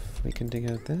is rough. We can dig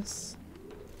out this.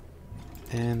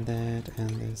 And that, and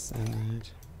this, and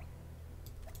that.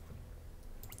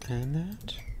 And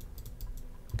that.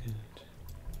 Good.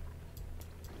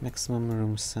 Maximum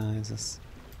room sizes.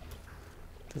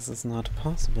 This is not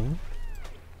possible.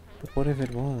 But what if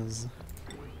it was?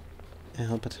 A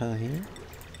Helpatar here.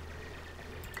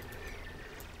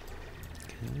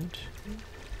 Good.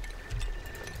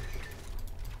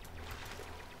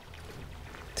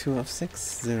 2 of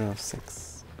 6, 0 of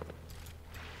 6.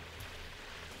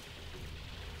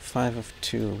 5 of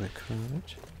 2, we're crowded.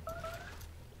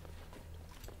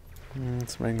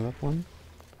 Let's wrangle up one.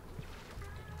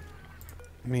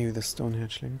 Maybe the stone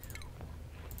hatchling.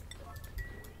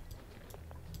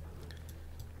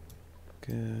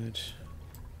 Good.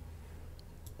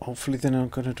 Hopefully they're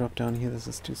not gonna drop down here, this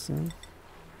is too soon.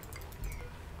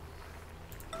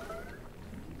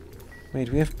 Wait,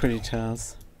 we have pretty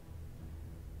tiles.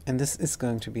 And this is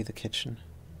going to be the kitchen.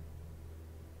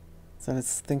 So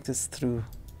let's think this through.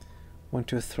 1,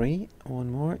 2, 3.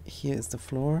 One more. Here is the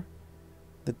floor.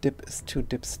 The dip is 2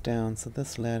 dips down, so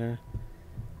this ladder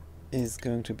is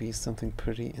going to be something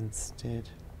pretty instead.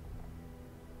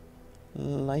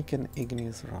 Like an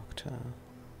igneous rock tile.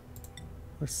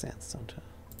 Or sandstone tile.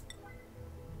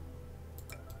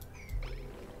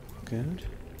 Good.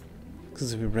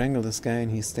 Because if we wrangle this guy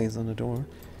and he stays on the door,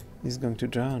 he's going to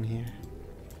drown here.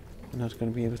 We're not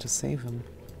going to be able to save him.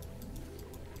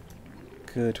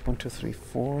 Good. 1, 2, 3,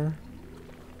 4.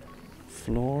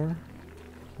 Floor.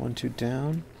 1, 2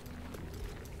 down.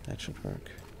 That should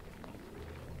work.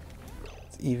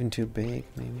 It's even too big,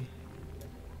 maybe.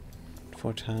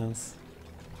 4 tiles.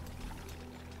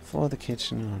 For the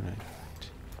kitchen, alright.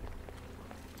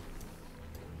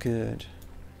 Good.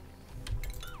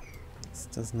 This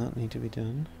does not need to be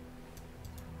done.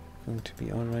 Going to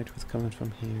be alright with coming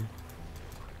from here.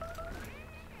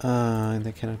 And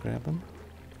they cannot grab them.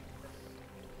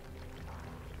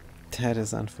 That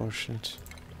is unfortunate.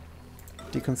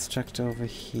 Deconstruct over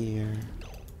here.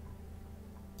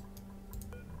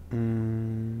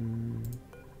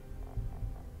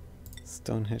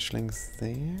 Stone hatchlings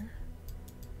there.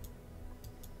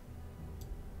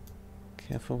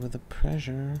 Careful with the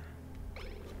pressure.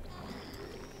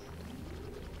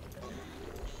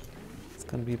 It's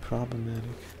gonna be problematic.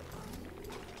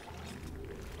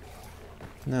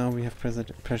 Now we have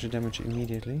pressure damage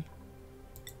immediately.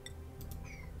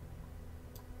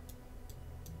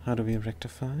 How do we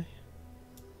rectify?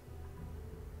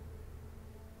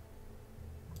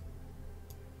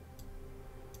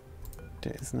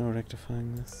 There is no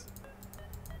rectifying this.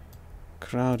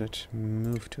 Crowded,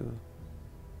 move to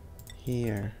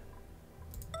here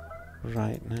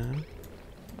right now.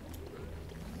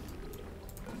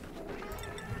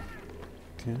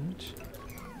 Good.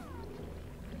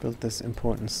 Build this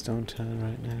important stone tile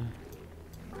right now.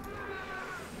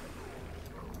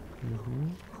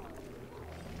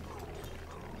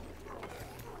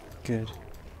 Good.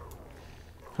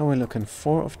 How are we looking?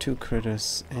 4 of 2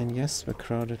 critters, and yes, we're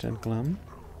crowded and glum.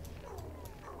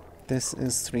 This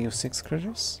is 3 of 6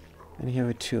 critters, and here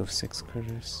we're 2 of 6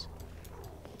 critters.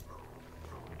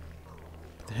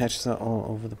 The hatches are all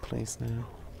over the place now.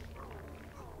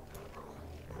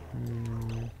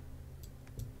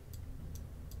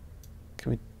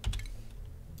 Can we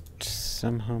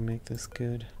somehow make this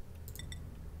good?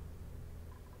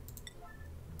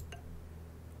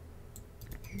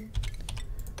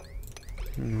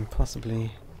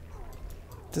 Possibly.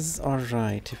 This is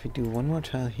alright. If we do one more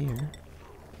tile here,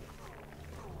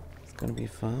 it's gonna be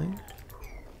fine.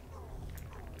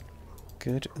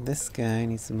 Good. This guy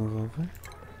needs to move over.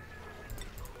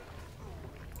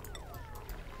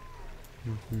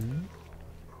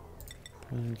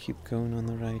 And keep going on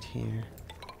the right here.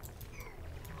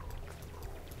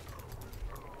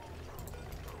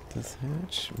 This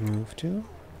hatch, move to.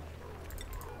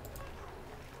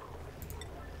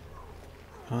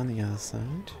 On the other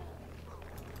side.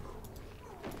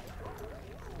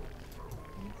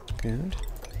 Good.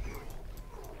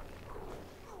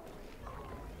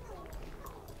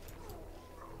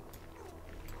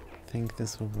 I think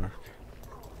this will work.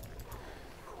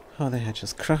 Oh, the hatch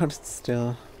is crowded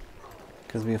still,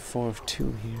 because we have 4 of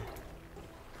 2 here.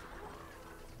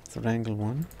 Let's wrangle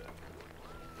one.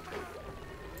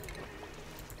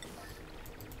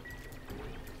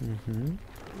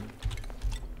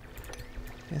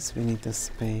 Yes, we need the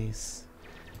space.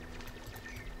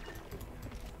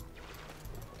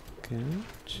 Good.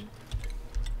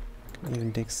 Can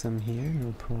even dig some here,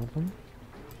 no problem.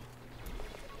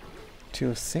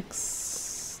 2 of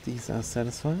 6. These are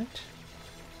satisfied.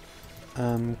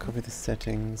 Copy the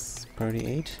settings. Priority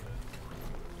 8.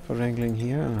 For wrangling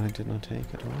here, I did not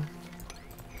take at all.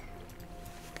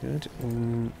 Good.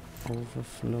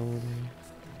 Overflow.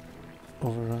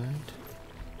 Override.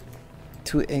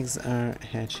 2 eggs are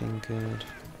hatching, good.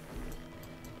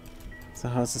 So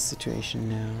how's the situation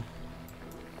now?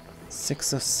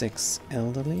 6 of 6,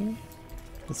 elderly.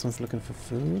 This one's looking for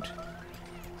food.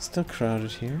 Still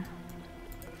crowded here.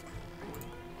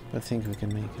 But I think we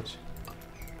can make it.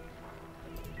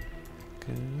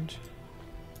 Good.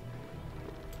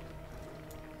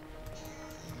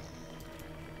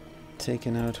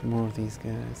 Taking out more of these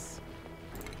guys.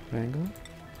 Wrangle.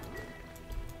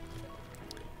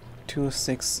 2 of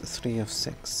 6, 3 of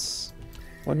 6.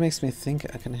 What makes me think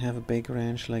I can have a big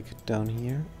ranch like down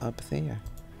here, up there?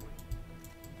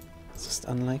 It's just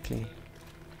unlikely.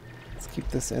 Let's keep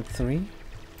this at 3.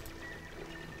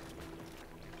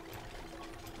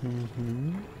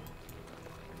 And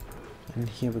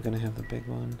here we're gonna have the big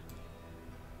one.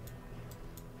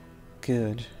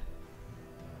 Good.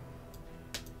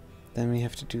 Then we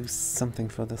have to do something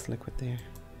for this liquid there.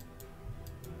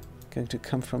 Going to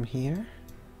come from here.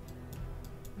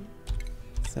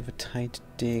 Let's have a tight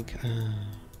dig.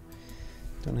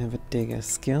 Don't have a digger.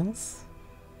 Skills.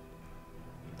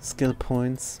 Skill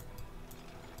points.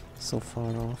 So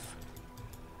far off.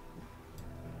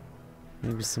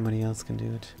 Maybe somebody else can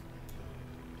do it.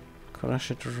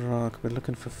 Crushed rock. We're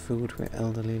looking for food. We're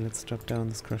elderly. Let's drop down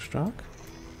this crushed rock.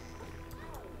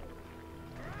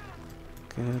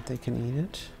 Good, they can eat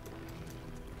it.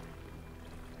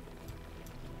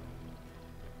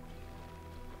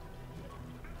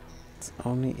 It's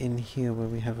only in here where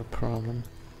we have a problem.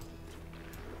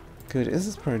 Good, is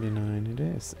this priority 9? It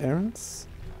is. Errands?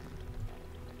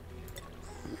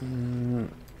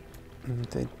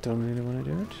 They don't really want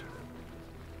to do it.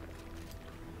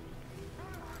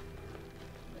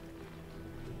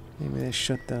 Maybe they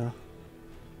should though.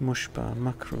 Mushbar,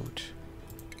 muckroot.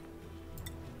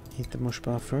 Eat the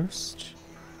mushbar first.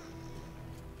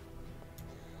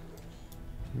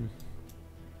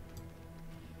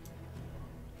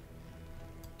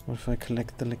 What if I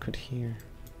collect the liquid here?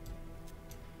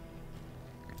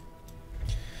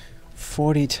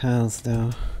 40 tiles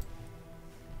though.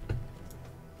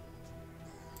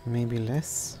 Maybe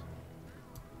less?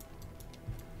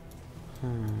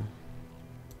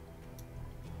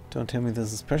 Don't tell me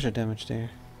this is pressure damage there.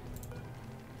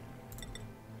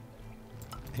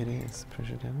 It is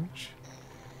pressure damage.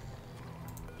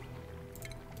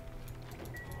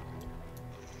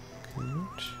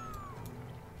 Good.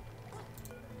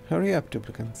 Hurry up,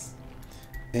 duplicants.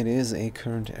 It is a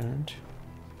current errand.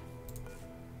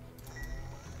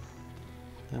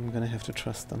 I'm gonna have to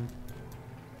trust them.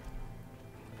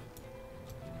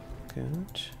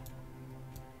 Good.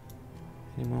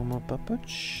 Any more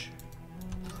buppage?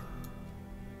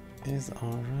 Is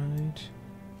alright.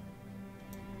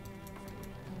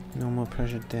 No more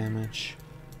pressure damage.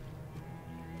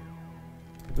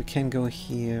 But we can go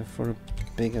here for a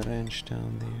bigger wrench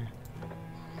down there.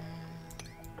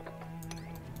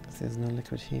 There's no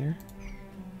liquid here.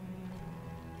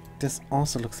 This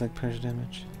also looks like pressure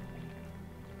damage.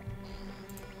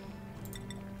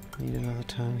 Need another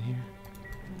tile here.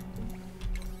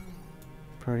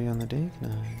 Party on the dig?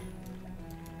 9.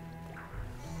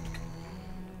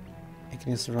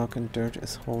 Igneous rock and dirt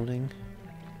is holding.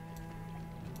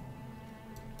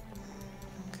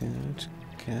 Good.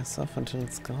 Gas off until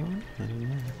it's gone? I don't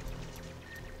know.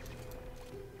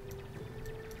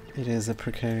 It is a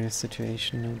precarious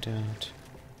situation, no doubt.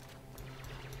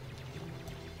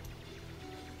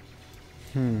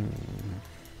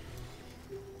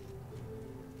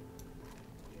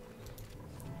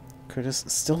 Critters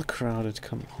still crowded,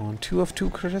 come on. 2 of 2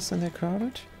 critters and they're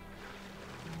crowded?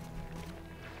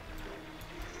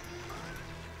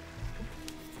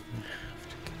 I have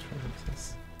to get rid of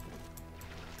this.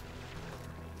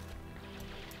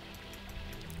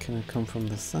 Can it come from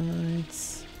the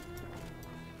sides?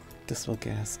 This will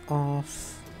gas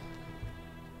off.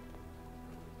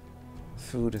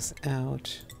 Food is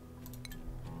out.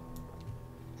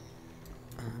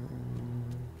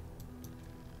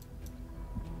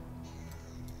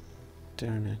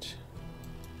 Darn it.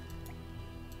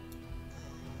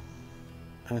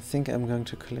 I think I'm going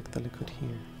to collect the liquid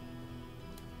here.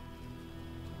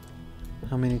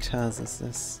 How many tiles is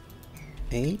this?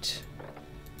 8?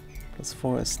 Plus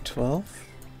 4 is 12.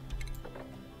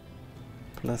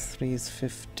 Plus 3 is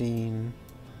 15.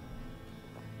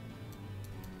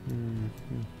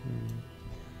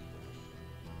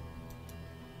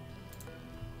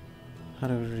 How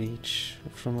do we reach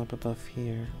from up above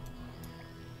here?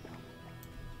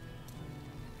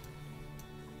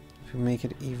 If we make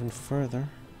it even further.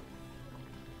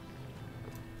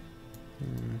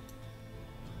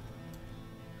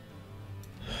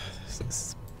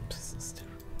 This is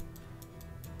terrible.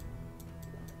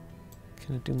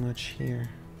 Cannot do much here.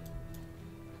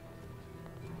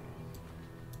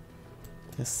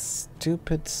 This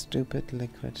stupid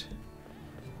liquid.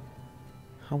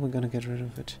 How are we gonna get rid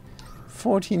of it?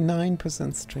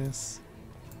 49% stress.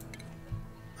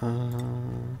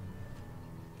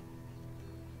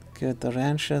 Good, the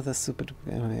rancher, the super...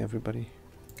 everybody.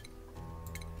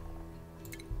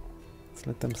 Let's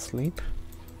let them sleep.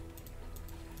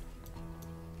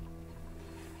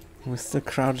 We're still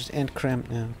crowded and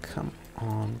cramped now. Come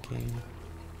on, game.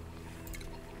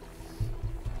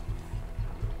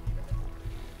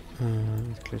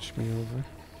 It glitched me over.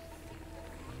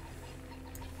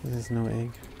 There's no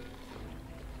egg.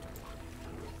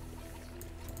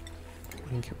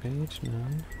 Incubate? No.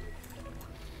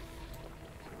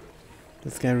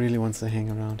 This guy really wants to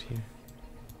hang around here.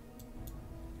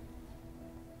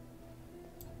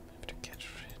 Have to get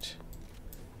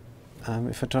rid.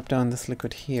 If I drop down this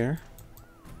liquid here,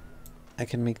 I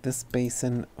can make this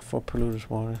basin for polluted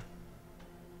water.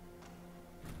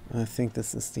 I think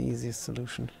this is the easiest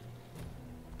solution.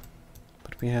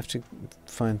 But we have to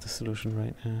find the solution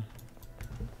right now.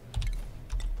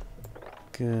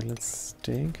 Good, let's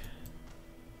dig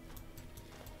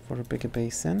for a bigger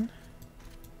basin.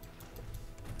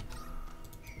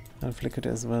 I've liquid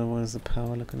as well. What is the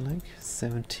power looking like?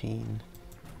 17.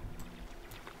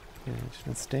 Good,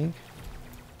 let's dig.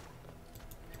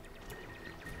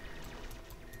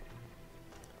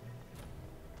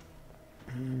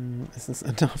 Is this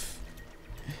enough?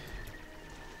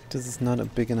 This is not a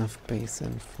big enough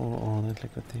basin for all that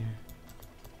liquid there.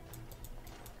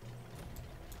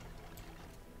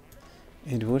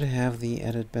 It would have the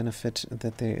added benefit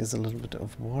that there is a little bit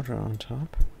of water on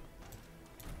top.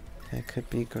 That could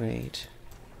be great.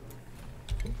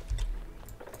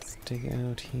 Let's dig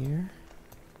out here.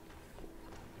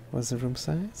 What's the room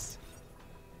size?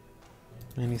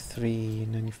 93,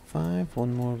 95.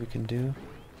 One more we can do.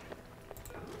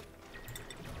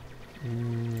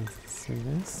 Let's do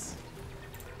this.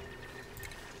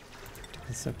 Do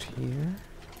this up here.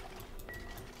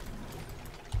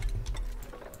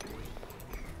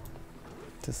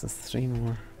 This is 3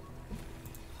 more.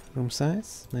 Room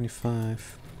size?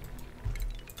 95.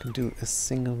 Can do a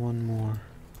single one more.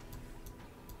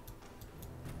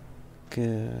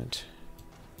 Good.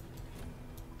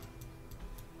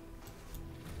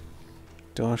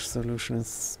 Door solution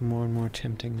is more and more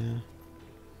tempting now.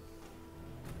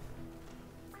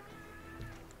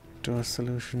 Door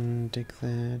solution, dig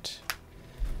that.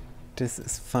 This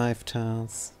is 5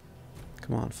 tiles.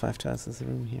 Come on, 5 tiles is a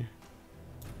room here.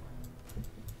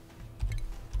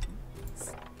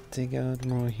 Let's dig out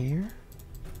more here.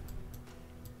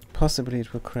 Possibly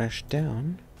it will crash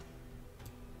down.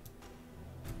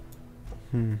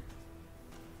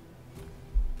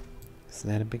 Is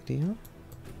that a big deal?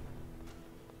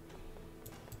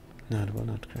 No, it will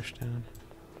not crash down.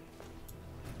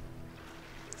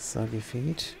 Soggy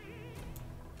feet.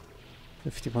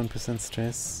 51%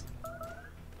 stress.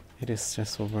 It is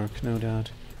stressful work, no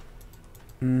doubt.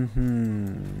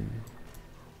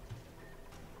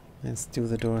 Let's do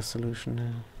the door solution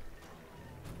now.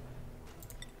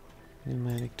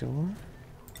 Pneumatic door.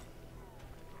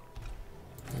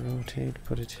 Rotate,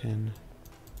 put it in.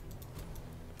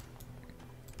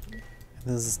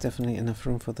 This is definitely enough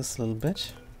room for this little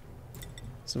bit.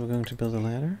 So we're going to build a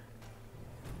ladder.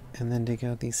 And then dig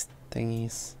out these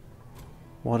thingies.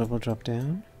 Water will drop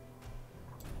down.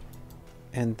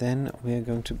 And then we are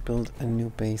going to build a new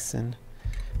basin.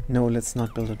 No, let's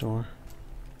not build a door.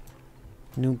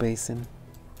 New basin.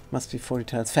 Must be 40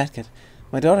 tiles. Fat Cat.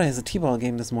 My daughter has a t-ball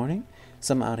game this morning,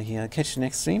 so I'm out of here. I'll catch you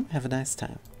next stream. Have a nice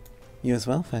time. You as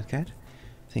well, Fat Cat.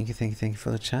 Thank you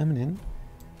for the chiming in.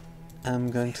 I'm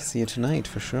going to see you tonight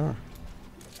for sure.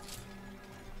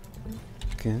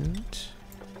 Good.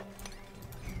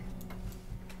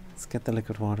 Let's get the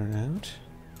liquid water out.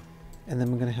 And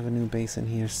then we're going to have a new basin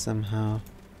here somehow.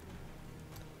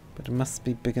 But it must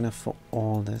be big enough for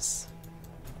all this.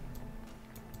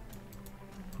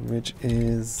 Which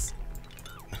is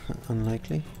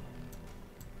unlikely.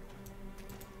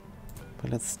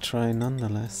 But let's try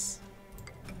nonetheless.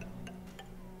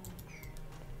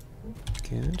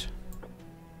 Good.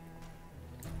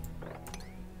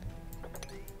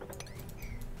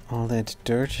 All that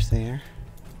dirt there.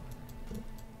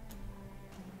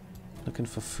 Looking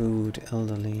for food,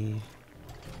 elderly.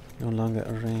 No longer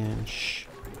a ranch.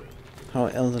 How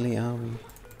elderly are we?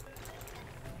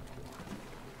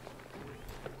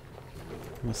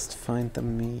 Must find the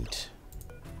meat.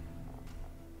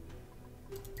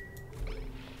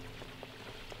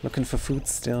 Looking for food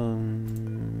still.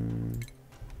 Looking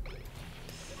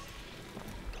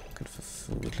for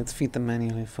food. Let's feed them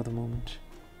manually for the moment.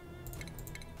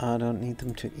 I don't need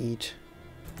them to eat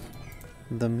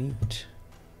the meat.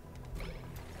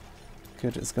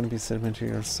 Good, it's gonna be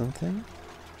sedimentary or something.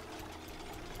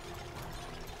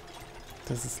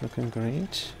 This is looking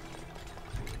great.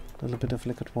 A little bit of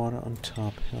liquid water on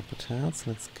top. Help the tiles,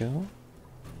 let's go.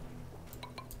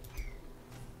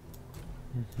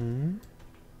 Then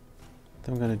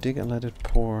I'm gonna dig and let it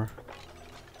pour.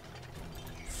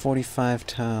 45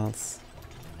 tiles.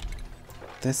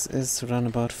 This is around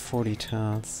about 40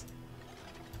 tiles.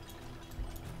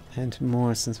 And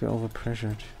more since we're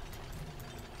overpressured.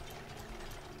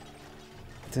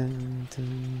 Dun,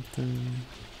 dun, dun.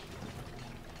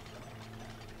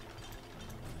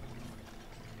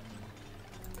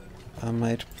 I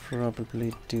might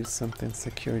probably do something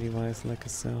security-wise like a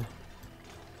cell.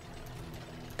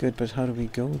 Good, but how do we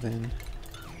go then?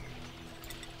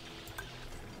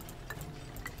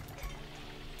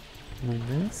 Like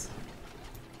this?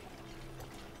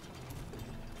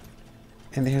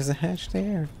 And there's a hatch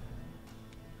there.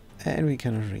 And we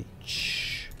cannot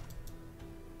reach.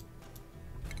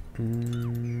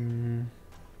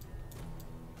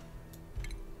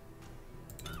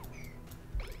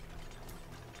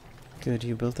 Good,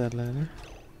 you built that ladder.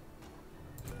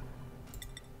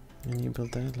 And you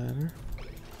built that ladder.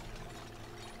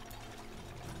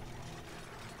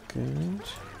 Good.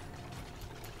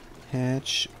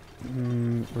 Hatch,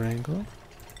 wrangle.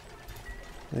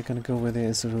 They're gonna go where there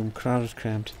is a room. Crowded,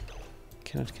 cramped.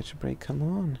 Cannot catch a break, come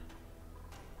on.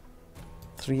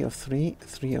 3 of 3,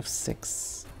 3 of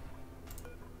 6.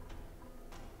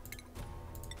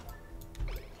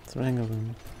 Let's wrangle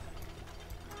them.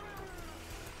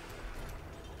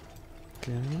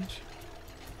 Good.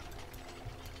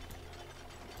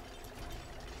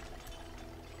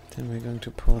 Then we're going to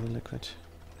pour the liquid.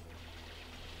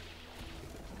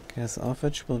 Gas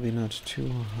offage will be not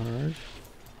too hard.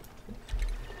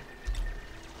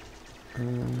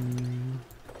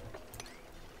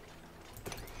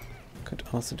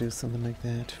 also do something like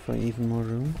that for even more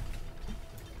room.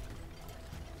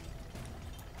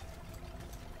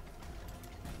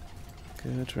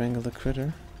 Good, wrangle the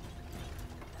critter.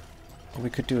 Or we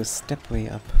could do a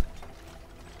stepway up.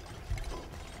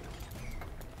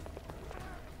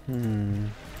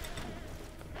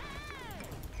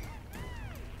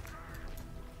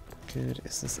 Good,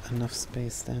 is this enough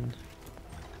space then?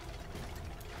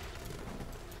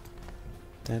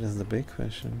 That is the big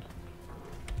question.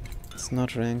 It's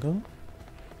not wrangle.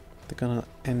 They're gonna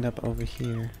end up over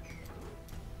here.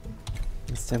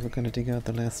 Instead we're gonna dig out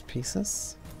the last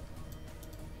pieces.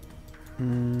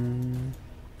 And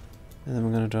then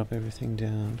we're gonna drop everything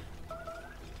down.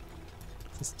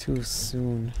 This is too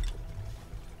soon.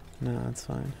 No, that's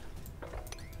fine.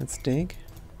 Let's dig.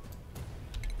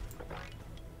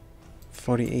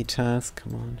 48 tiles,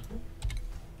 come on.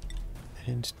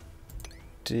 And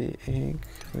dig.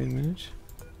 Wait a minute.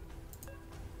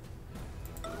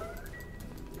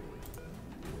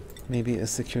 Maybe a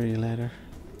security ladder.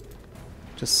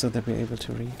 Just so that we're able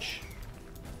to reach.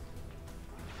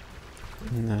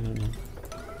 I don't know.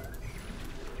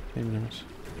 Maybe not.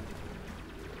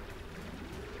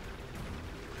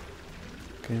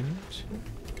 Good.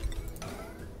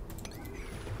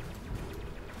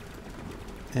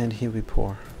 And here we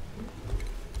pour.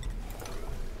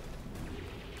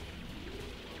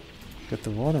 But the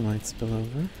water might spill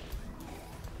over.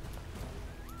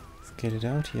 Let's get it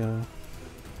out, yo.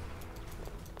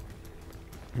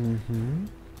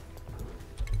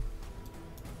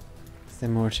 Is there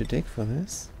more to dig for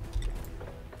this?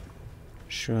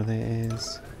 Sure there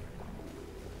is.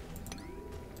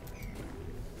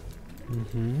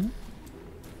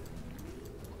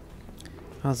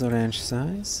 How's the ranch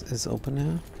size? Is open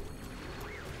now?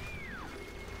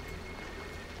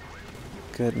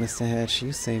 Good, Mr. Hatch,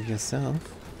 you save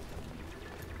yourself.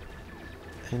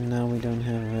 And now we don't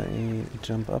have a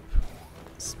jump up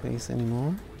space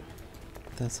anymore.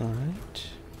 That's alright.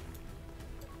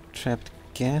 Trapped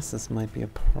gases might be a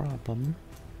problem.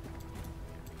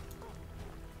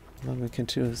 But we can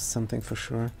do something for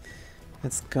sure.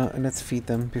 Let's feed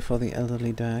them before the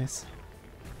elderly dies.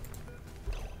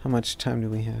 How much time do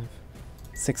we have?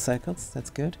 6 cycles,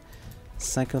 that's good.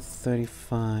 Cycle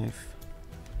 35.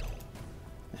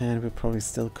 And we're probably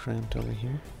still cramped over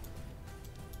here.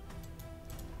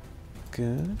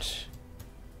 Good.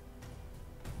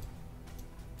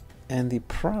 And the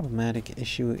problematic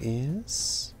issue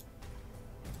is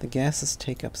the gases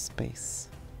take up space.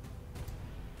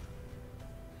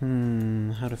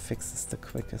 How to fix this the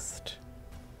quickest?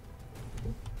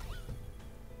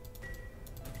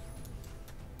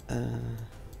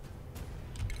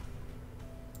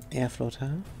 Airflow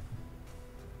tile.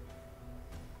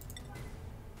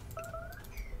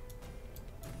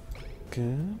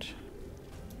 Good.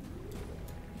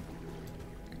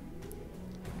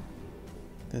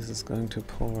 This is going to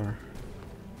pour.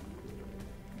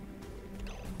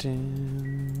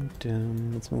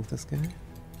 Let's move this guy.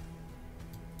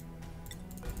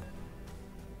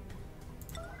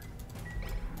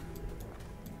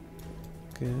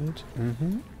 Good.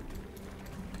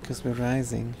 Because we're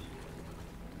rising.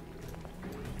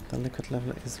 The liquid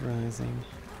level is rising.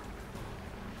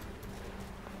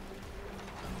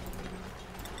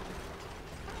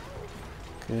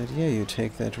 Good. Yeah, you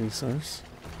take that resource.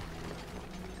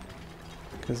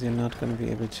 Because you're not going to be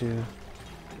able to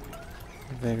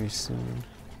very soon.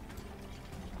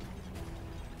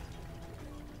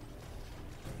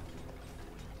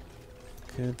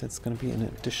 Good, that's going to be an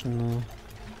additional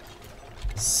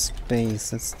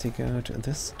space. Let's dig out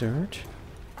this dirt.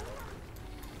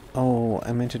 Oh,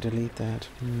 I meant to delete that.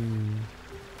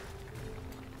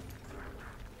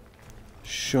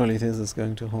 Surely this is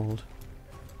going to hold.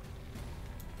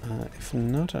 If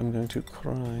not, I'm going to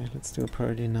cry. Let's do a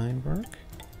priority 9 work.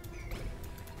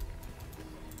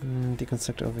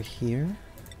 Deconstruct over here.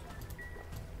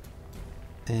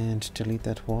 And delete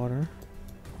that water.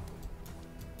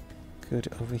 Good,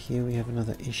 over here we have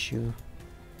another issue.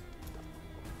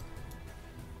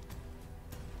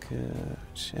 Good,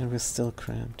 and we're still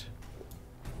cramped.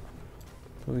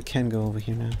 But we can go over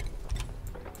here now.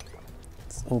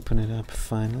 Let's open it up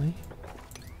finally.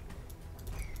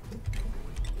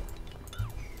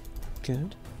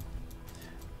 Good.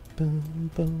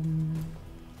 Boom, boom.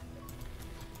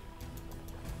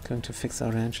 Going to fix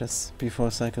our ranches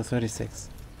before cycle 36.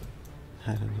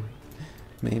 I don't know.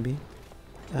 Maybe.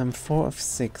 4 of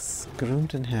 6.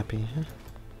 Groomed and happy, huh?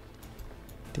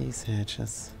 These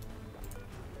hatches.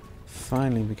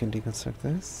 Finally we can deconstruct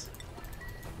this.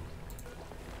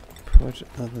 Put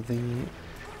the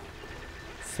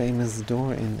famous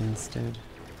door in instead.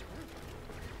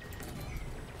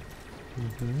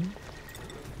 Mm-hmm.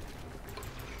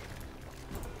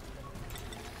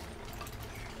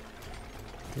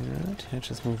 Good.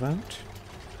 Hedges move out.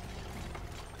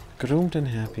 Groomed and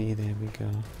happy. There we go.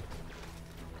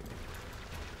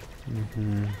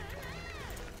 Mm-hmm.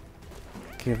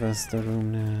 Give us the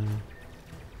room now.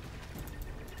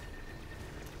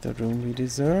 The room we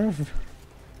deserve.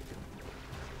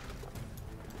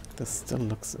 This still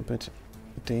looks a bit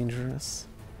dangerous.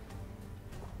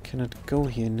 Cannot go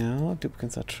here now.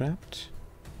 Duplicates are trapped.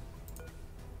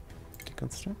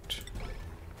 Deconstruct.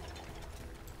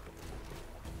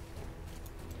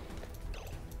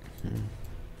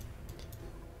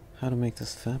 How to make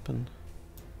this happen?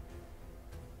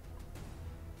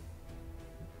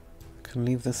 Can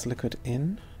leave this liquid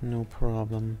in, no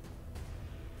problem.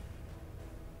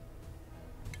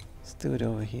 Let's do it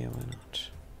over here, why not?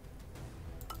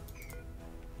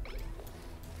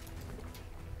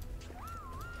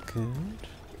 Good.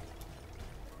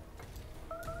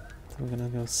 So we're gonna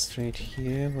go straight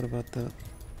here. What about the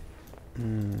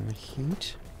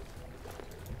heat?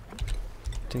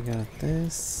 Dig out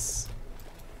this.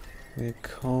 We're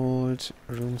cold.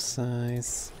 Room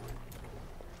size.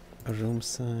 Room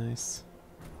size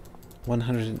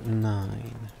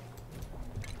 109.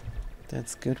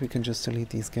 That's good. We can just delete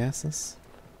these gases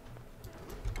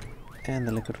and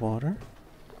the liquid water.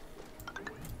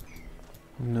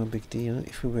 No big deal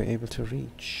if we were able to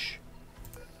reach.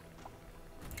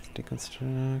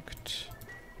 Deconstruct.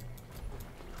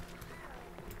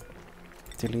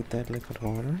 Delete that liquid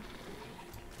water.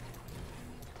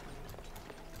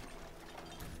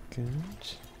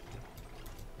 Good.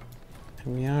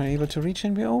 And we are able to reach,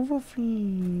 and we're overflowing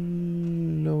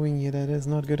here. That is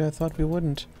not good. I thought we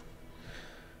wouldn't.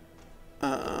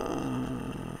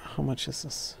 How much is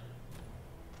this?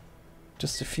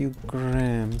 Just a few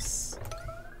grams.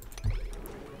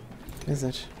 Is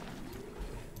it?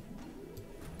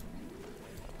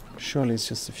 Surely it's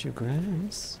just a few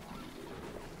grams.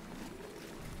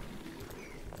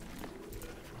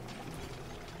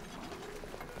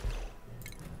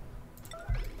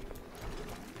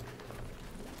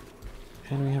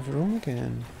 And we have room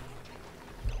again.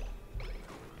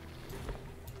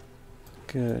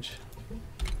 Good.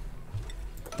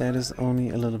 That is only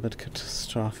a little bit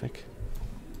catastrophic.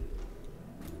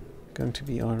 Going to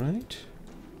be alright.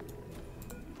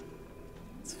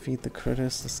 Let's feed the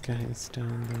critters. This guy is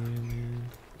down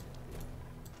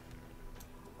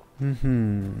there,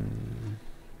 man.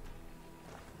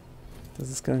 This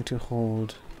is going to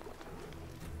hold.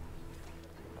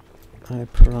 I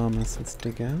promise. Let's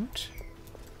dig out.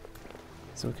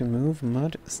 So we can move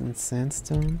mud and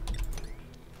sandstone.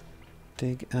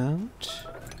 Dig out.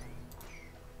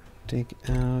 Dig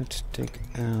out. Dig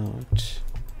out.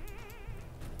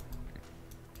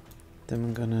 Then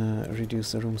we're gonna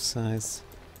reduce the room size.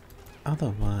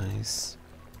 Otherwise,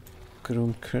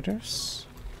 groomed critters.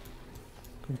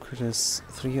 Groomed critters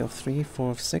 3 of 3, 4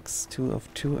 of 6, 2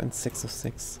 of 2, and 6 of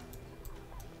 6.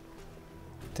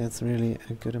 That's really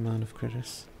a good amount of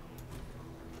critters.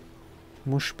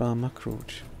 Mushbar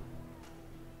Makrut.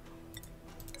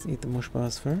 Let's eat the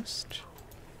mushbars first.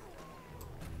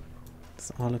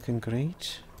 It's all looking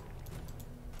great.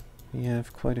 We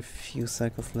have quite a few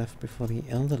cycles left before the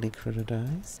elderly critter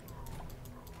dies.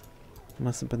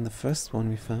 Must have been the first one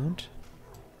we found.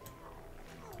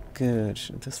 Good.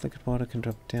 This liquid water can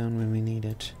drop down when we need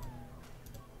it.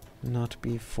 Not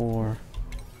before.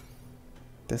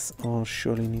 This all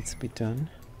surely needs to be done.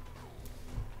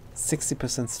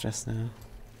 60% stress now.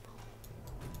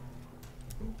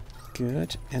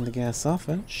 Good. And the gas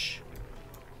offage.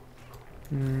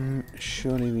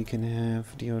 Surely we can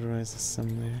have deodorizers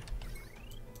somewhere.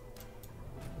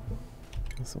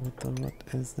 So what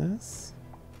is this?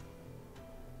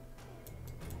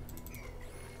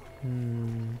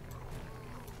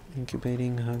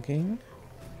 Incubating, hugging.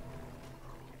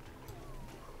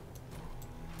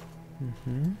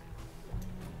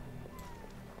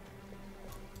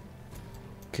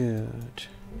 Good.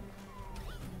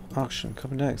 Oxygen,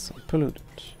 carbon dioxide, polluted.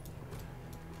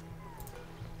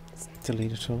 Let's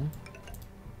delete it all.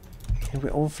 And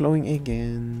we're overflowing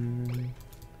again.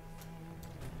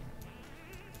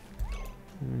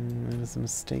 There was a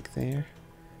mistake there.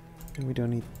 And we don't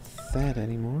need that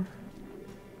anymore.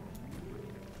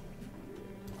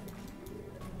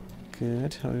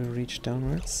 Good, how we reach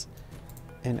downwards.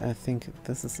 And I think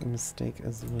this is a mistake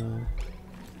as well.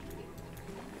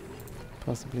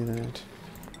 Possibly that.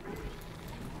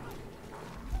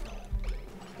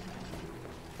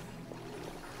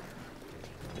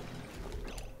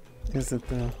 Is it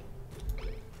though?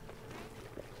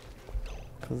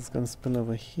 Because it's gonna spill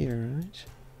over here, right?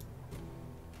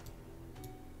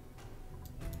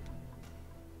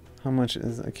 How much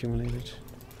is accumulated?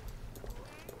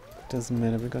 Doesn't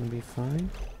matter, we're gonna be fine.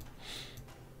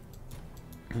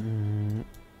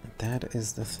 That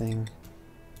is the thing.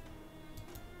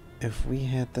 If we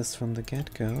had this from the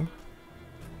get-go,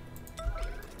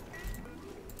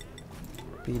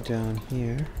 be down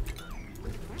here,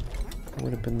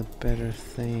 would have been the better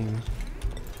thing.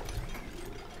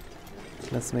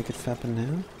 Let's make it fappen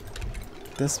now.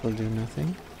 This will do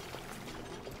nothing.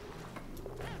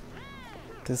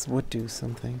 This would do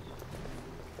something.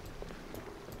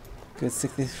 Good,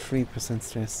 63%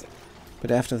 stress.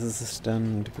 But after this is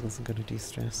done, it becomes going to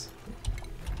de-stress.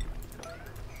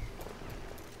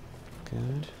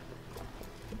 Good.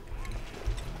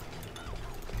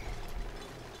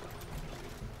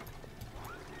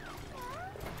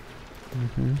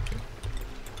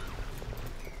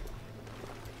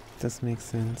 This makes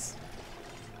sense.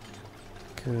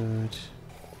 Good.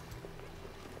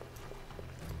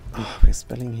 Oh, we're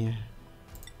spelling here.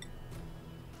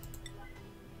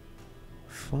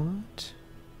 What?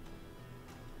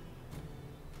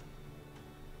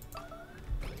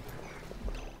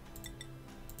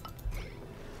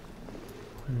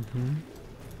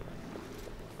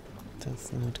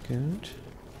 That's not good.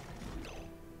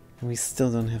 We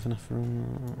still don't have enough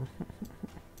room.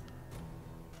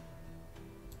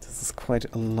 This is quite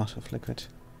a lot of liquid.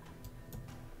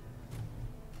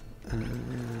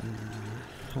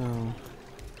 How?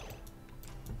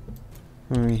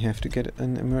 We have to get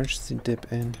an emergency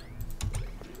dip in.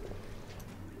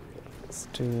 Let's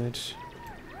do it.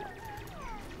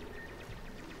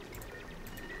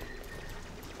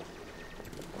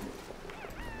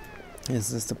 Is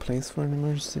this the place for an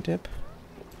emergency dip?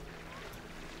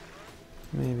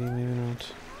 Maybe, maybe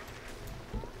not.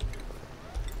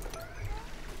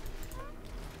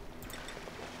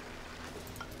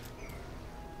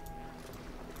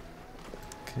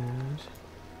 Good.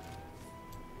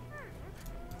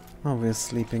 Oh, we're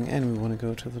sleeping and we want to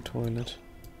go to the toilet.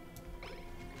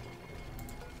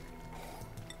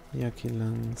 Yucky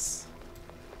lungs.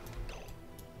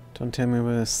 Don't tell me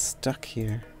we're stuck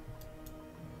here.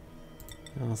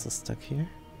 Also stuck here.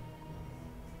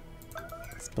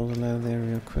 Let's build a ladder there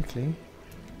real quickly.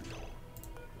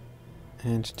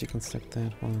 And deconstruct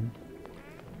that one.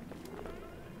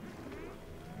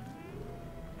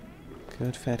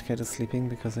 Good, Fat Cat is sleeping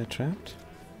because I trapped.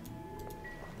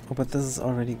 Oh, but this is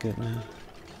already good now.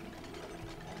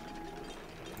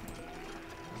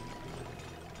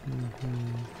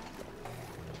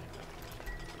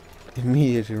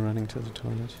 Immediately running to the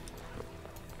toilet.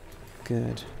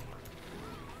 Good.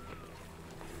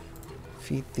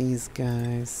 Feed these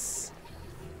guys.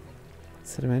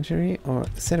 Sedimentary or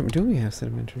do we have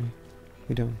sedimentary?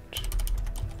 We don't.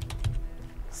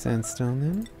 Sandstone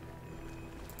then.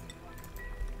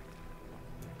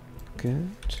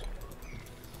 Good.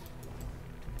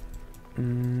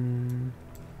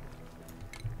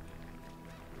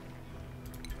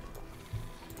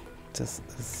 This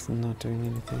is not doing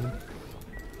anything.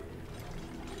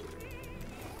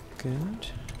 Good.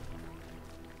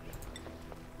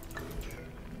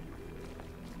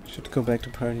 Should go back to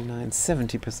party 9.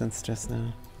 70% stress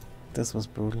now. This was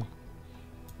brutal.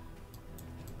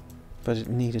 But it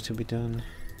needed to be done.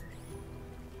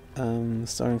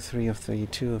 Starting 3 of 3,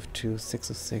 2 of 2, 6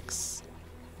 of 6.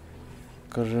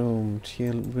 Groomed.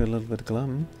 Here we're a little bit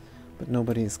glum, but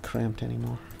nobody is cramped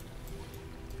anymore.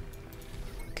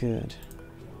 Good.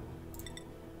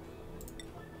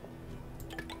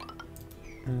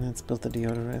 And let's build the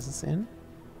deodorizers in.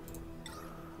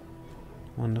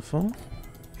 Wonderful.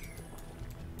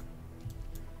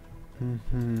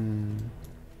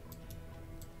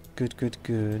 Good, good,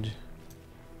 good.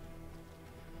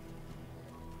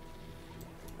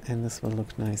 And this will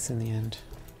look nice in the end.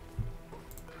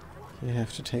 You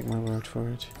have to take my word for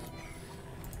it.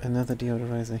 Another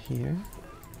deodorizer here.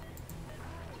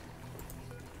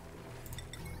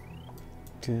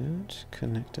 Good,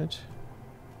 connected.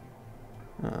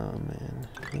 Oh man,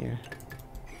 here.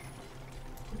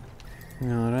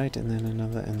 Alright, and then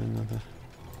another and another.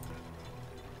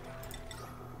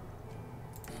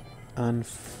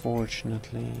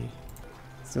 Unfortunately.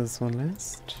 So this one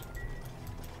last.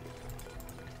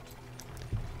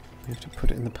 We have to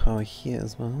put in the power here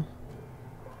as well.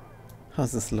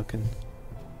 How's this looking?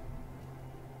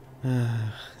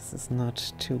 This is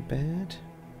not too bad.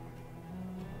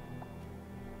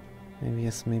 Maybe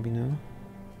yes, maybe no.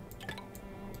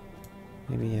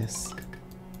 Maybe yes.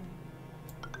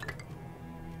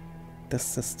 This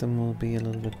system will be a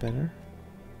little bit better.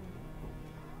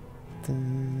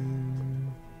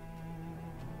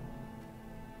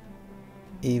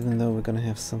 Even though we're gonna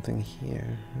have something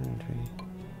here, aren't we?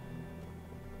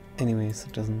 anyways,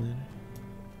 it doesn't matter.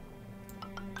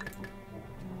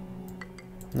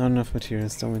 Not enough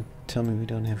materials. Don't tell me we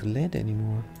don't have lead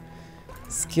anymore.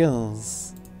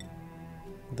 Skills.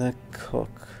 The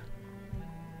cook.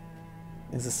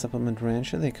 Is a supplement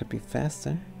rancher. They could be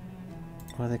faster.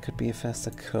 Or they could be a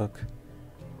faster cook.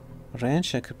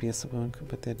 Rancher could be a supplement cook,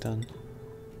 but they're done.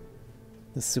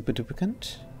 The super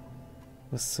duplicant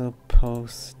was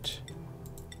supposed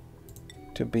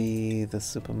to be the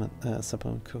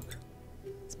supplement cook.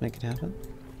 Let's make it happen.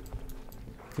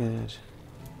 Good.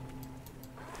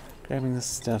 Grabbing the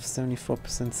stuff,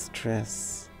 74%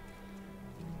 stress.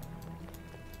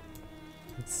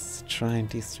 Let's try and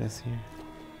de-stress here.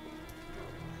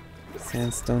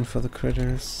 Sandstone for the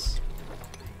critters.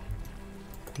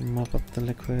 Mop up the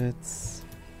liquids.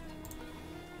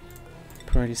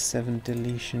 Priority 7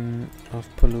 deletion of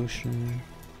pollution.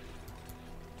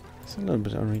 It's a little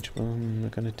bit unreachable. We're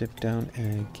gonna dip down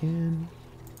again.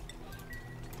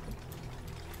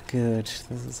 Good,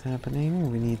 this is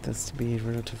happening. We need this to be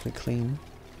relatively clean.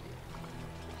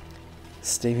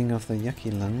 Staving off the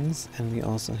yucky lungs, and we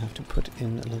also have to put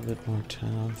in a little bit more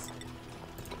tiles.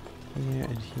 Here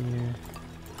and here.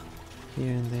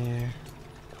 Here and there.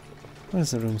 What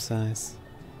is the room size?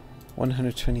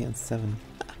 120 and 7.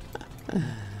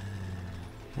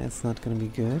 That's not gonna be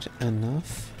good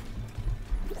enough.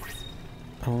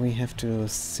 Oh, we have to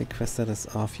sequester this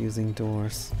off using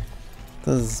doors.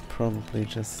 This is probably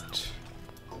just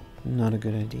not a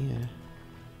good idea.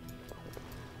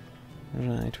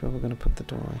 Right, where we're gonna put the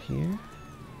door here.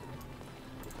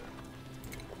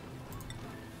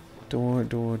 Door,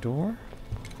 door, door.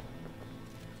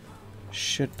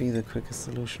 Should be the quickest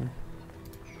solution.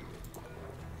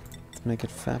 Let's make it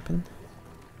fappen.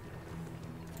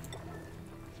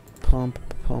 Pump,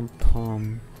 pump,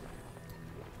 pump.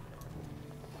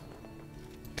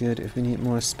 Good, if we need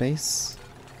more space,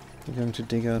 we're going to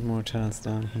dig out more tiles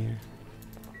down here.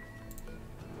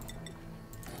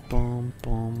 Boom,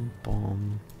 boom,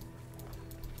 boom.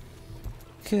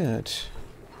 Good.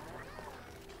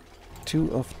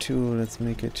 2 of 2, let's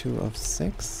make it 2 of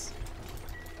 6.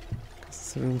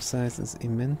 Because the room size is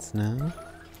immense now.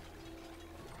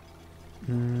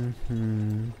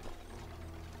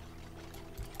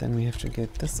 Then we have to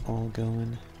get this all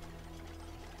going.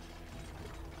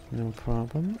 No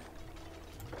problem.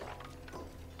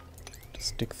 Just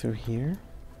stick through here.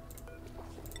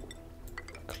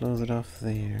 Close it off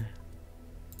there.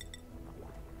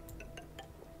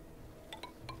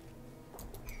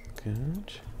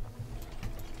 Good.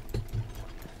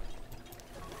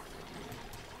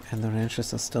 And the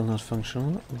ranches are still not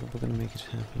functional, but we're gonna make it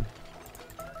happen.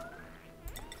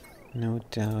 No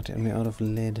doubt, and we're out of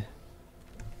lead.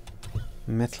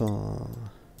 Metal.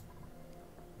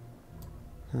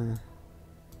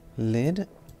 Lead,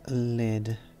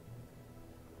 lead.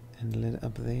 And lead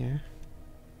up there.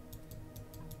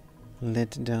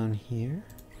 Lead down here.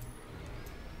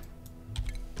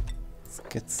 Let's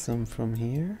get some from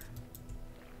here.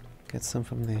 Get some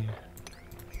from there.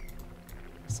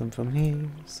 Some from here,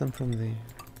 some from there.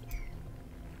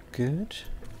 Good.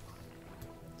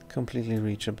 Completely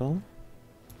reachable.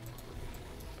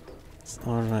 It's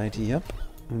alright, yep.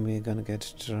 And we're gonna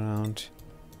get drowned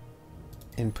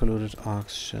in polluted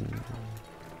oxygen.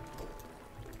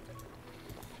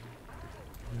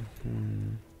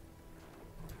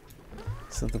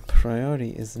 So the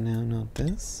priority is now not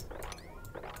this.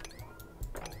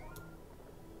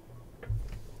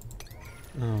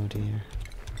 Oh dear.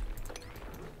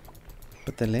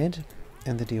 But the lead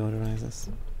and the deodorizers.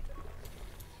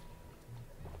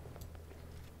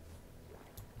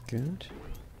 Good.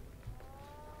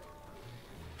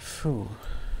 Phew.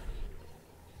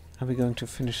 Are we going to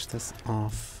finish this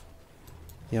off?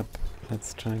 Yep,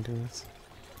 let's try and do this.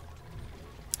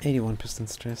 81%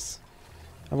 stress.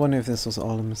 I wonder if this was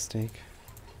all a mistake.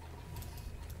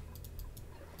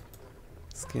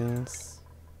 Skills.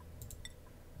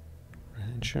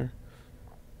 Rancher.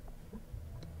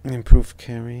 Improved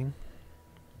carrying.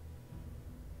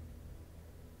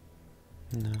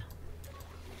 No.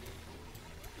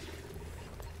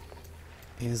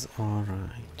 Is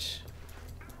alright.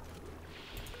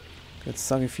 Got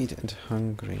soggy feet and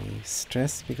hungry.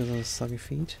 Stressed because of the soggy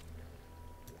feet?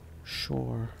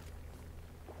 Sure.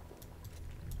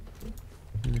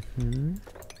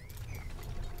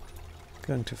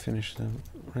 Going to finish the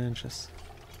ranches.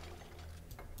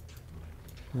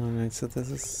 Alright, so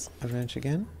this is a ranch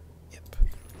again? Yep.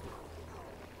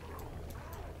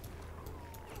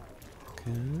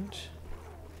 Good.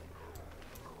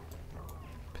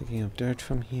 Picking up dirt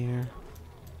from here.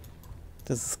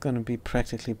 This is gonna be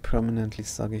practically permanently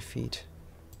soggy feet.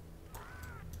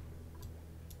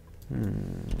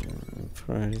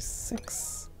 Priority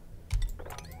 6.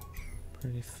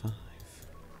 Priority 5.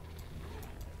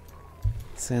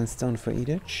 Sandstone for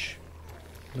Edich.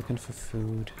 Looking for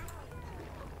food.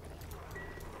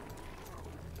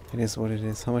 It is what it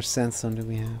is. How much sandstone do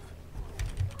we have?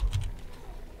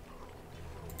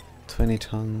 20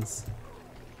 tons.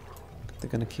 They're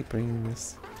gonna keep bringing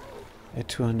this. At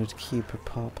 200 key per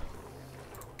pop.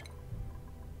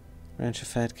 Ranch a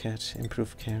fat cat.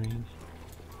 Improve carrying.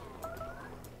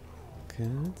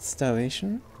 Good.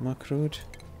 Starvation. More crude.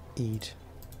 Eat.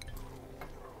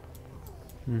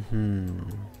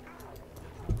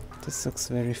 This looks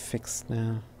very fixed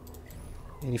now.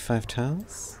 85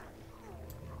 tiles.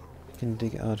 We can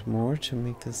dig out more to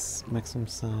make this maximum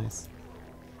size.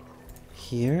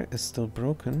 Here is still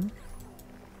broken.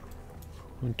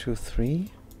 1, 2,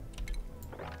 3.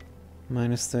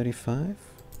 Minus 35.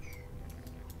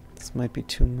 This might be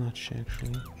too much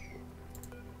actually.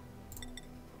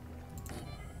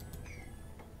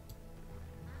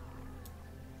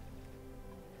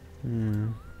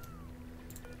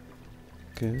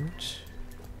 Good.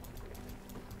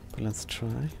 But let's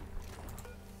try.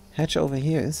 Hatch over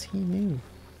here, is he new?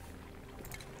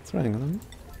 Let's wrangle him.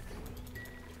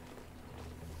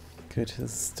 Good, this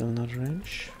is still not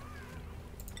wrench.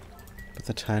 But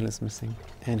the tile is missing.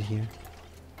 And here.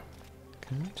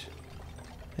 Good.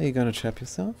 Are you gonna trap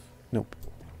yourself? Nope.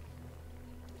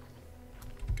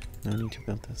 No need to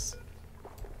build this.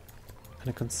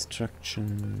 Under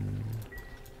construction.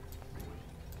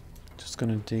 Just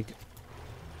gonna dig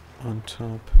on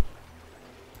top.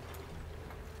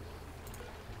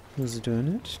 Who's doing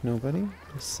it? Nobody?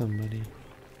 There's somebody.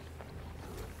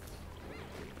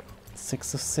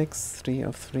 6 of 6, 3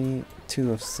 of 3,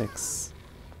 2 of 6.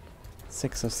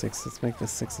 6 of 6. Let's make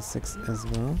this 6 of 6 as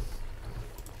well.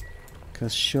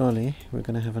 Because surely we're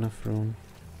gonna have enough room.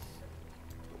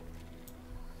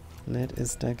 Lead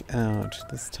is dug out.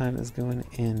 This tile is going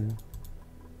in.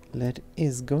 Lead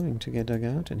is going to get dug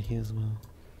out, and here as well.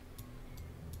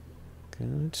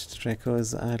 Good. Draco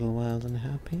is idle, wild, and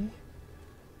happy.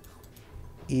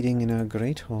 Eating in our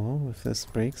Great Hall. If this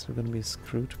breaks, we're going to be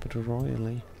screwed, but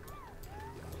royally.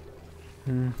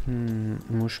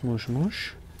 Mush, mush,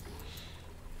 mush.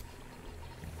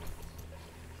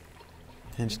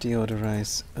 And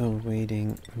deodorize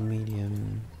awaiting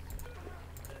medium.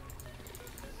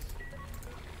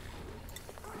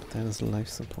 That is life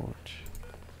support.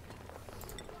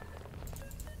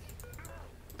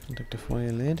 Conductor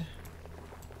foyer lid.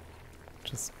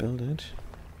 Just build it.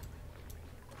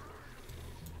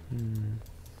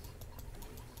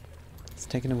 It's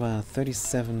taken a while.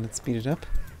 37. Let's speed it up.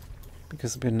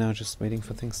 Because we're now just waiting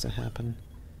for things to happen.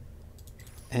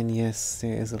 And yes,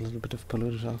 there is a little bit of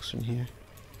polluted oxygen here.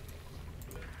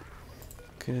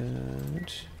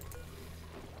 Good.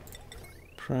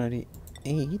 Priority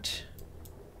 8.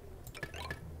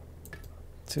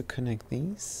 To connect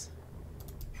these.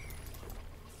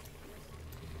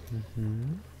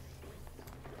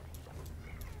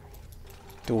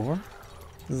 Door.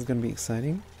 This is gonna be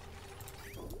exciting.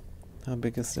 How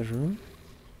big is the room?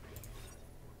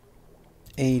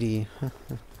 80.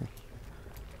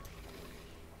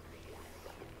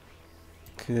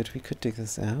 Good, we could dig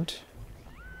this out.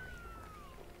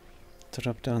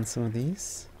 Drop down some of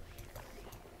these.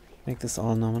 Make this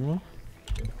all nominal.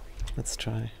 Let's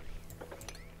try.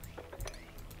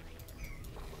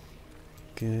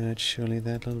 Good, surely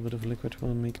that little bit of liquid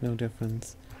will make no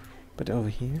difference. But over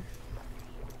here,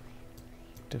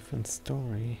 different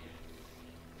story.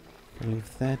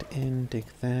 Leave that in, dig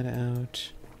that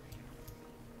out.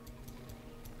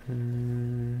 I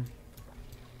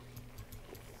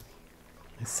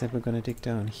said we're gonna dig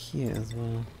down here as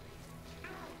well.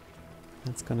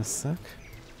 That's gonna suck.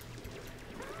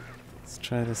 Let's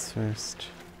try this first.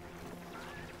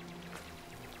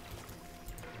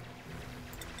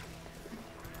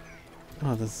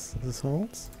 Oh, this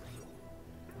holds?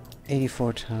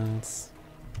 84 tiles.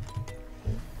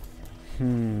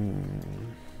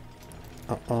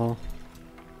 Uh-oh.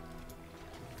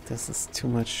 This is too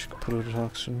much polluted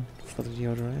oxygen for the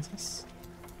deodorizers.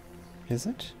 Is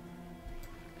it?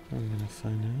 I'm gonna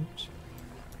find out.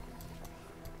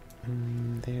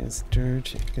 There's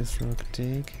dirt. It gives rock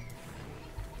dig.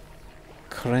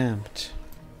 Cramped.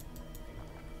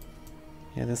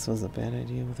 Yeah, this was a bad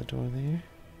idea with the door there.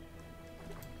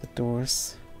 The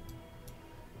doors.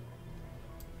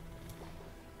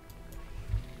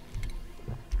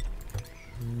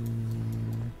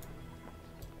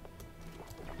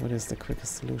 What is the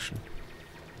quickest solution?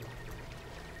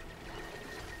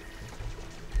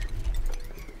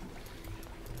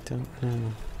 Don't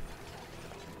know.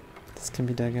 This can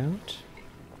be dug out.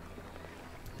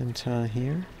 Then tile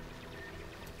here.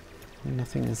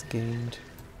 Nothing is gained.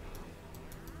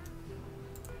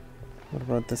 What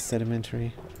about the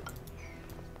sedimentary?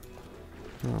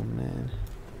 Oh man.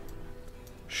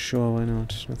 Sure, why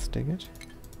not? Let's dig it.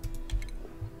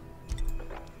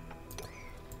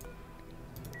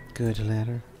 Good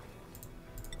ladder.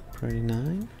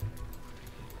 39.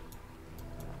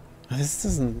 Oh, this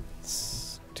doesn't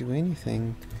do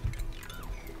anything.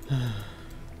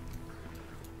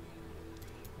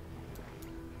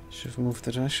 Should have moved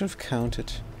it. I should have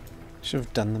counted. Should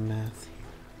have done the math.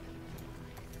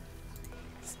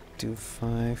 Let's do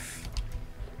 5.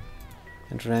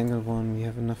 And wrangle 1. We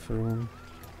have enough room.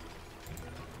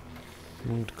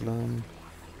 Mood glum.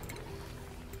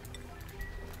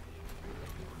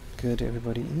 Good,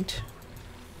 everybody eat.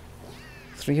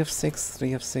 3 of 6,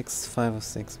 3 of 6, 5 of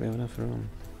 6. We have enough room.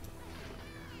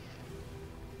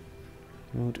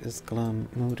 Mood is glum.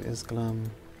 Mood is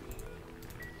glum.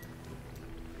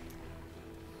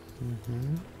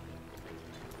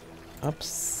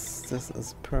 Ups. This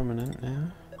is permanent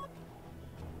now.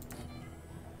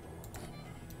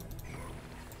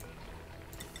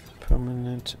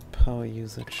 Permanent power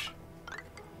usage.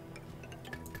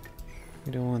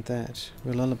 We don't want that.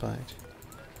 We're lullabied.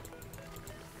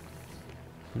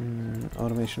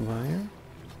 Automation wire.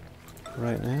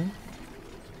 Right now.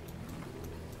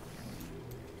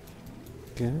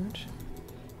 Good.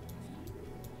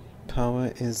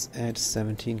 Power is at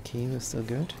 17 key. We're still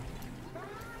good.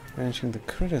 Branching the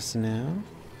critters now.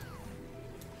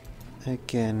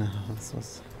 Again, oh, this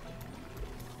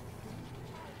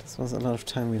was a lot of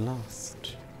time we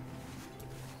lost.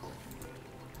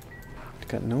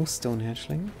 Got no stone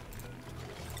hatchling.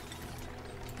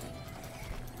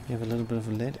 We have a little bit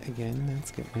of lead again,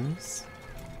 that's good news.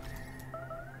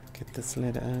 Get this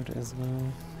lead out as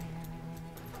well.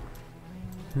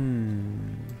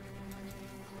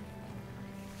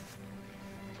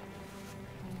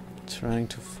 Trying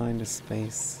to find a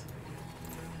space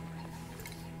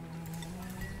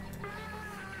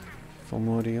for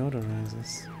more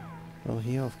deodorizers. Well,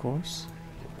 here of course.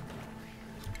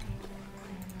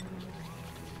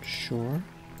 Sure.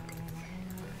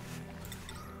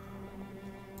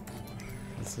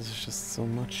 This is just so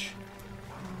much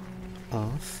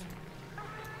off.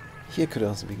 Here could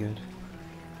also be good.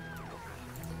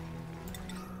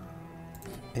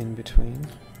 In between.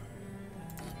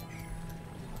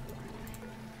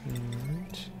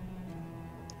 Right.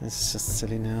 It's just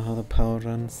silly now how the power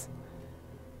runs.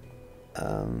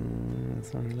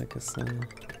 It's not like a cell.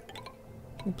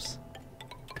 Oops.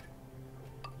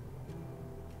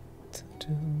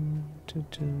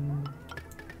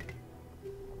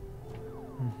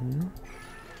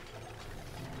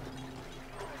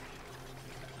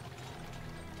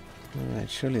 Alright,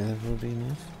 surely that will be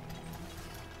enough.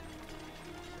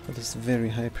 For this very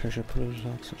high pressure polluted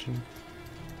oxygen.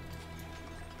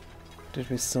 Did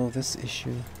we solve this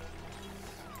issue?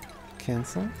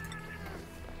 Cancel.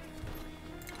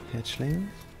 Hatchling.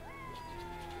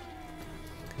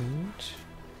 Good.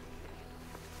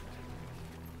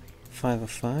 5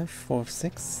 of 5, 4 of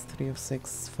 6, 3 of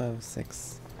 6, 5 of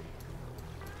 6.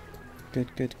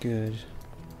 Good, good, good.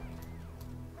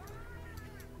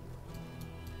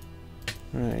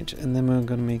 Right, and then we're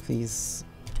gonna make these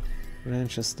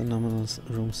ranches the nominal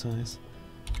room size.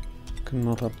 Can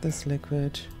mop up this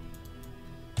liquid.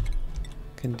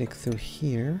 Can dig through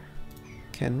here.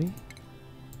 Can we?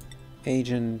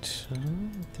 Agent. I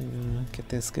think we'll get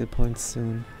their skill points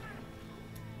soon.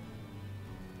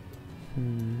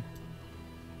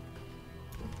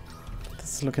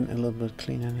 This is looking a little bit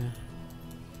cleaner now.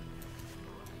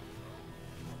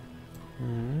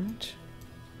 Alright.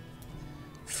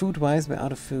 Food-wise, we're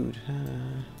out of food.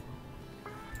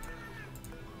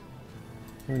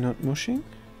 We're not mushing?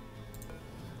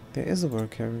 There is a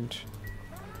work current.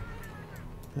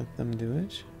 Let them do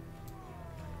it.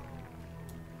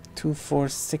 2, 4,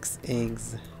 6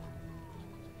 eggs.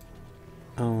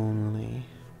 Only.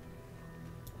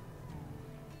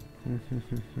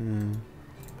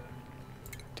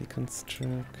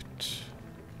 Deconstruct.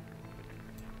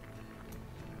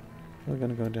 We're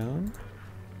gonna go down.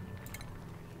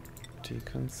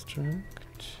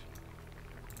 Deconstruct.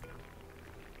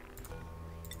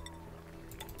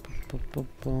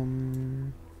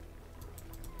 Boom.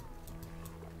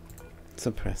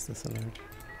 Suppress this alert.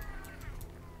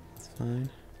 It's fine.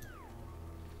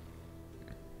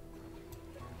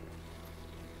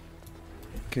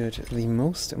 Good. The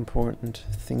most important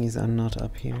thingies are not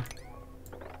up here.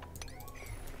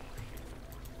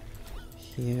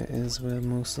 Here is where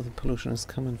most of the pollution is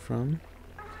coming from.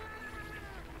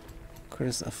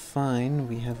 Critters are fine.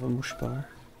 We have a mush bar.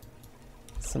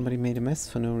 Somebody made a mess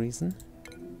for no reason.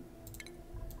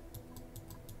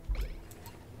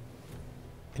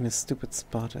 In a stupid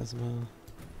spot as well.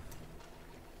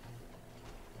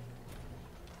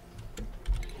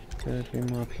 Good, we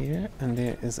mob here, and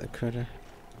there is a critter.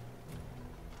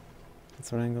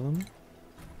 Let's wrangle him.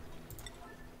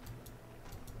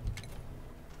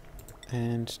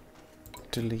 And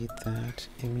delete that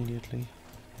immediately.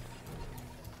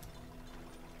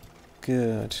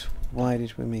 Good. Why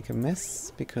did we make a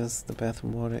mess? Because the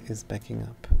bathroom water is backing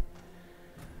up.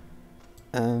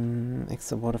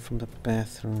 Extra water from the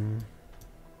bathroom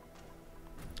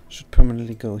should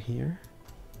permanently go here.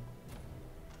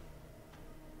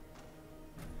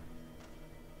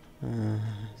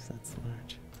 Is that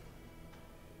smart?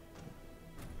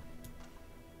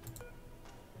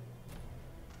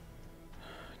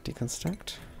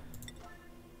 Deconstruct.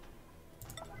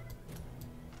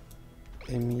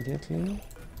 Immediately.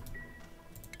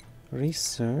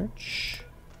 Research.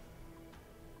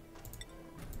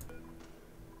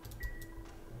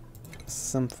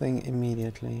 Something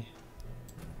immediately.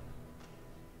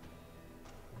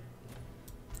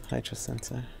 Hydro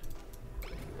sensor.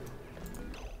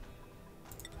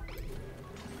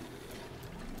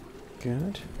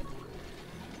 Good.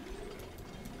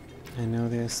 I know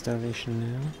there's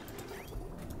starvation now,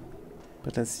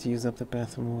 but let's use up the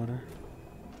bathroom water.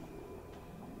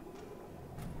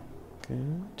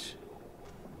 Good.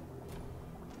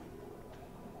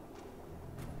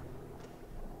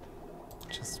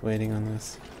 Just waiting on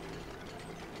this.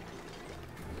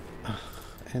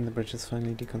 And the bridge is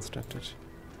finally deconstructed.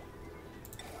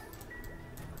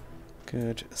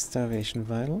 Good. Starvation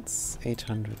vitals,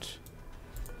 800.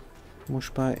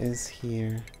 Mushba is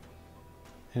here.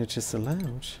 And it's just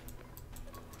allowed.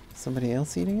 Somebody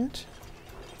else eating it?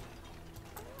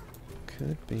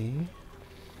 Could be.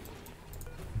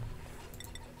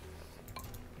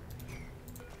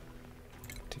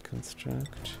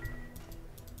 Deconstruct.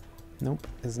 Nope,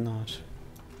 is not.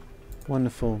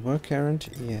 Wonderful. Work errand?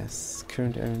 Yes.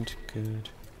 Current errand? Good.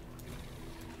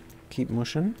 Keep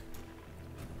mushing.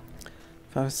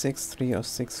 5 of 6, 3 of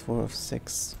 6, 4 of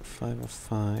 6, 5 of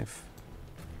 5.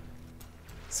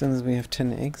 As soon as we have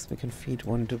 10 eggs, we can feed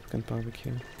 1 duplicate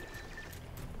barbecue.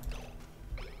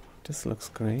 This looks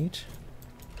great.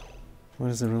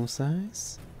 What is the room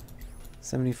size?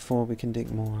 74, we can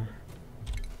dig more.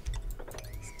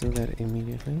 Let's do that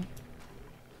immediately.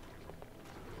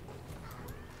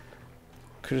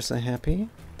 Critters are happy.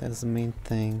 That is the main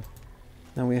thing.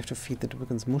 Now we have to feed the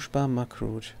duplicates Mushba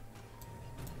Makrut.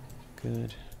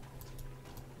 Good.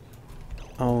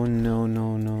 Oh no,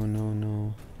 no, no, no,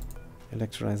 no.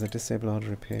 Electrolyzer, disable auto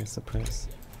repair, suppress.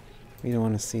 We don't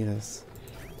want to see this.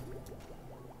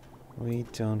 We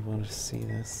don't want to see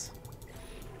this.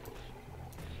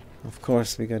 Of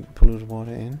course we got polluted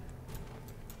water in.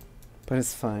 But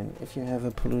it's fine. If you have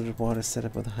a polluted water set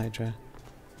up with a Hydra,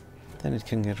 then it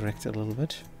can get wrecked a little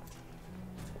bit.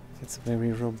 It's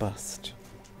very robust.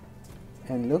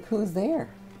 And look who's there!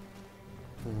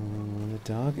 The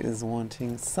dog is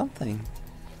wanting something.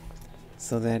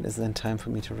 So that is then time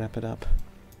for me to wrap it up.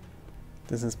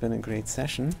 This has been a great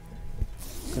session.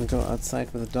 I'm gonna go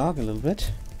outside with the dog a little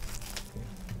bit.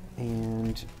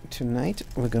 And tonight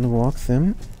we're gonna walk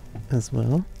them as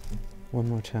well. One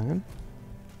more time.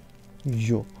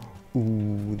 Yo.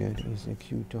 Ooh, that is a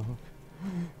cute dog.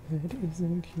 That is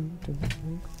a cute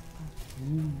dog.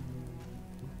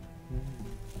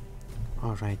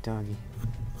 Alright, doggy.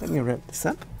 Let me wrap this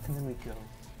up and then we go.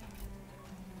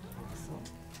 Awesome.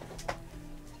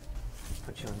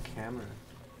 Put you on camera.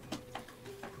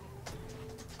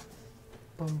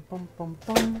 Bum, bum, bum,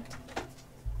 bum.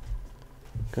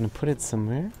 Gonna put it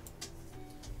somewhere.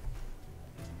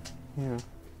 Yeah.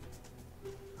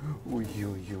 Ooh,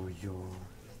 yo, yo, yo.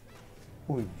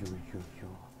 Ooh, yo, yo, yo.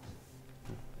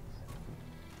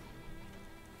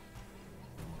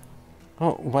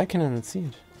 Oh, why can I not see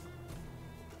it?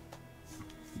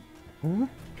 Huh?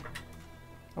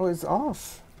 Oh, it's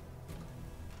off.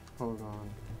 Hold on.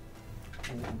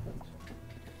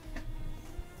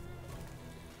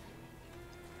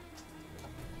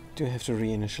 Do I have to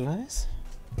reinitialize?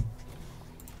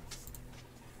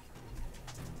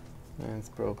 It's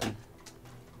broken.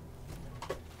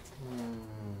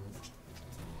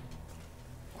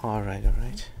 Alright,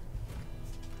 alright.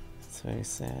 It's very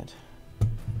sad.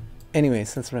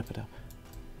 Anyways, let's wrap it up.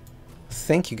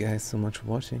 Thank you guys so much for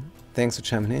watching. Thanks for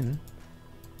chiming in.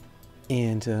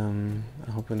 And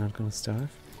I hope we're not gonna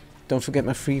starve. Don't forget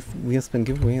my free wheel spin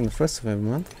giveaway on the 1st of every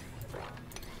month.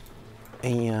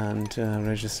 And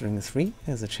registering is free.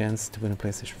 Has a chance to win a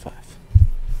PlayStation 5.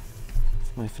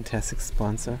 My fantastic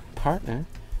sponsor, partner,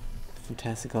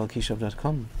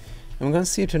 fantasticalkeyshop.com. And we're going to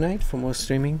see you tonight for more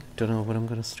streaming. Don't know what I'm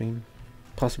going to stream.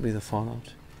 Possibly the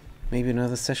Fallout. Maybe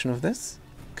another session of this?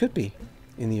 Could be.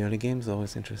 In the early games,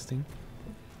 always interesting.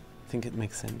 I think it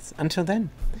makes sense. Until then,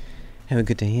 have a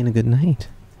good day and a good night.